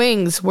for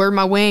wings. Where are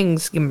my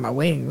wings? Give me my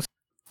wings.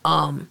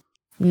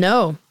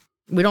 No,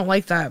 we don't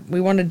like that.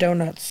 We wanted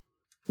donuts.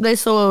 They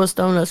still owe us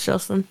donuts,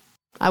 Justin.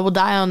 I will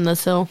die on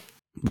this hill.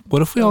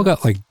 What if we all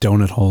got like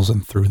donut holes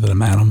and threw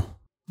them at them?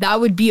 That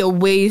would be a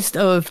waste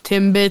of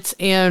Timbits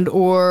and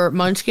or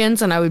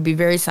Munchkins, and I would be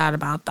very sad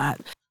about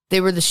that.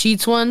 They were the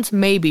Sheets ones,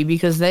 maybe,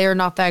 because they are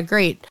not that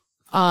great.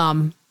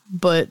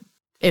 But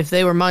if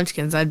they were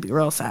Munchkins, I'd be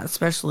real sad,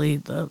 especially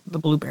the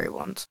blueberry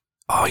ones.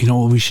 Oh, you know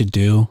what we should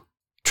do?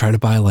 Try to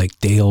buy like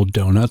day-old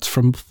donuts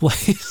from a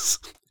place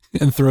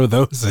and throw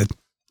those at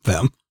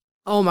them.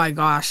 Oh my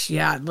gosh,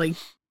 yeah. Like,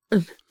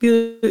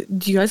 do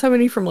you guys have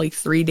any from like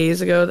 3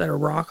 days ago that are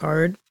rock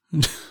hard?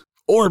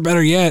 Or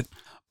better yet,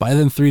 buy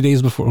them 3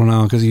 days before. Well,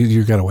 no, because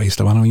you got to waste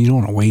them. You don't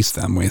want to waste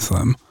them. Because I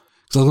was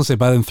going to say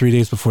buy them 3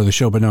 days before the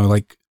show, but no,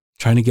 like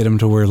trying to get them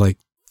to where like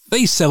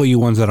they sell you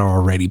ones that are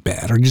already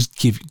bad, or just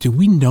do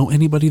we know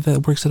anybody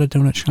that works at a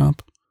donut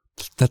shop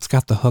that's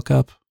got the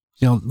hookup?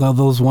 You know,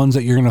 those ones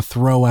that you're going to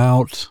throw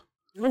out,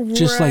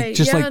 just like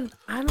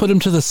put them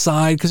to the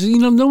side. Cause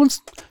no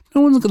one's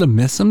going to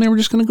miss them. They were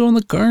just going to go in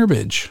the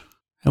garbage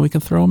and we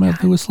can throw them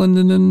at Lewis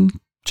Linden and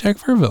Jack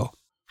Verville.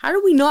 How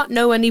do we not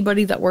know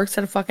anybody that works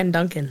at a fucking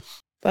Dunkin'?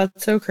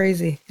 That's so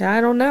crazy. I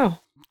don't know.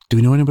 Do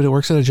we know anybody that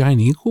works at a Giant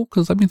Eagle?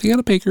 Cause I mean, they got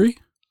a bakery.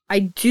 I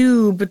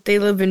do, but they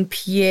live in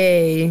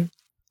PA.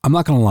 I'm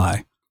not going to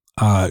lie.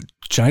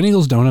 Giant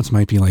Eagle's donuts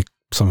might be like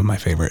some of my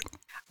favorite.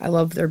 I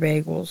love their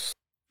bagels.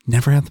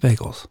 Never had the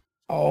bagels.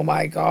 Oh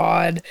my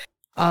God.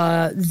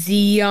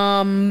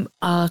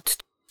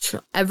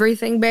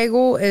 Everything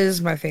bagel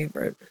is my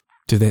favorite.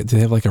 Do they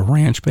have like a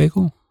ranch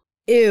bagel?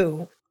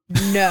 Ew.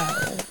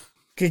 No.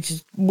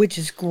 which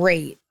is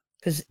great.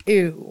 Because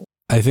ew.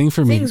 I think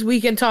for me, things we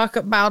can talk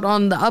about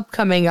on the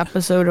upcoming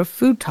episode of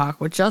Food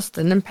Talk with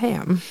Justin and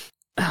Pam.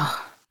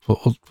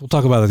 We'll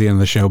talk about it at the end of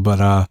the show,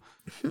 but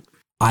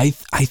I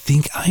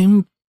think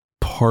I'm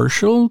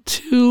partial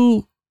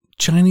to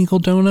Giant Eagle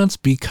donuts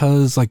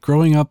because like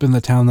growing up in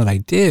the town that I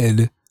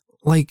did,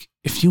 like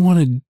if you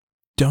wanted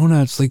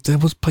donuts, like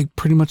that was like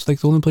pretty much like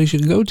the only place you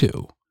could go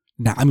to.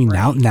 Now, I mean,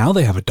 now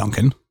they have a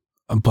Dunkin',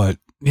 but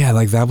yeah,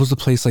 like that was the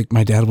place like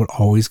my dad would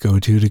always go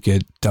to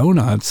get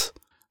donuts.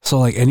 So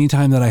like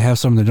anytime that I have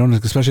some of the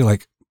donuts, especially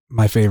like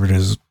my favorite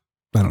is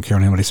I don't care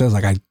what anybody says.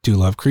 Like, I do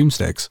love cream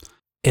sticks.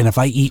 And if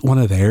I eat one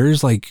of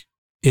theirs, like,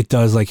 it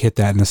does like hit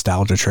that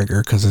nostalgia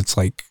trigger because it's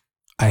like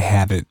I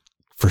had it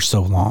for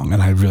so long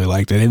and I really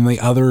liked it. And the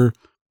other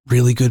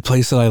really good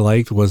place that I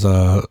liked was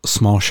a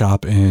small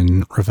shop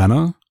in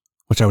Ravenna,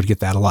 which I would get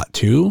that a lot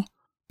too.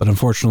 But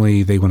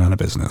unfortunately, they went out of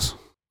business.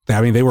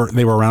 I mean, they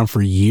were around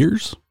for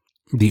years.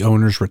 The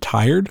owners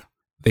retired.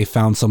 They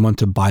found someone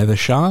to buy the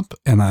shop,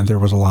 and there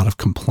was a lot of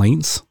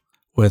complaints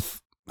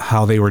with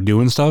how they were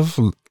doing stuff.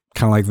 Kind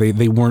of like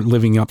they weren't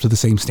living up to the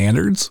same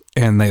standards,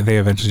 and they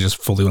eventually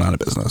just fully went out of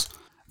business.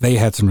 They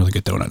had some really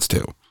good donuts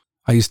too.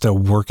 I used to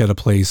work at a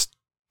place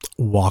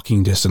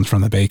walking distance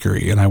from the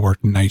bakery, and I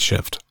worked night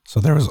shift. So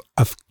there was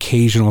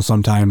occasional,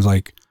 sometimes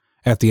like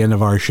at the end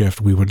of our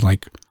shift, we would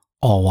like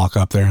all walk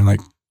up there and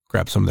like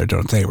grab some of their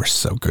donuts. They were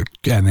so good,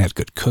 and they had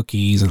good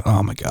cookies, and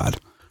oh my God.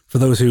 For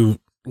those who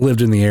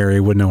lived in the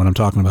area would know what I'm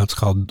talking about.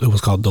 It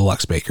was called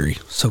Deluxe Bakery.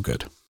 So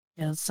good.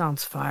 Yeah, that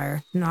sounds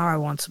fire. Now I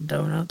want some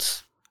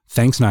donuts.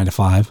 Thanks, 9 to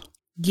 5.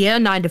 Yeah,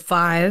 9 to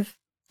 5,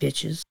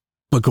 bitches.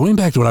 But going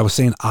back to what I was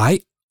saying,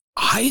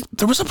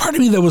 there was a part of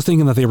me that was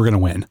thinking that they were going to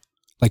win.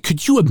 Like,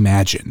 could you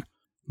imagine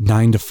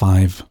 9 to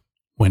 5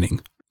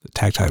 winning the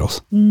tag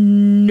titles?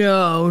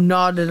 No,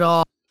 not at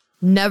all.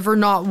 Never,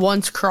 not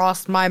once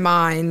crossed my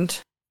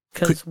mind.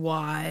 Because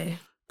why?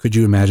 Could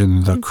you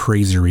imagine the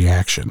crazy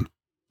reaction?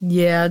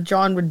 Yeah,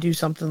 John would do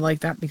something like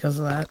that because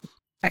of that.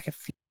 I could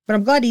feel. But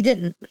I'm glad he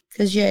didn't,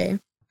 because yay.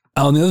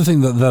 Oh, and the other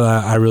thing that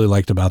I really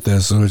liked about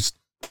this was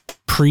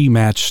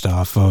pre-match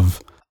stuff of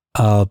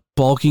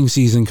bulking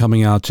season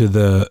coming out to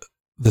the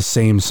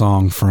same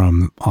song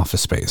from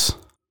Office Space.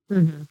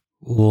 Mm-hmm.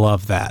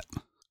 Love that.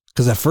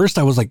 Because at first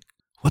I was like,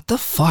 what the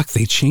fuck?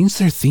 They changed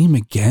their theme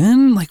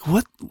again? Like,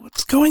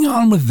 what's going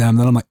on with them?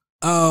 Then I'm like,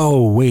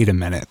 oh, wait a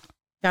minute.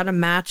 Gotta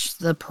match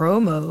the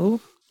promo.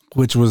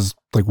 Which was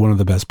like one of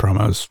the best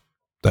promos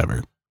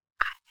ever.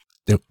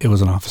 It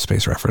was an Office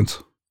Space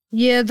reference.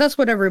 Yeah, that's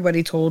what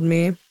everybody told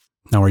me.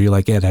 Now, are you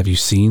like, Ed, have you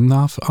seen the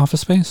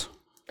Office Space?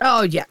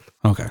 Oh, yeah.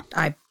 Okay.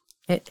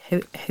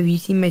 Have you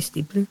seen my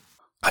stapler?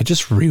 I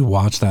just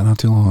rewatched that not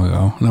too long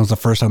ago. And it was the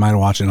first time I'd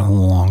watched it in a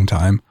long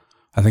time.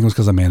 I think it was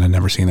because Amanda had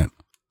never seen it.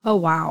 Oh,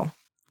 wow.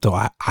 Though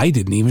I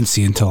didn't even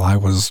see it until I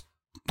was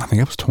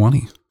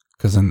 20.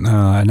 Because then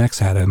an ex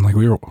had it and like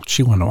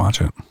she wanted to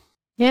watch it.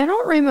 Yeah, I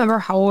don't remember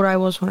how old I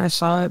was when I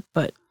saw it,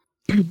 but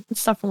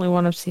it's definitely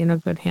one I've seen a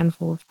good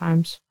handful of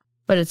times.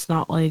 But it's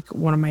not like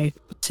one of my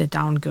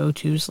sit-down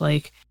go-tos.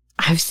 Like,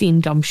 I've seen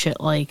dumb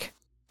shit like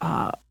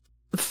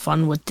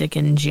Fun with Dick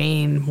and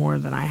Jane more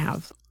than I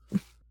have.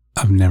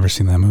 I've never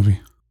seen that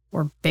movie.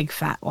 Or Big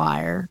Fat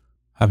Liar.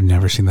 I've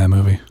never seen that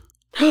movie.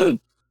 Oh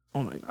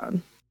my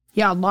God.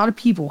 Yeah, a lot of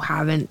people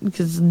haven't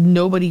because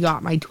nobody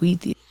got my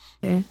tweet the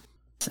other day.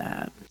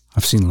 Sad.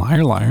 I've seen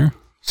Liar Liar.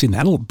 Seen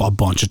that a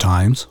bunch of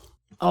times.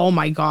 Oh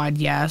my God,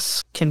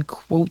 yes. Can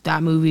quote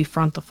that movie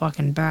front to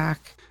fucking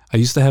back. I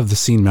used to have the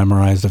scene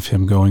memorized of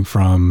him going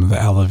from the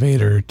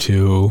elevator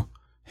to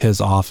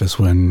his office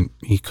when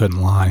he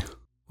couldn't lie.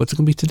 What's it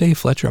going to be today,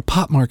 Fletcher? A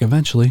pop mark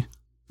eventually.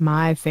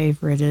 My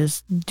favorite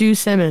is Do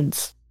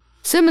Simmons.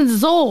 Simmons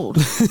is old.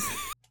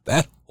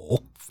 That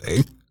whole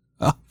thing.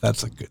 Oh,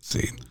 that's a good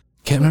scene.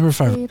 Can't remember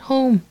if I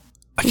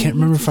can't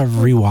remember if I've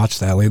rewatched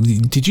that lately.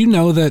 Did you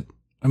know that,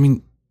 I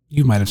mean,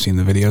 you might have seen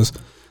the videos,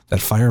 that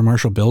Fire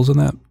Marshal Bill's in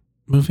that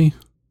movie?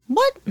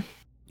 What?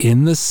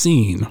 In the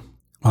scene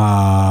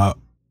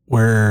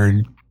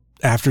where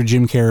after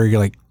Jim Carrey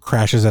like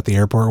crashes at the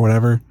airport or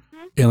whatever,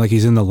 and like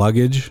he's in the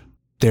luggage,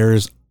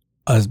 there's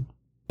a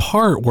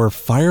part where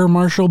Fire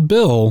Marshal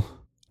Bill,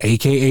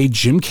 aka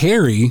Jim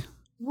Carrey,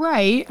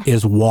 right,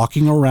 is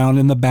walking around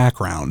in the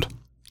background.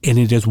 And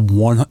it is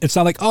it's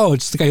not like, oh,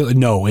 it's the guy.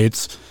 No,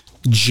 it's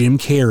Jim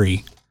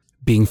Carrey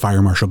being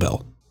Fire Marshal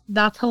Bill.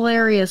 That's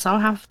hilarious. I'll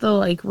have to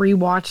like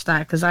rewatch that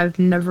because I've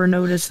never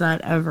noticed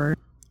that ever.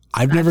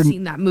 I've never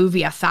seen that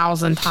movie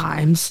 1,000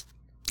 times.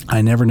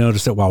 I never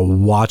noticed it while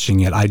watching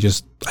it. I'd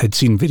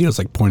seen videos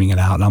like pointing it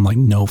out and I'm like,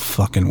 no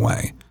fucking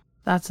way.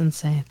 That's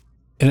insane.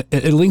 And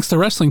it links to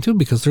wrestling too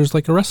because there's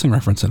like a wrestling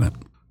reference in it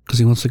because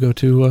he wants to go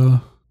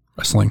to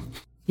wrestling.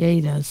 Yeah,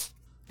 he does.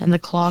 And the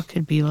claw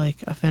could be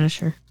like a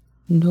finisher.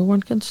 No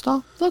one can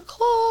stop the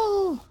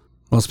claw.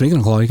 Well, speaking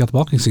of claw, you got the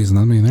bulking season.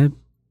 I mean,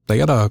 they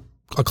got a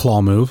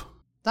claw move.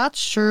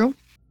 That's true.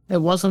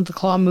 It wasn't the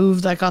claw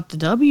move that got the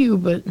W,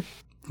 but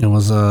it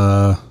was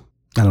I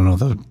don't know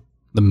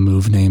the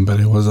move name,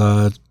 but it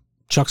was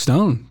Chuck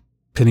Stone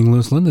pinning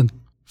Louis Linden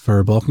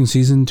for bulking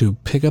season to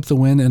pick up the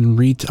win and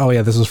oh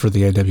yeah, this was for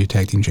the AEW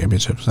Tag Team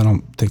Championships. I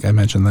don't think I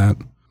mentioned that.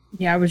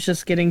 Yeah, I was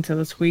just getting to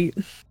the tweet.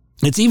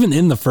 It's even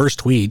in the first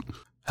tweet.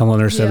 Hell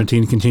on Earth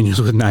 17 continues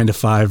with 9 to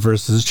 5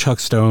 versus Chuck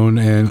Stone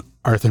and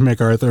Arthur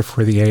MacArthur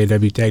for the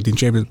AEW Tag Team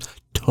Champions.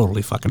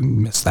 Totally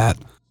fucking missed that.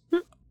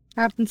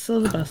 Happens to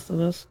the best of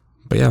us.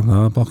 But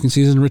yeah, bulking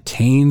season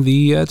retained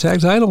the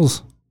tag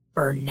titles.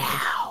 For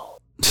now.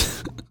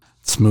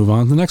 Let's move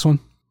on to the next one.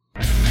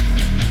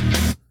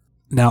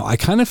 Now, I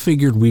kind of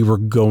figured we were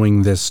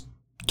going this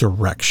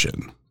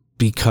direction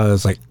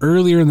because like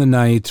earlier in the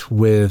night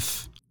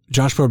with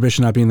Josh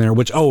Prohibition not being there,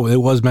 which, it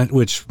was meant,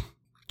 which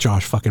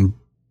Josh fucking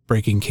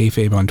breaking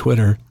kayfabe on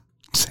Twitter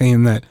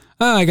saying that,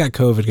 I got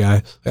COVID,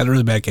 guys. I had a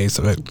really bad case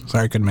of it.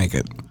 Sorry I couldn't make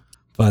it.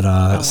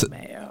 But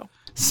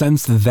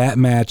since that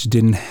match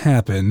didn't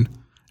happen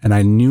and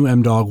I knew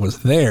M-Dog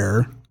was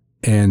there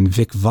and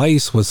Vic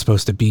Vice was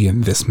supposed to be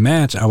in this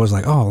match, I was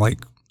like,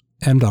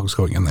 M-Dog's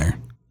going in there.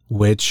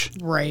 Which,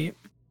 right.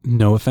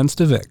 No offense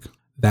to Vic,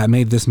 that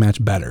made this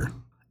match better.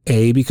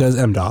 Because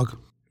M-Dog,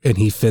 and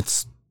he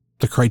fits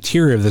the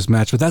criteria of this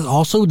match, but that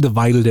also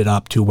divided it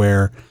up to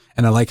where,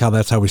 and I like how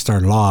that's how we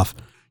started off,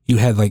 you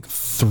had like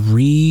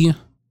 3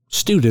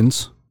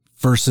 students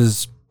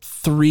versus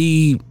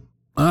 3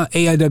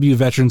 AIW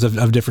veterans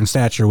of different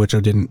stature, which I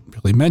didn't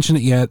really mention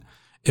it yet.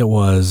 It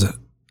was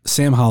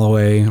Sam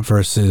Holloway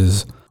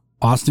versus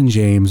Austin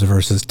James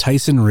versus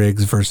Tyson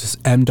Riggs versus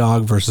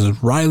M-Dog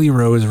versus Riley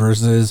Rose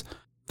versus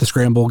the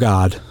Scramble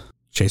God,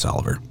 Chase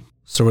Oliver.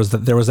 So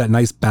there was that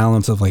nice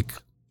balance of like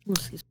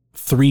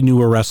 3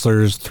 newer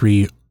wrestlers,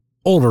 3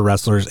 older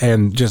wrestlers,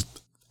 and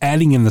just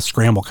adding in the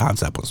Scramble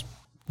concept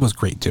was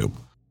great too.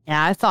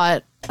 Yeah, I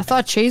thought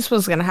Chase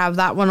was gonna have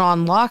that one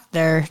on lock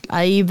there.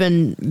 I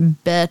even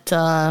bet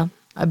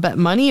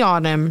money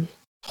on him,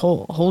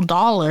 whole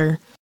dollar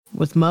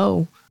with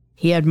Mo.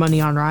 He had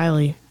money on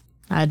Riley.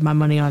 I had my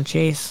money on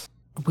Chase.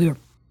 We were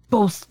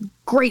both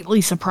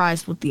greatly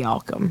surprised with the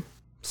outcome.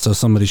 So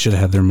somebody should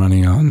have had their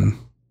money on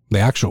the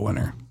actual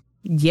winner.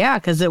 Yeah,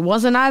 because it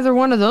wasn't either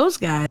one of those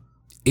guys.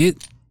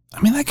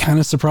 That kind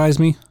of surprised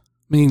me.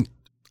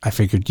 I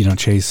figured,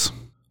 Chase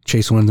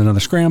wins another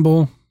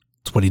Scramble.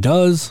 It's what he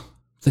does.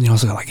 Then you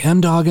also got like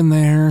M-Dog in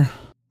there.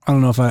 I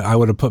don't know if I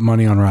would have put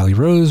money on Riley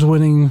Rose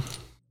winning.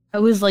 I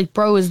was like,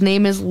 bro, his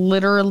name is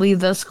literally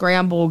the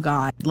Scramble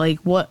God. Like,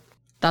 what?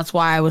 That's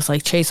why I was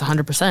like, Chase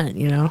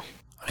 100%,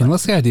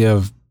 Unless the idea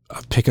of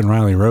picking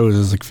Riley Rose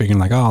is like figuring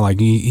like,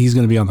 he's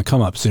going to be on the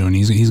come up soon.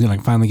 He's going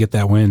to finally get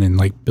that win and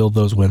like build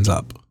those wins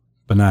up.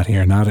 But not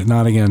here,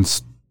 not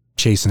against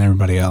Chase and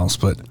everybody else.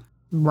 But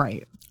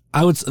right.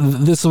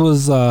 This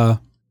was a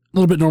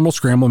little bit normal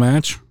Scramble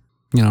match.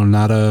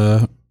 Not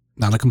a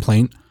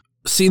complaint.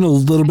 Seen a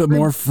little bit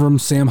more from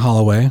Sam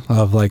Holloway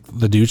of like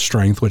the dude's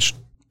strength, which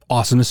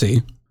awesome to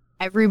see.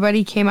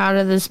 Everybody came out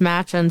of this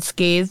match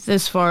unscathed,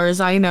 as far as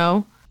I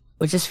know,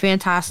 which is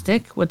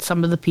fantastic with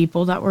some of the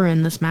people that were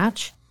in this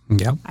match.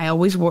 Yeah, I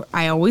always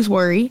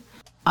worry.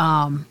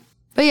 But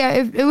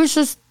yeah, it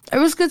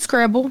was good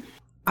Scramble.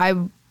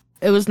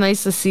 It was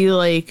nice to see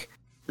like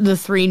the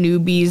 3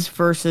 newbies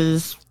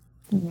versus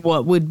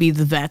what would be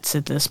the vets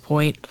at this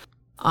point.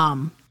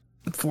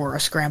 For a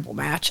Scramble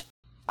match.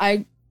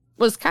 I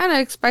was kind of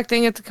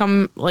expecting it to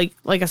come, like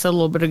I said a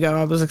little bit ago,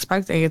 I was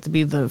expecting it to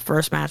be the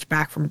first match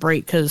back from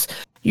break, because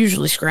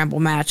usually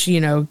Scramble match,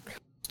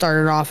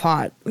 started off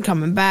hot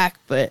coming back,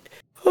 but,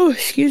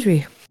 excuse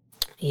me.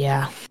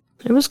 Yeah,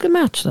 it was a good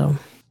match, though.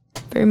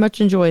 Very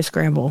much enjoy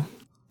Scramble.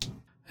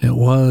 It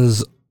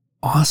was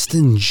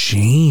Austin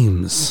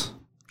James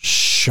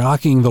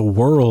shocking the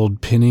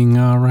world, pinning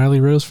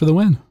Riley Rose for the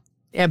win.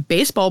 Yeah,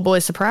 Baseball Boy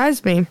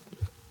surprised me.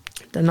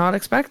 Did not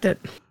expect it.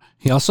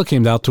 He also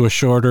came out to a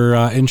shorter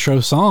intro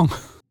song.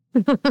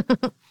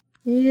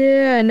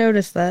 Yeah, I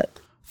noticed that.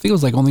 I think it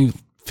was like only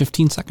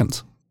 15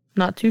 seconds.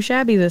 Not too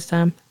shabby this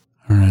time.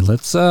 All right,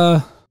 let's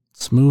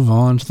move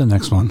on to the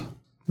next one.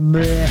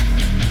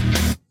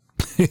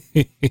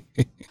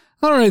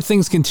 All right,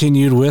 things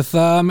continued with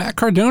Matt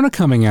Cardona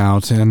coming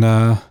out, and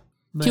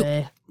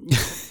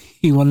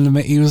he wanted to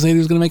make. He was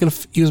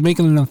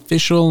making an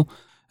official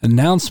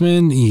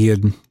announcement.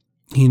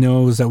 He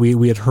knows that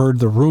we had heard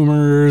the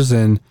rumors,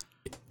 and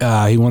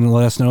he wanted to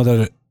let us know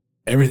that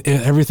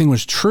everything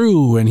was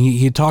true, and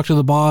he talked to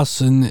the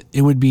boss, and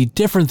it would be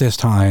different this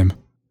time.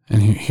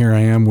 And here I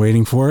am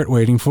waiting for it,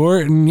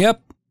 and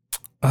yep,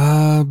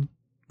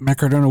 Matt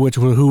Cardona,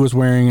 who was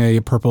wearing a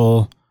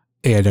purple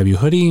AIW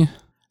hoodie,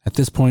 at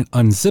this point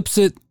unzips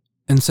it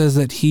and says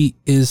that he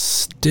is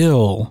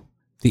still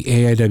the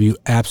AIW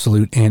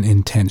Absolute and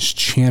Intense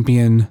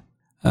Champion.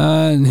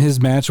 In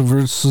his match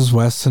versus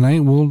West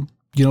tonight,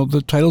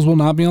 the titles will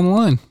not be on the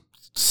line.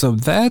 So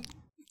that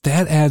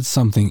adds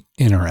something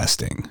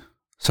interesting.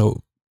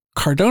 So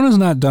Cardona's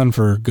not done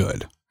for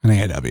good in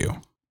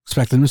AIW.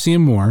 Expect them to see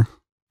him more.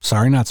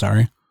 Sorry, not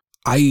sorry.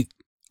 I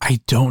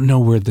don't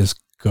know where this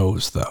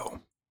goes, though.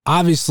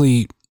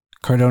 Obviously,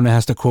 Cardona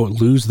has to, quote,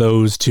 lose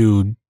those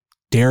to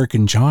Derek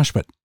and Josh,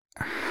 but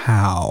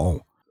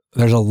how?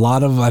 There's a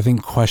lot of, I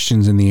think,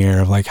 questions in the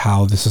air of like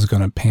how this is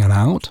going to pan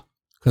out.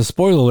 Because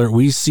spoiler alert,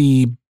 we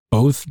see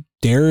both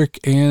Derek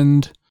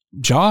and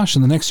Josh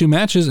in the next 2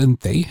 matches, and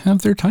they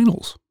have their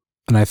titles.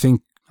 And I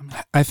think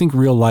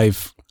real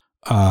life,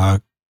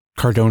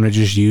 Cardona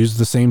just used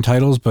the same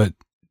titles, but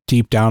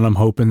deep down, I'm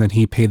hoping that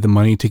he paid the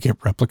money to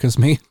get replicas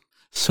made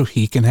so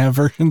he can have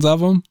versions of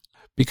them,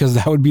 because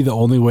that would be the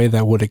only way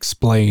that would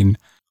explain,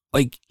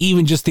 like,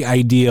 even just the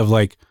idea of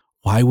like,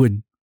 why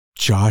would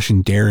Josh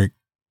and Derek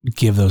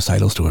give those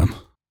titles to him,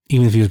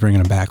 even if he was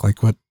bringing them back?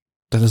 Like, what?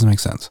 That doesn't make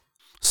sense.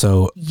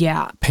 So,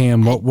 yeah,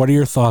 Pam, what are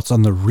your thoughts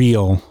on the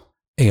real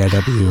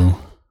AIW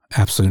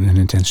absolute and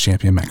intense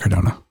champion, Matt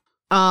Cardona?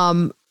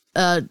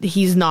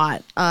 He's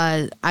not.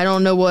 I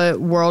don't know what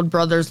world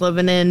Brother's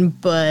living in,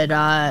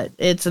 but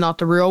it's not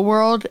the real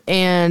world,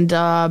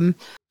 and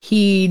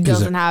he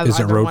doesn't have is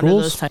it either Road one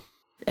Rules? of those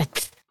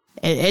types.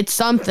 It's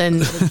something.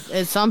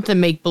 It's something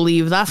make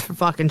believe. That's for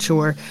fucking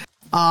sure.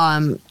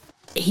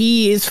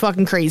 He is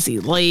fucking crazy.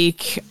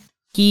 Like,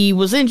 he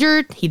was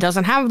injured. He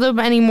doesn't have them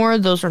anymore.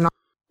 Those are not,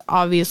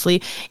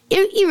 obviously.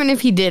 Even if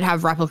he did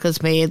have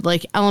replicas made,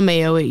 like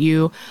LMAO at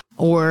you,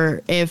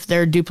 or if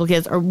they're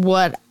duplicates or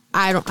what,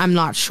 I'm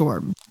not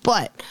sure.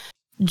 But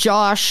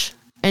Josh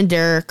and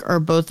Derek are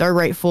both their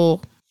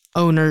rightful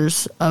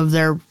owners of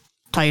their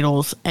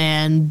titles,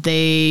 and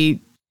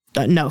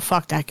no,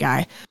 fuck that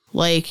guy.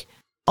 Like,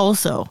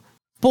 also,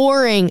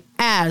 boring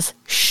as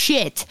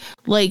shit.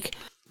 Like,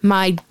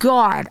 my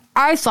God,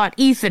 I thought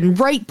Ethan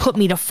Wright put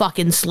me to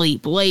fucking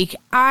sleep. Like,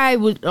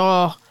 and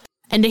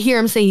to hear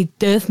him say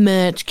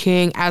Deathmatch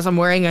King as I'm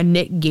wearing a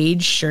Nick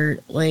Gage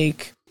shirt,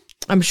 like,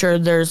 I'm sure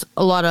there's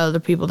a lot of other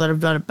people that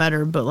have done it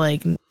better, but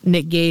like,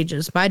 Nick Gage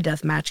is my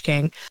Deathmatch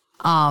King.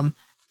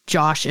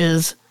 Josh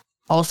is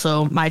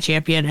also my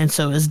champion, and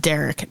so is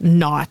Derek.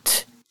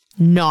 Not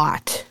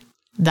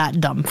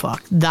that dumb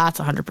fuck. That's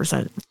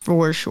 100%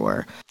 for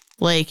sure.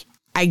 Like,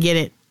 I get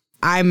it.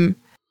 I'm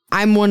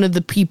one of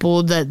the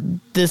people that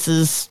this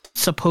is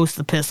supposed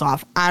to piss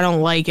off. I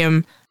don't like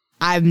him.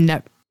 I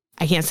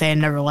can't say I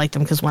never liked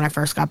him, because when I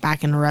first got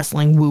back into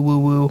wrestling,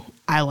 woo,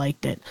 I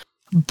liked it.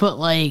 But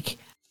like,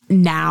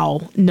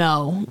 now,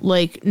 no.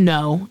 Like,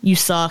 no, you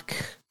suck.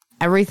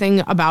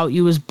 Everything about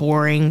you is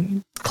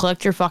boring.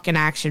 Collect your fucking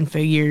action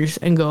figures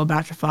and go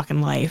about your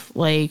fucking life.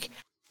 Like,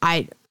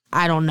 I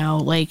don't know.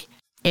 Like,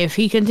 if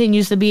he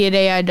continues to be at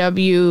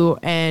AIW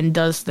and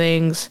does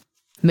things,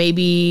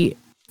 maybe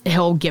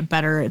he'll get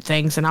better at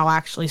things and I'll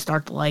actually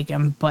start to like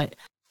him. But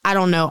I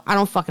don't know. I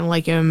don't fucking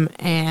like him,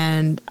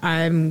 and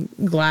I'm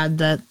glad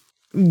that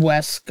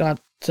Wes got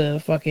to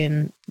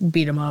fucking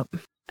beat him up.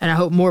 And I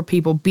hope more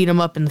people beat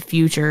him up in the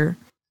future.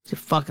 It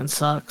fucking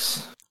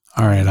sucks.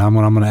 All right, I'm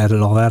going to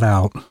edit all that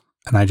out,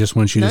 and I just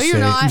want you to say...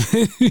 Not.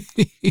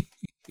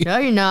 No,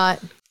 you're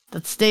not.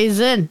 That stays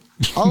in.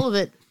 All of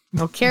it. I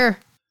don't care.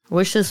 I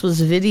wish this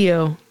was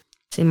video.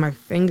 See my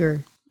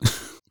finger.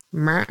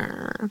 I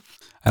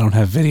don't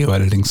have video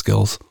editing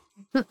skills.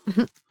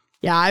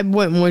 Yeah, I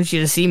wouldn't want you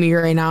to see me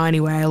right now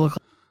anyway. I look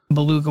like a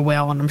beluga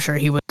whale, and I'm sure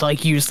he would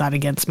like use that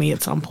against me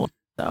at some point.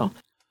 So,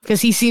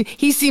 because he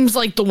seems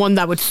like the one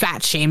that would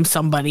fat shame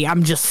somebody.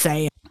 I'm just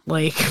saying,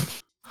 like,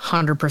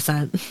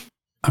 100%.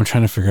 I'm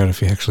trying to figure out if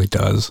he actually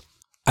does.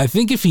 I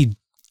think if he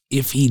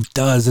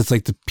does, it's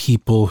like the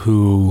people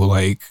who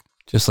like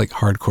just like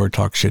hardcore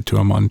talk shit to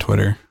him on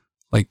Twitter,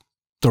 like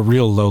the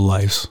real low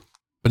lives.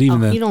 But even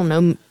then,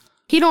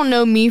 he don't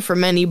know me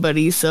from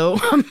anybody, so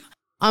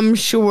I'm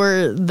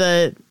sure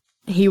that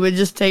he would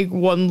just take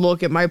one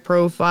look at my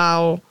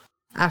profile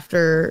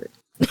after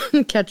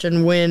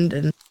catching wind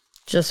and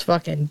just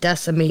fucking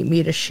decimate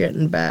me to shit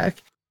and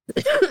back.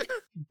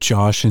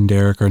 Josh and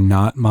Derek are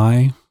not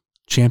my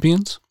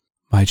champions.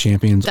 My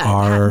champions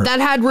are... That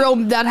had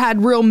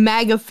real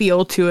MAGA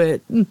feel to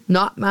it.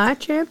 Not my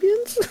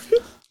champions?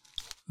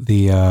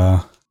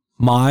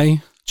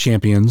 My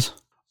champions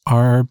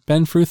are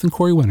Ben Fruth and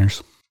Corey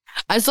Winters.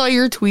 I saw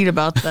your tweet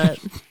about that.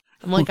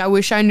 I'm like, I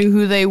wish I knew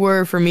who they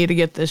were for me to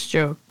get this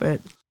joke, but...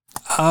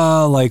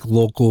 like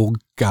local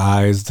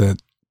guys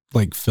that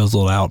like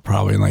fizzled out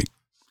probably in like,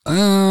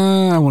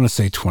 I want to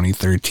say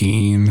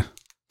 2013.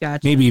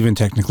 Gotcha. Maybe even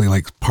technically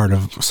like part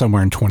of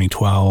somewhere in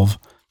 2012.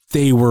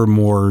 They were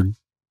more...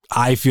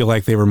 I feel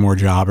like they were more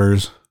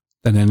jobbers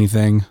than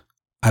anything.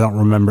 I don't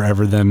remember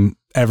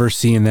ever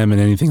seeing them in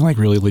anything like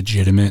really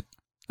legitimate.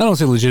 I don't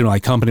say legitimate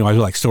like company wise,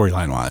 but like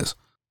storyline wise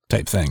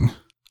type thing.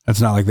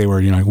 It's not like they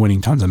were, like winning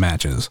tons of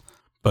matches,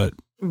 but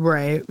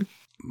right.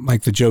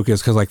 Like the joke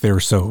is because like they were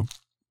so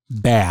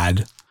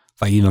bad,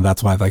 like,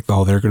 that's why like, they're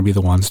going to be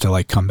the ones to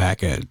like come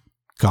back at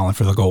Gauntlet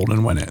for the Gold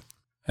and win it.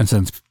 And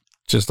since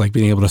just like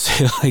being able to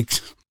say like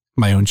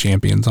my own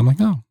champions, I'm like,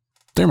 oh,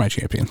 they're my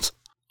champions.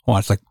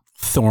 Watch like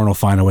Thorne will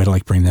find a way to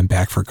like bring them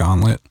back for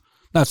Gauntlet.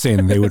 Not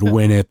saying they would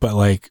win it, but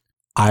like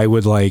I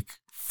would like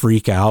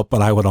freak out,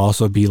 but I would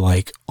also be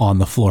like on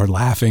the floor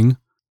laughing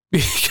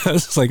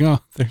because it's like, oh,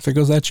 there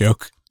goes that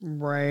joke.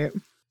 Right.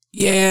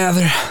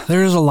 Yeah,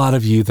 there's a lot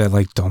of you that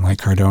like don't like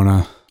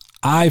Cardona.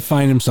 I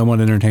find him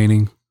somewhat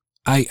entertaining.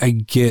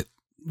 I get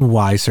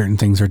why certain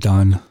things are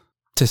done.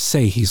 To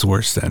say he's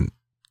worse than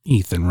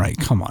Ethan Wright,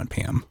 come on,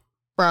 Pam.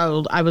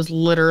 Bro, I was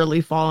literally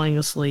falling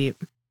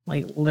asleep.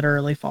 Like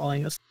literally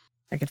falling asleep.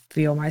 I could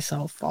feel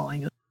myself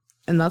falling asleep.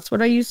 And that's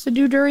what I used to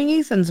do during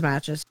Ethan's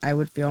matches. I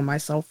would feel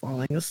myself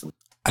falling asleep.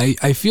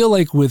 I feel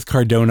like with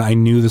Cardona, I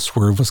knew the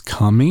swerve was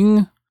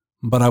coming,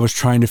 but I was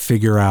trying to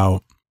figure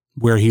out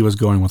where he was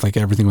going with like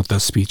everything with the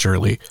speech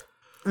early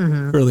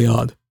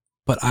on.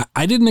 But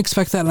I didn't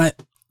expect that. And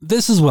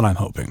this is what I'm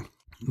hoping.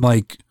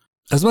 Like,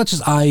 as much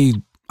as I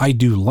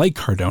do like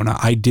Cardona,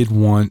 I did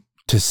want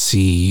to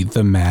see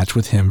the match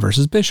with him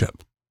versus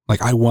Bishop.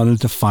 Like, I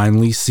wanted to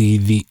finally see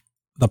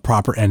the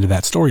proper end of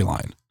that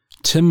storyline.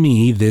 To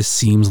me, this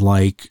seems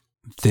like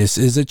this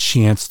is a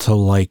chance to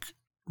like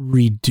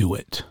redo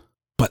it,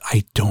 but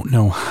I don't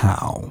know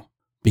how,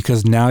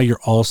 because now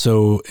you're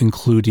also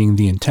including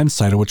the Intense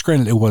title, which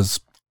granted it was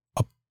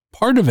a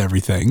part of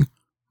everything,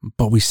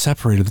 but we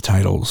separated the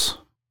titles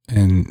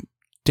and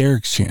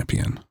Derek's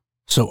champion.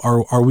 So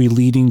are we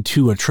leading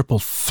to a triple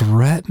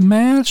threat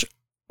match,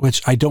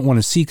 which I don't want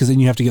to see, because then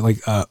you have to get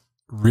like a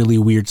really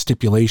weird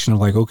stipulation of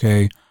like,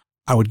 okay,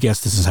 I would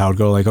guess this is how it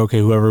go. Like, okay,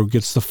 whoever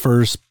gets the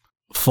first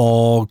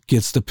fall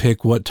gets to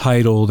pick what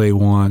title they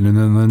want, and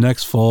then the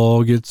next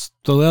fall gets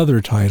the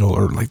other title,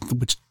 or like,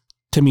 which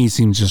to me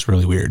seems just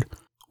really weird.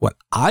 What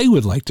I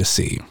would like to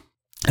see,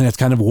 and that's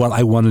kind of what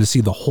I wanted to see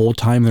the whole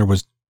time there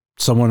was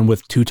someone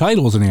with 2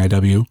 titles in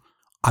AIW,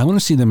 I want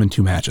to see them in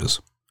 2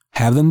 matches.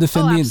 Have them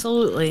defend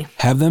absolutely.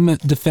 Have them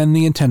defend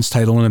the Intense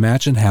title in a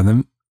match, and have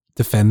them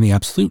defend the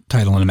Absolute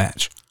title in a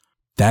match.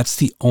 That's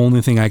the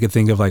only thing I could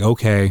think of. Like,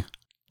 okay,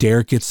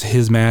 Derek gets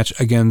his match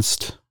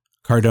against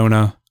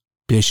Cardona.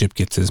 Bishop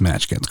gets his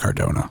match against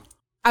Cardona.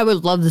 I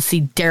would love to see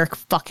Derek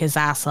fuck his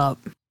ass up.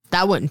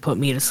 That wouldn't put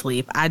me to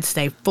sleep. I'd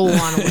stay full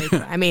on awake.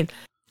 I mean,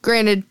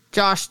 granted,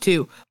 Josh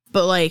too,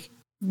 but like,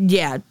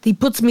 yeah, he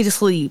puts me to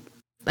sleep.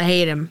 I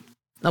hate him.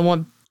 I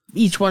want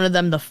each one of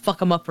them to fuck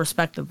him up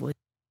respectively.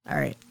 All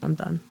right, I'm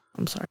done.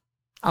 I'm sorry.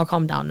 I'll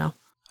calm down now.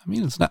 I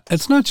mean,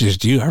 it's not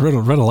just you. I read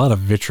a lot of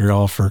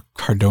vitriol for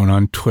Cardona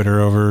on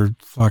Twitter over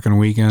fucking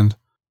weekend.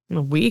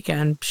 The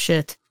weekend,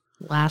 shit.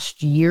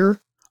 Last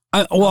year.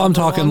 I'm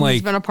talking like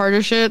he's been a part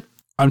of shit.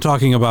 I'm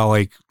talking about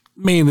like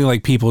mainly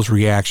like people's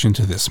reaction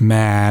to this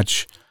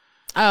match.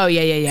 Oh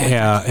yeah.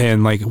 Yeah,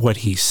 and like what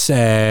he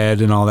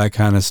said and all that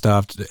kind of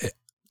stuff.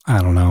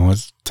 I don't know.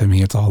 To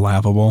me, it's all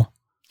laughable.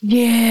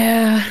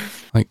 Yeah.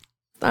 Like,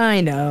 I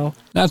know.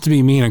 Not to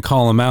be mean and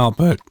call him out,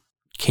 but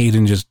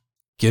Caden just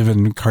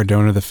giving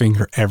Cardona the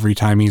finger every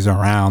time he's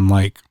around,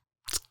 like,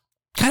 it's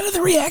kind of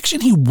the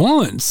reaction he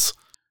wants.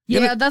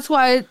 Yeah, that's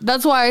why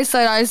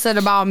I said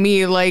about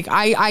me, like,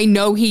 I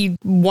know he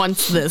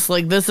wants this.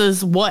 Like, this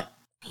is what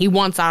he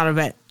wants out of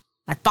it.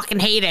 I fucking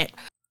hate it.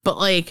 But,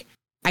 like,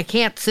 I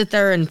can't sit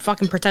there and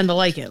fucking pretend to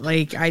like it.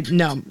 Like,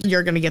 no,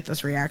 you're gonna get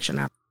this reaction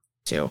out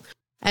too.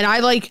 And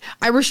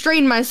I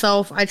restrain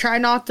myself. I try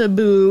not to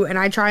boo, and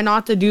I try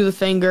not to do the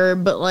finger,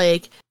 but,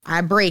 like,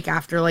 I break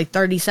after, like,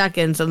 30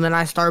 seconds, and then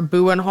I start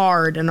booing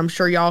hard, and I'm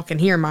sure y'all can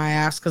hear my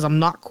ass, because I'm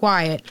not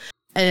quiet.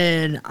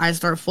 And I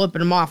start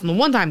flipping him off. And the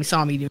one time he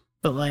saw me do it,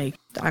 but like,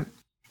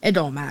 it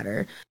don't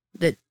matter.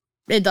 It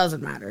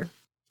doesn't matter.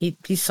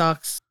 He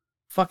sucks.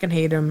 Fucking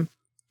hate him.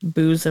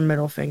 Boos and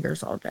middle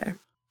fingers all day.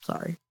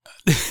 Sorry.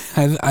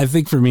 I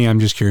think for me,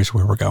 I'm just curious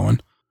where we're going.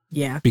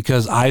 Yeah.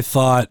 Because I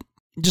thought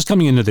just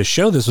coming into this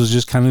show, this was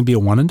just kind of be a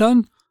one and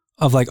done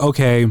of like,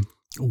 okay,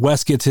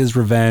 Wes gets his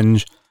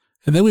revenge,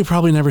 and then we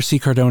probably never see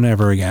Cardona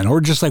ever again, or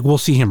just like we'll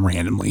see him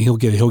randomly. He'll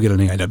get an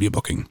AIW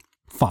booking.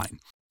 Fine.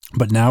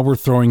 But now we're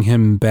throwing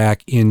him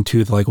back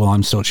into the like, well,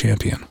 I'm still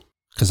champion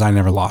because I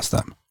never lost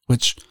them,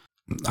 which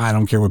I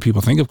don't care what people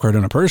think of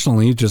Cardona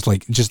personally. Just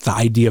the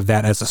idea of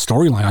that as a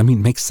storyline. I mean,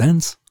 it makes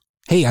sense.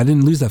 Hey, I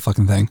didn't lose that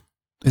fucking thing.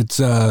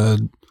 It's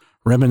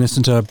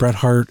reminiscent to Bret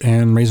Hart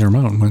and Razor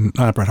Ramon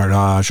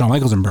Shawn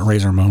Michaels and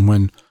Razor Ramon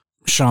when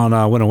Shawn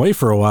went away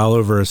for a while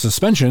over a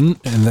suspension.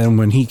 And then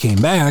when he came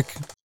back,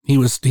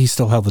 he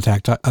still held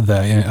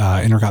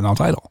the Intercontinental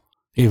title,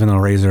 even though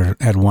Razor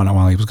had won it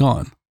while he was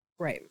gone.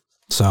 Right.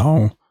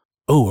 So,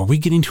 are we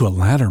getting to a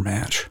ladder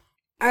match?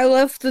 I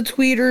left the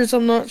tweeters.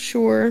 I'm not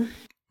sure.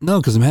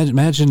 No, because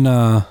imagine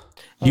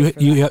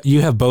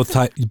you have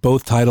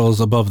both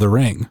titles above the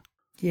ring.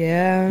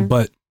 Yeah,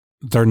 but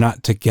they're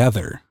not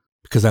together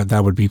because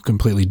that would be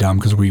completely dumb.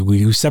 Because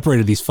we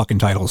separated these fucking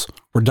titles.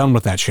 We're done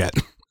with that shit.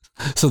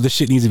 So this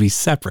shit needs to be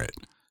separate.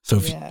 So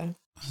that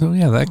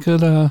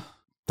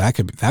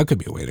could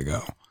be a way to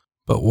go.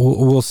 But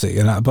we'll see.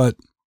 And but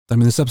I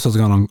mean, this episode's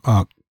gone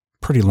on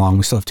pretty long.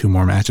 We still have 2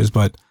 more matches,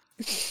 but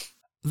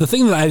the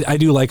thing that I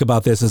do like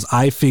about this is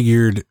I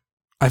figured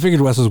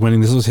Wes was winning.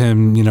 This was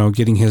him,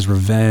 getting his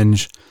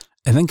revenge.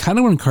 And then kind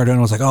of when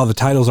Cardona was like, oh, the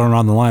titles aren't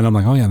on the line, I'm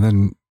like, oh yeah,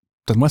 then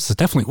Wes is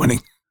definitely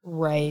winning.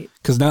 Right.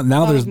 Because now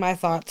that there's was my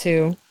thought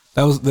too.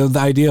 That was the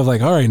idea of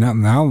like, all right,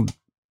 now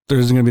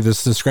there's going to be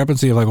this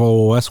discrepancy of like,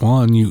 well, Wes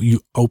won.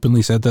 You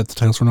openly said that the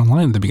titles weren't on the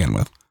line to begin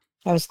with.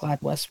 I was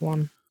glad Wes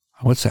won.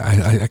 I would say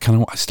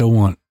I still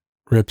want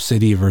Rip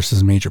City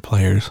versus Major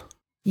Players.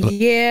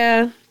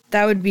 Yeah,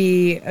 that would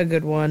be a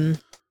good one.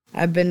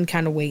 I've been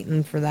kind of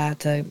waiting for that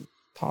to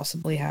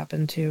possibly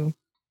happen too.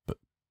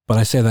 But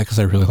I say that because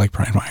I really like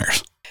Brian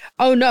Myers.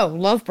 Oh no,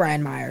 love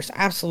Brian Myers.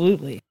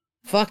 Absolutely.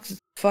 Fuck,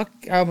 I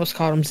almost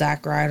called him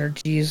Zack Ryder.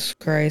 Jesus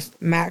Christ.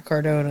 Matt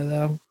Cardona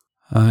though.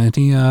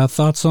 Any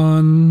thoughts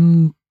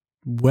on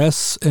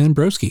Wes and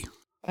Broski?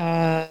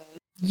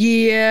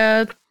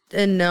 Yeah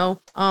and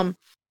no. I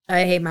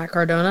hate Matt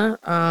Cardona.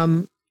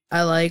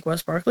 I like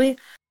Wes Barkley.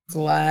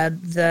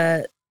 Glad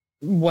that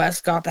Wes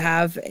got to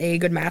have a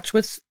good match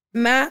with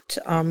Matt,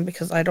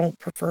 because I don't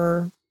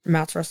prefer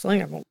Matt's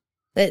wrestling.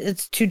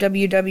 It's too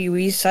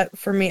WWE set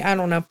for me. I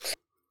don't know.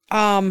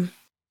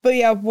 But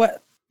yeah,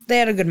 they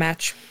had a good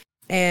match,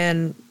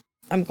 and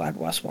I'm glad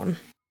Wes won.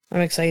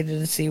 I'm excited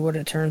to see what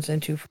it turns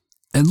into.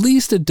 At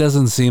least it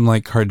doesn't seem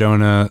like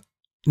Cardona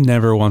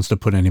never wants to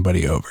put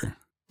anybody over.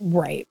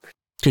 Right.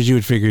 Because you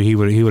would figure he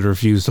would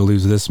refuse to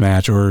lose this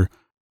match. Or,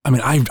 I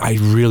mean, I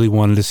really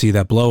wanted to see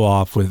that blow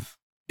off with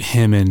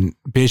him and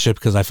Bishop,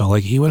 because I felt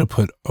like he would have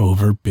put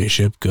over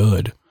Bishop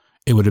good.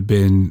 It would have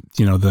been,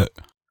 you know, the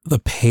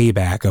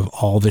payback of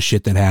all the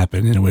shit that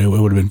happened, and it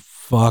would have been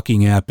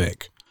fucking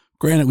epic.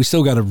 Granted, we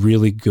still got a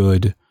really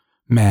good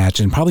match,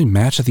 and probably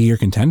match of the year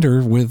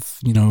contender with,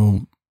 you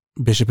know,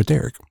 Bishop and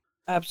Derek.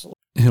 Absolutely.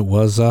 It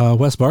was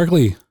Wes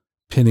Barkley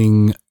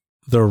pinning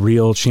the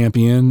real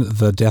champion,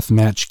 the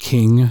deathmatch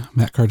king,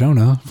 Matt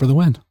Cardona, for the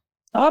win.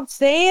 Stop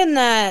saying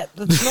that.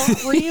 That's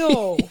not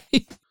real.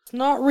 It's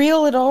not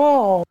real at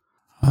all.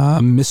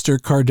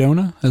 Mr.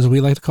 Cardona, as we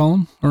like to call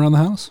him around the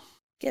house.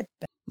 Get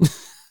back.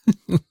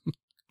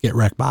 Get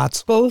wrecked,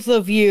 bots. Both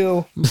of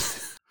you. All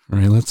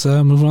right, let's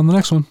move on to the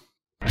next one.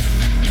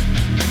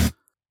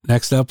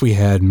 Next up, we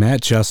had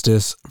Matt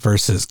Justice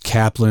versus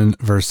Kaplan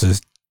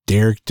versus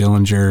Derek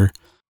Dillinger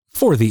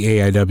for the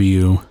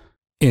AIW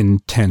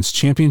Intense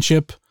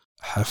Championship.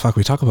 Fuck,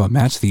 we talk about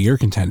match of the year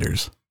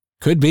contenders.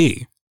 Could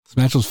be. This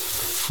match was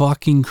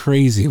fucking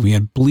crazy. We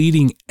had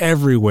bleeding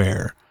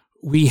everywhere.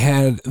 We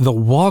had the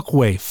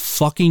walkway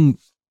fucking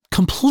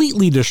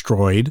completely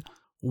destroyed.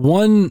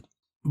 One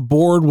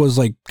board was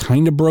like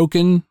kind of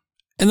broken,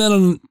 and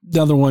then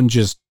another one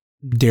just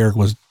Derek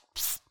was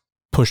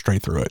pushed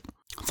right through it.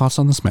 Thoughts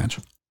on this match?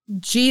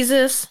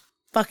 Jesus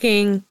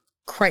fucking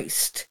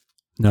Christ.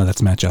 No,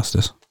 that's Matt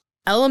Justice.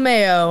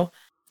 LMAO.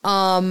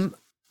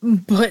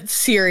 But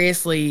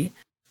seriously,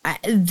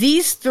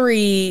 these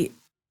three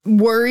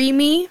worry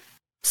me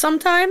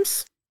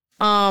sometimes.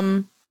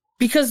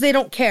 Because they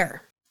don't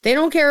care. They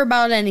don't care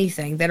about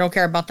anything. They don't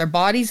care about their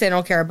bodies. They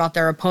don't care about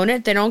their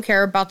opponent. They don't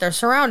care about their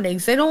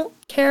surroundings. They don't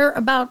care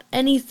about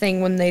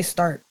anything when they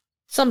start.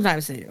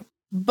 Sometimes they do,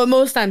 but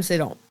most times they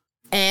don't.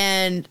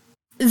 And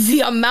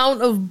the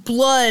amount of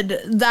blood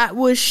that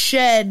was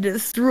shed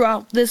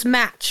throughout this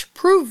match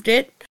proved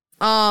it.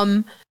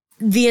 The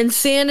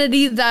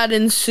insanity that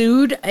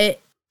ensued, it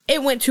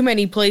went too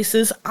many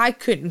places. I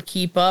couldn't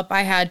keep up.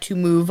 I had to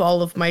move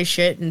all of my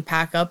shit and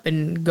pack up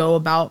and go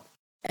about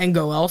and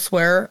go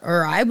elsewhere,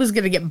 or I was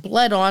going to get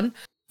bled on.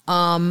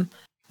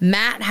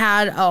 Matt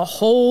had a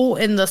hole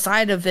in the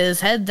side of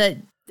his head that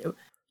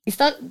he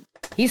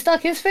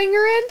stuck his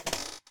finger in.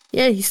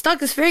 Yeah, he stuck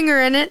his finger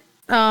in it,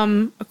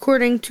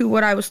 according to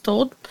what I was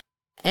told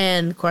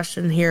and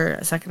questioned here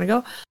a second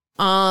ago.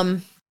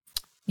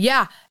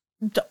 Yeah,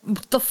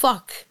 the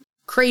fuck?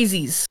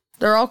 Crazies.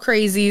 They're all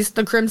crazies.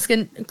 The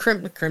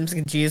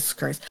crimson, Jesus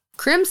Christ.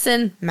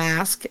 Crimson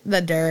mask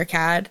that Derek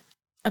had.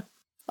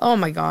 Oh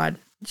my God.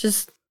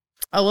 Just,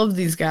 I love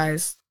these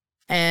guys.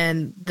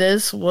 And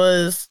this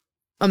was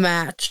a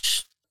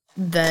match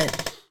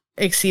that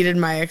exceeded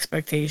my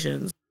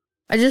expectations.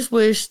 I just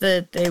wish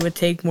that they would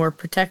take more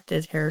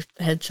protected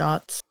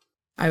headshots.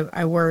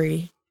 I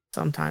worry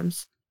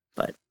sometimes.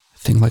 But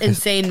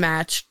insane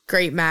match.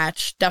 Great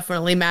match.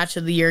 Definitely match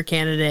of the year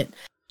candidate.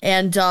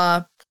 And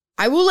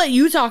I will let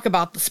you talk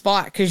about the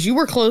spot because you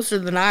were closer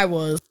than I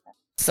was.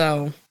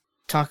 So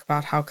talk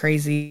about how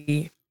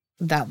crazy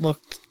that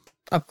looked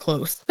up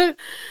close.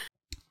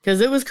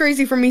 Because it was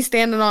crazy for me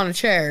standing on a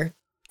chair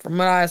from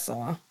what I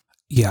saw.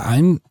 Yeah,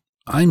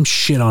 I'm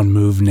shit on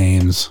move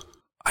names.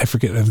 I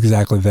forget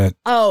exactly that.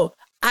 Oh,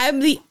 I'm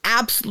the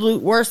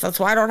absolute worst. That's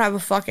why I don't have a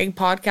fucking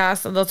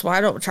podcast, and that's why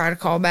I don't try to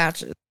call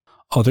matches.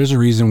 Oh, there's a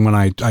reason when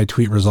I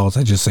tweet results,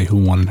 I just say who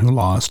won and who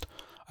lost.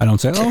 I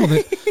don't say,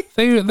 oh,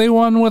 they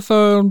won with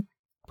a...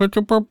 I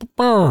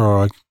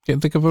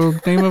can't think of a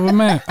name of a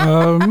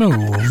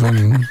move.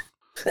 And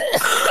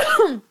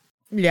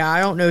yeah,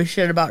 I don't know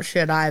shit about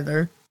shit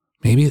either.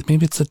 Maybe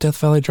it's a Death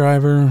Valley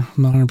Driver.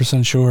 I'm not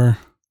 100% sure,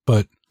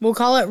 but we'll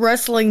call it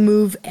Wrestling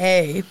Move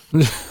A.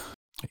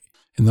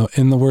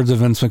 In the words of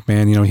Vince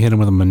McMahon, you know, he hit him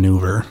with a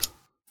maneuver.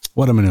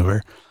 What a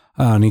maneuver!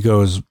 And he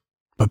goes,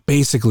 but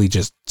basically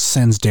just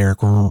sends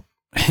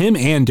him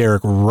and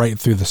Derek right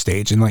through the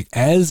stage. And like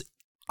as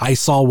I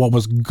saw what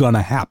was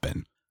gonna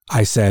happen,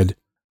 I said,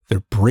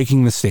 they're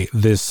breaking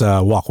this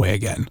walkway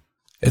again.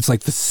 It's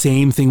like the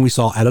same thing we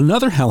saw at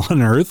another Hell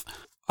on Earth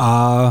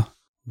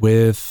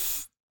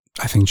with,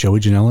 I think,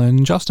 Joey Janela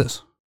and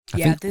Justice.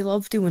 They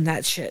love doing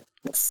that shit.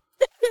 It's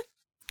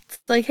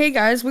like, hey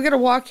guys, we gotta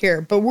walk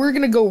here, but we're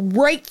gonna go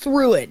right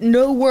through it.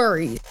 No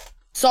worries.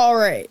 It's all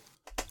right.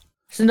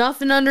 There's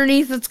nothing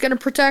underneath that's gonna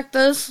protect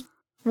us.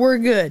 We're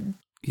good.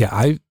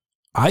 Yeah,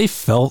 I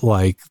felt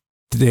like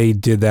they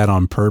did that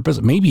on purpose.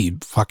 Maybe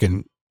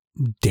fucking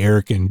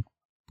Derek and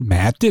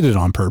Matt did it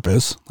on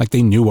purpose. Like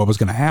they knew what was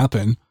going to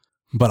happen.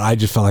 But I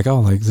just felt like, oh,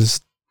 like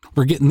this,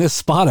 we're getting this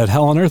spot at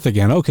Hell on Earth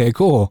again. Okay,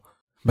 cool.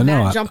 But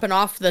Matt no, jumping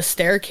off the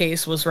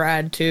staircase was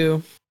rad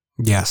too.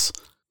 Yes.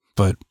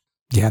 But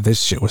yeah,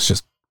 this shit was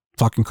just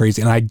fucking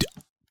crazy. And I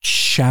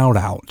shout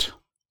out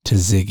to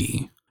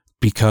Ziggy,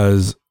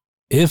 because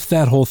if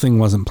that whole thing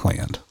wasn't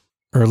planned,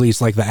 or at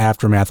least like the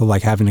aftermath of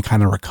like having to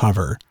kind of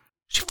recover,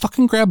 she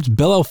fucking grabs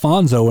Bill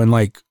Alfonso and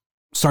like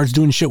starts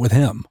doing shit with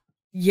him.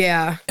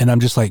 Yeah. And I'm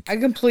just like, I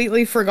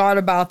completely forgot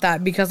about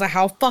that because of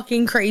how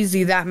fucking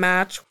crazy that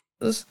match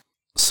was.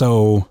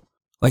 So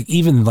like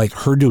even like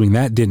her doing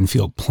that didn't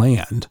feel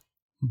planned,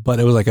 but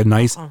it was like a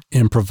nice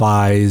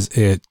improvise.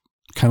 It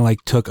kind of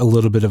like took a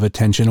little bit of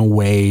attention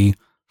away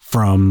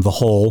from the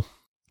whole.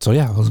 So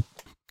yeah,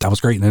 that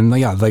was great. And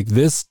yeah, like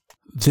this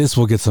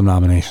will get some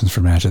nominations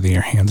for match of the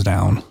year, hands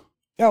down.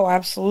 Oh,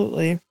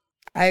 absolutely.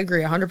 I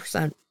agree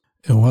 100%.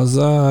 It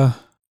was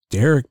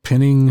Derek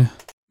pinning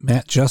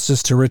Matt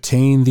Justice to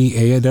retain the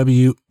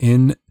AIW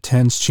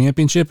Intense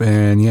Championship.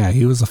 And yeah,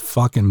 he was a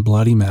fucking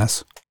bloody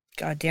mess.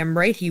 Goddamn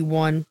right he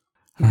won.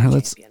 All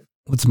right,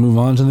 let's move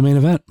on to the main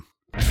event.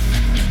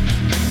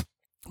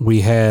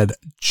 We had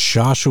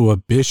Joshua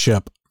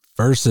Bishop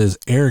versus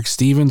Eric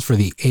Stevens for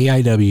the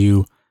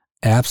AIW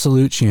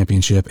Absolute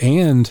Championship,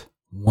 and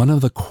one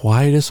of the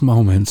quietest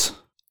moments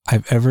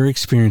I've ever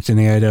experienced in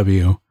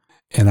AIW,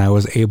 and I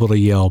was able to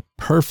yell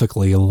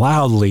perfectly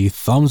loudly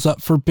thumbs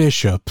up for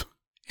Bishop,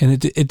 and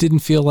it didn't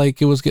feel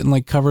like it was getting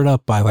like covered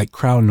up by like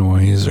crowd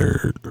noise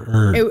or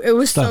it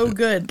was stuff. so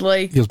good.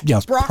 Like it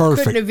was Brock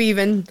perfect.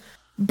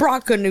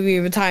 Brock couldn't have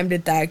even timed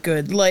it that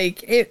good.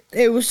 Like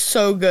it was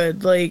so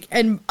good. Like,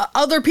 and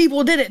other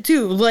people did it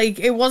too. Like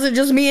it wasn't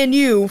just me and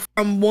you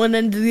from one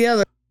end to the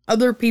other.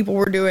 Other people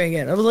were doing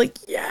it. I was like,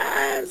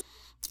 yes.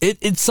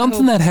 It's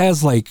something that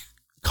has like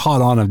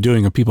caught on of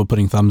doing of people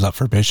putting thumbs up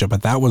for Bishop,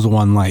 but that was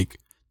one like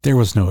there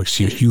was no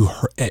excuse. You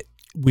heard it.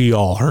 We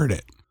all heard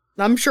it.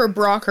 I'm sure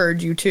Brock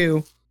heard you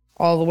too,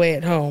 all the way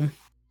at home.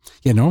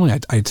 Yeah, normally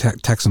I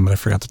text him, but I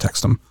forgot to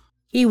text him.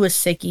 He was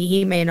sicky.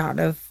 He may not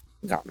have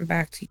gotten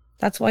back to you.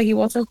 That's why he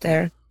wasn't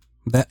there.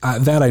 That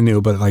I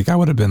knew, but like I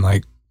would have been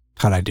like,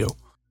 how'd I do?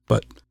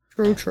 But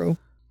True.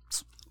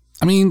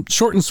 I mean,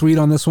 short and sweet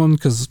on this one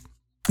because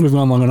we've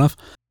gone long enough.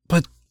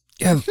 But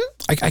yeah,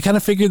 I kind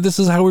of figured this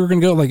is how we were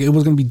gonna go. Like it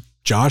was gonna be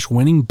Josh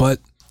winning, but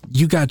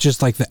you got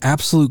just like the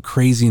absolute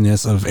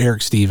craziness of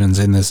Eric Stevens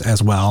in this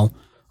as well.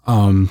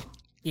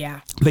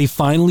 Yeah. They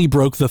finally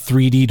broke the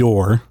 3D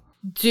door.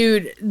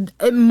 Dude,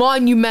 a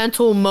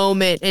monumental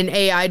moment in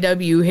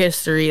AIW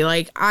history.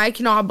 Like, I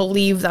cannot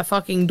believe that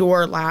fucking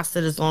door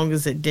lasted as long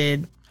as it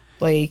did.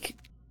 Like,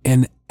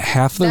 and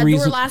half the that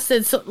reason door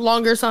lasted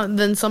longer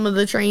than some of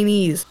the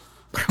trainees.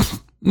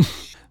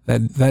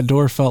 that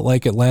door felt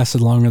like it lasted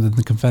longer than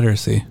the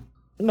Confederacy.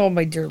 Oh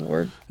my dear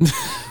Lord.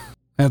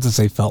 I have to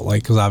say felt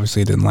like, because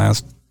obviously it didn't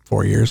last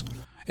 4 years.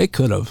 It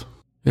could have.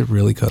 It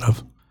really could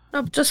have.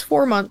 No, just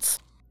 4 months.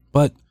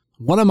 But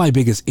one of my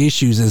biggest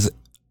issues is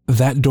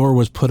that door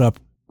was put up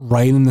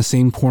right in the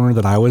same corner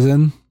that I was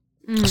in.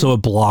 So it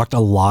blocked a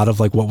lot of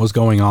like what was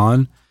going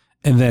on.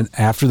 And then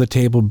after the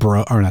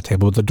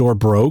the door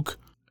broke,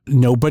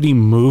 nobody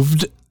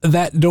moved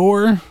that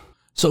door.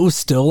 So it was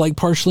still like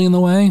partially in the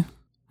way.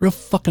 Real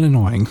fucking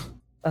annoying.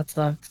 That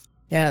sucks.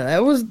 Yeah,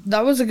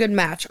 that was a good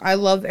match. I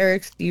love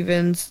Eric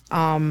Stevens.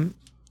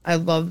 I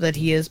love that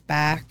he is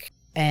back,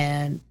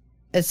 and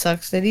it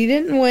sucks that he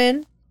didn't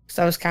win.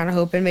 So I was kind of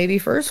hoping maybe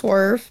for a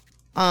swerve.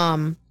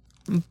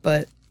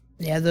 But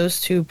yeah, those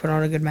two put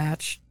on a good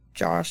match.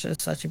 Josh is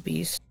such a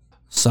beast.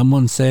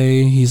 Someone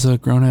say he's a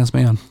grown-ass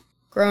man.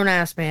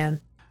 Grown-ass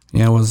man.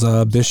 Yeah, it was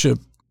Bishop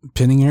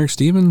pinning Eric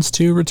Stevens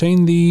to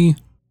retain the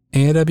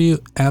AIW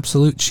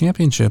Absolute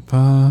Championship.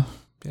 Yeah,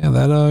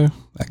 that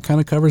kind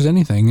of covers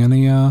anything.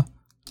 Any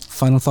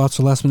final thoughts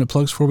or last-minute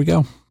plugs before we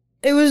go?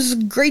 It was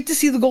great to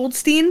see the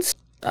Goldsteins.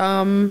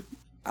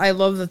 I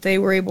love that they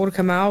were able to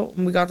come out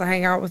and we got to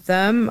hang out with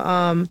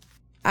them.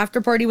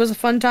 After party was a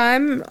fun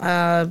time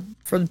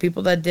for the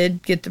people that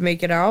did get to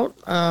make it out.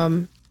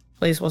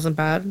 Place wasn't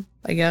bad,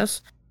 I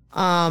guess.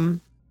 It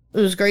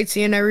was great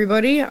seeing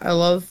everybody. I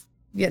love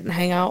getting to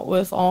hang out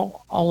with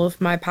all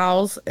of my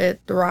pals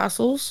at the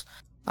Russells.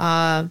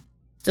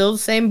 Still the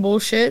same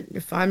bullshit.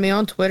 You find me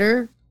on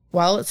Twitter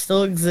while it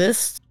still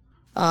exists.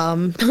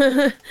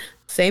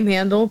 Same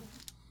handle.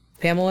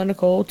 Pamela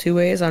Nicole, 2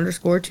 A's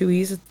 _ 2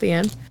 E's at the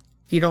end.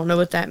 If you don't know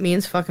what that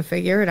means, fucking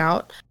figure it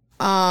out.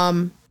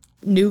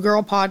 New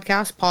Girl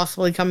podcast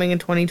possibly coming in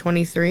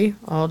 2023,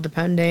 all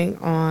depending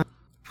on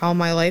how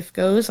my life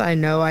goes. I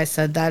know I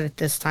said that at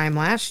this time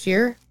last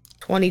year.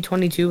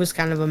 2022 was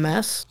kind of a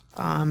mess.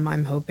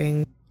 I'm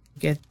hoping to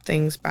get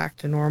things back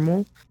to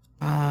normal.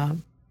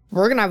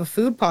 We're gonna have a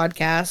food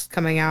podcast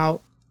coming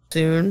out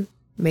soon,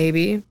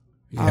 maybe.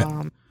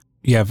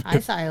 Yeah. Hi,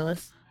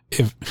 Silas.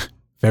 If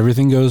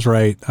everything goes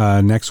right,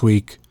 next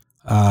week,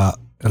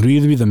 it'll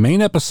either be the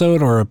main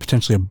episode or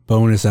potentially a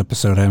bonus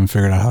episode. I haven't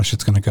figured out how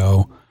shit's going to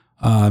go.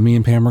 Me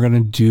and Pam are going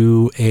to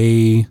do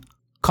a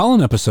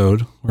call-in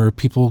episode where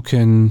people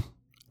can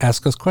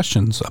ask us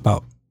questions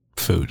about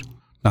food.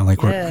 Not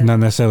like we're not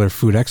necessarily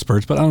food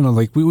experts, but I don't know.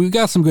 Like we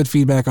got some good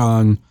feedback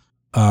on,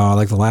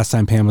 like the last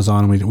time Pam was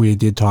on, we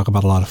did talk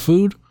about a lot of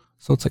food.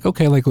 So it's like,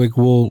 okay, like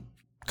we'll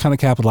kind of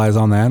capitalize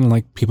on that. And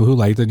like people who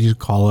like that, you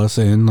call us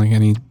in, like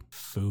any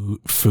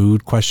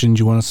food questions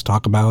you want us to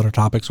talk about or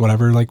topics,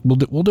 whatever, like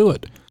we'll do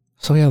it.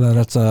 So yeah,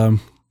 that's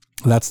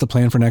that's the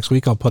plan for next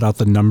week. I'll put out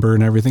the number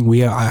and everything.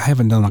 I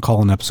haven't done a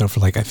call-in episode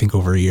for I think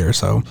over a year,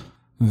 so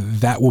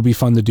that will be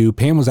fun to do.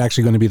 Pam was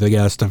actually going to be the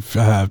guest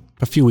a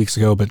few weeks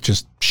ago, but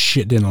just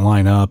shit didn't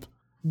line up.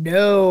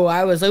 No,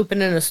 I was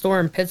opening a store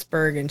in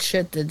Pittsburgh and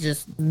shit that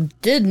just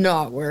did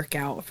not work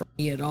out for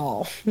me at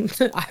all.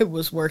 I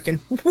was working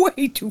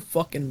way too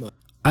fucking much.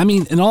 I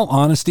mean, in all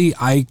honesty,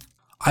 I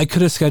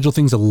could have scheduled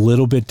things a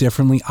little bit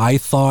differently. I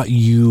thought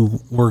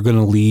you were going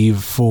to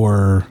leave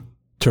to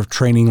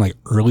training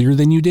earlier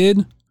than you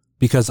did,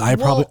 because I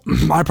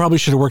probably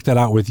should have worked that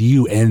out with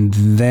you and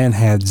then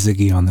had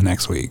Ziggy on the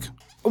next week.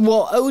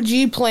 Well,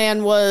 OG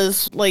plan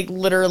was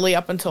literally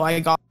up until I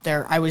got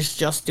there, I was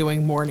just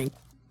doing morning.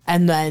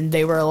 And then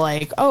they were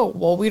like, oh,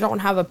 well, we don't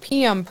have a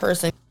PM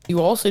person. You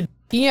also do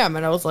PM.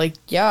 And I was like,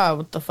 yeah,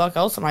 what the fuck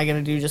else am I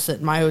going to do? Just sit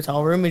in my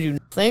hotel room and do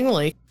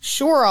nothing?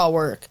 Sure, I'll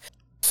work.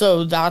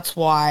 So that's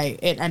why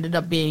it ended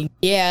up being,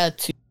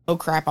 oh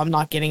crap, I'm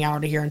not getting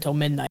out of here until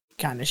midnight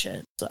kind of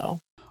shit.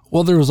 So.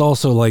 Well, there was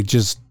also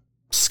just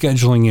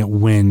scheduling it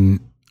when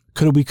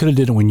we could have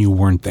did it when you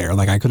weren't there.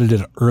 I could have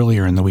did it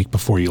earlier in the week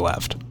before you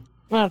left.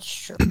 That's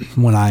true.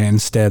 When I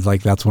instead,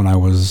 that's when I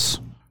was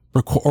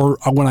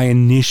when I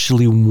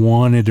initially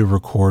wanted to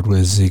record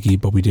with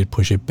Ziggy, but we did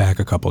push it back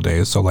a couple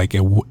days. So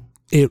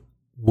it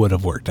would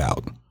have worked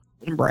out.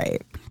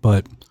 Right.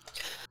 But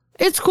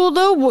it's cool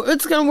though.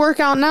 It's going to work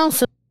out now.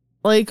 So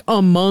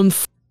a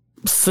month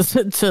to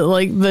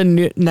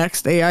the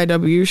next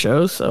AIW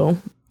show. So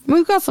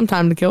we've got some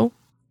time to kill.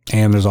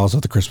 And there's also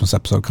the Christmas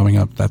episode coming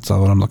up. That's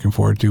what I'm looking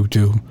forward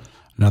to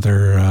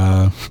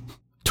another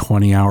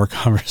 20-hour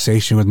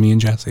conversation with me and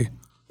Jesse.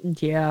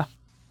 Yeah.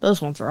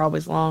 Those ones are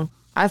always long.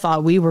 I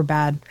thought we were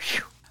bad.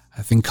 Whew.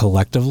 I think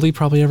collectively,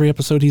 probably every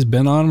episode he's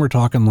been on, we're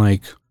talking I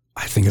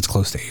think it's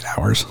close to 8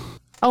 hours.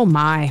 Oh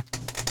my.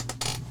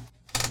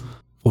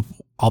 Well,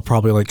 I'll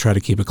probably try to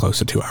keep it close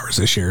to 2 hours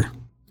this year,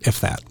 if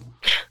that.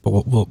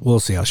 But we'll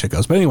see how shit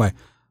goes. But anyway,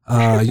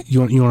 you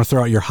want to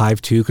throw out your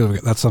Hive too,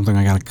 because that's something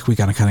we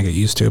gotta kind of get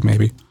used to,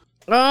 maybe.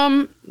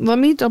 Let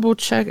me double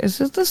check.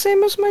 Is it the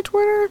same as my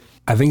Twitter?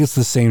 I think it's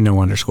the same,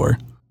 no underscore.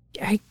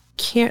 I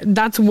can't.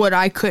 That's what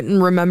I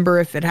couldn't remember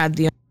if it had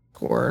the underscore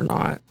or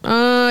not.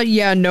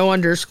 Yeah, no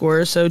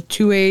underscore. So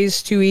 2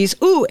 A's, 2 E's.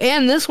 Ooh,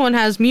 and this one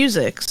has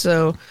music,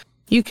 so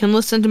you can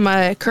listen to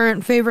my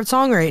current favorite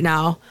song right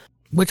now,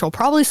 which will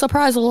probably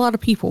surprise a lot of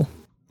people.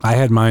 I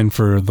had mine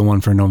for the one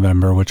for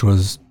November, which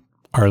was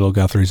Arlo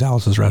Guthrie's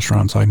Alice's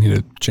Restaurant, so I need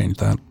to change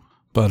that.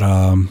 But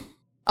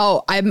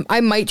oh,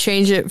 I might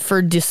change it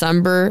for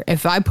December.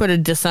 If I put a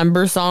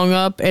December song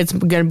up, it's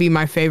gonna be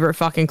my favorite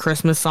fucking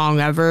Christmas song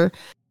ever.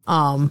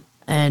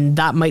 And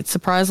that might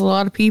surprise a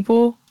lot of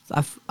people.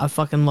 I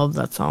fucking love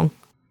that song.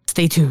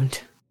 Stay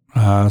tuned.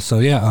 So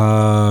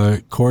yeah,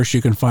 of course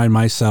you can find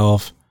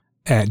myself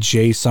at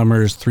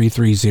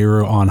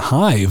jsummers330 on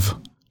Hive,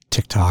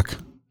 TikTok,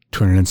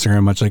 Twitter, and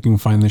Instagram, much like you can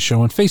find this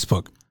show on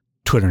Facebook,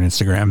 Twitter, and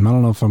Instagram. I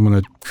don't know if I'm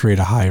going to create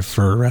a Hive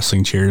for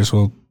Wrestling Cheers.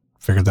 We'll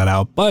figure that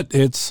out. But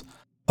it's,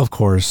 of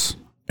course,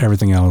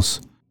 everything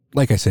else.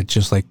 Like I said,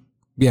 just the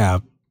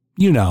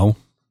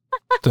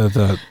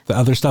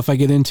other stuff I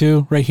get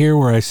into right here,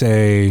 where I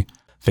say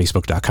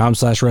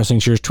Facebook.com/Wrestling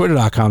Cheers,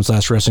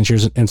 Twitter.com/Wrestling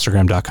Cheers, and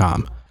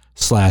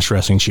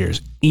Instagram.com/Wrestling Cheers.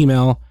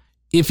 Email,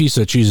 if you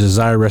so choose,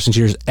 desire,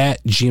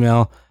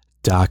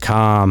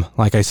 wrestlingcheers@gmail.com.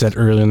 Like I said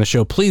earlier in the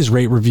show, please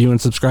rate, review,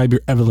 and subscribe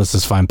your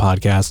Everless Fine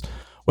podcast,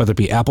 whether it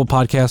be Apple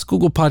Podcasts,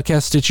 Google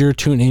Podcasts, Stitcher,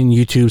 TuneIn,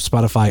 YouTube,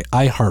 Spotify,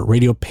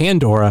 iHeartRadio,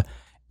 Pandora,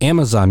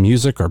 Amazon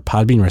Music, or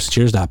Podbean,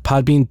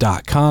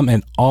 wrestlingcheers.podbean.com.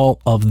 And all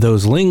of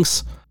those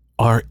links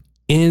are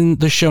in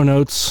the show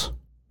notes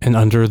and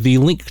under the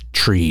link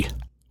tree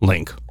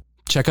link.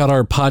 Check out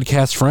our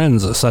podcast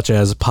friends, such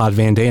as Pod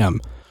Van Dam,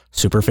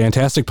 Super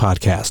Fantastic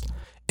Podcast,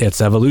 It's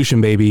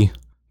Evolution Baby,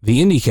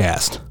 The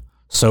IndieCast,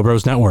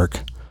 Sobros Network,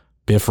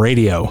 Biff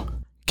Radio,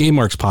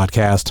 GameWorks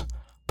Podcast,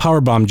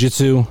 Powerbomb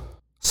Jitsu,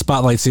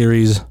 Spotlight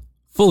Series,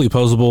 Fully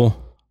Posable,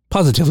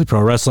 Positively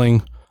Pro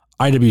Wrestling,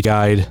 IW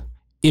Guide,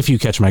 If You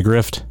Catch My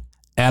Grift,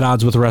 At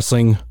Odds with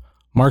Wrestling,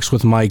 Marks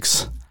with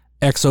Mikes,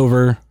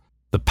 X-Over,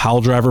 The Powell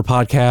Driver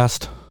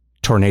Podcast,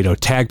 Tornado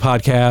Tag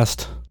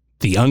Podcast,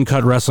 The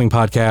Uncut Wrestling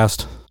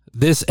Podcast,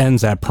 This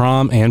Ends at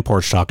Prom, and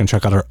Porch Talk. And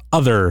check out our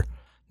other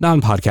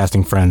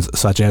non-podcasting friends,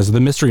 such as The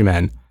Mystery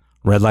Men,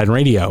 Redline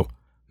Radio,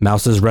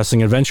 Mouse's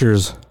Wrestling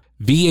Adventures,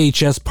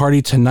 VHS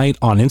Party Tonight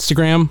on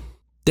Instagram,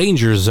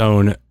 Danger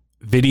Zone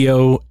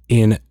Video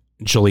in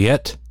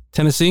Joliet,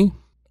 Tennessee,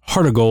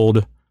 Heart of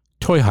Gold,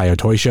 Toy Hio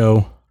Toy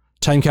Show,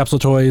 Time Capsule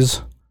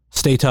Toys,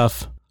 Stay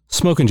Tough,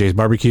 Smokin' Jay's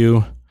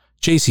Barbecue,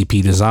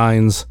 JCP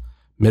Designs,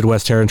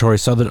 Midwest Territory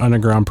Southern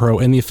Underground Pro,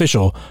 and the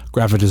official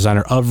graphic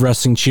designer of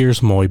Wrestling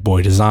Cheers, Moy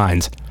Boy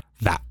Designs.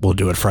 That will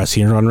do it for us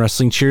here on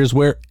Wrestling Cheers,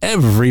 where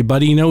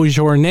everybody knows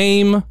your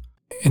name.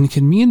 And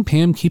can me and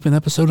Pam keep an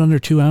episode under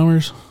 2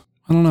 hours?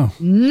 I don't know.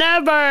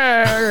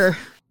 Never!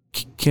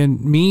 Can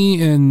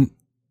me and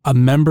a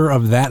member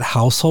of that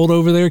household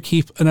over there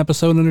keep an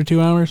episode under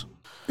 2 hours?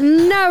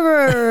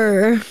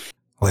 Never!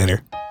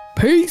 Later.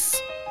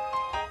 Peace!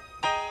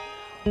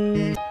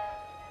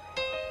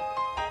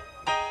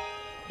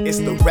 It's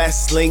the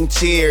Wrestling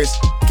Cheers.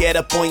 Get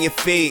up on your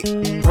feet,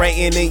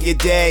 brightening your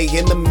day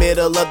in the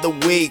middle of the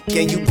week.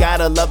 And you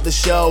gotta love the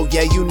show,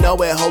 yeah, you know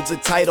it holds a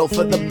title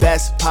for the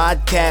best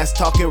podcast,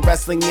 talking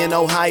wrestling in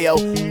Ohio.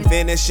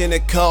 Finishing a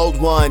cold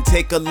one,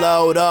 take a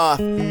load off.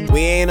 We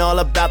ain't all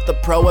about the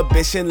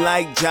prohibition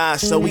like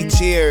Josh, so we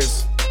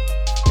cheers.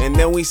 And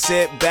then we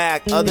sit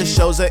back. Other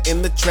shows are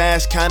in the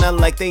trash, kinda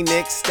like they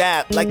Nick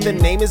Stapp. Like the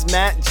name is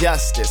Matt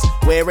Justice,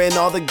 wearing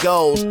all the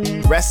gold.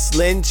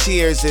 Wrestling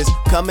Cheers is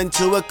coming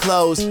to a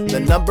close.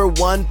 The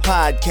 #1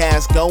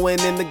 podcast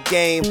going in the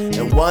game.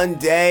 And one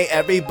day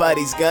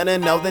everybody's gonna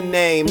know the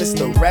name. It's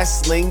the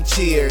Wrestling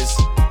Cheers.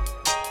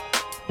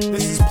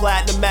 This is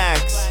Platinum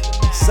Max,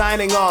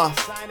 signing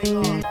off.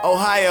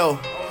 Ohio,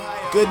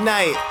 good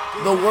night.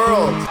 The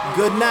world,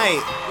 good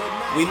night.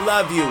 We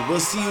love you. We'll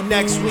see you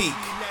next week.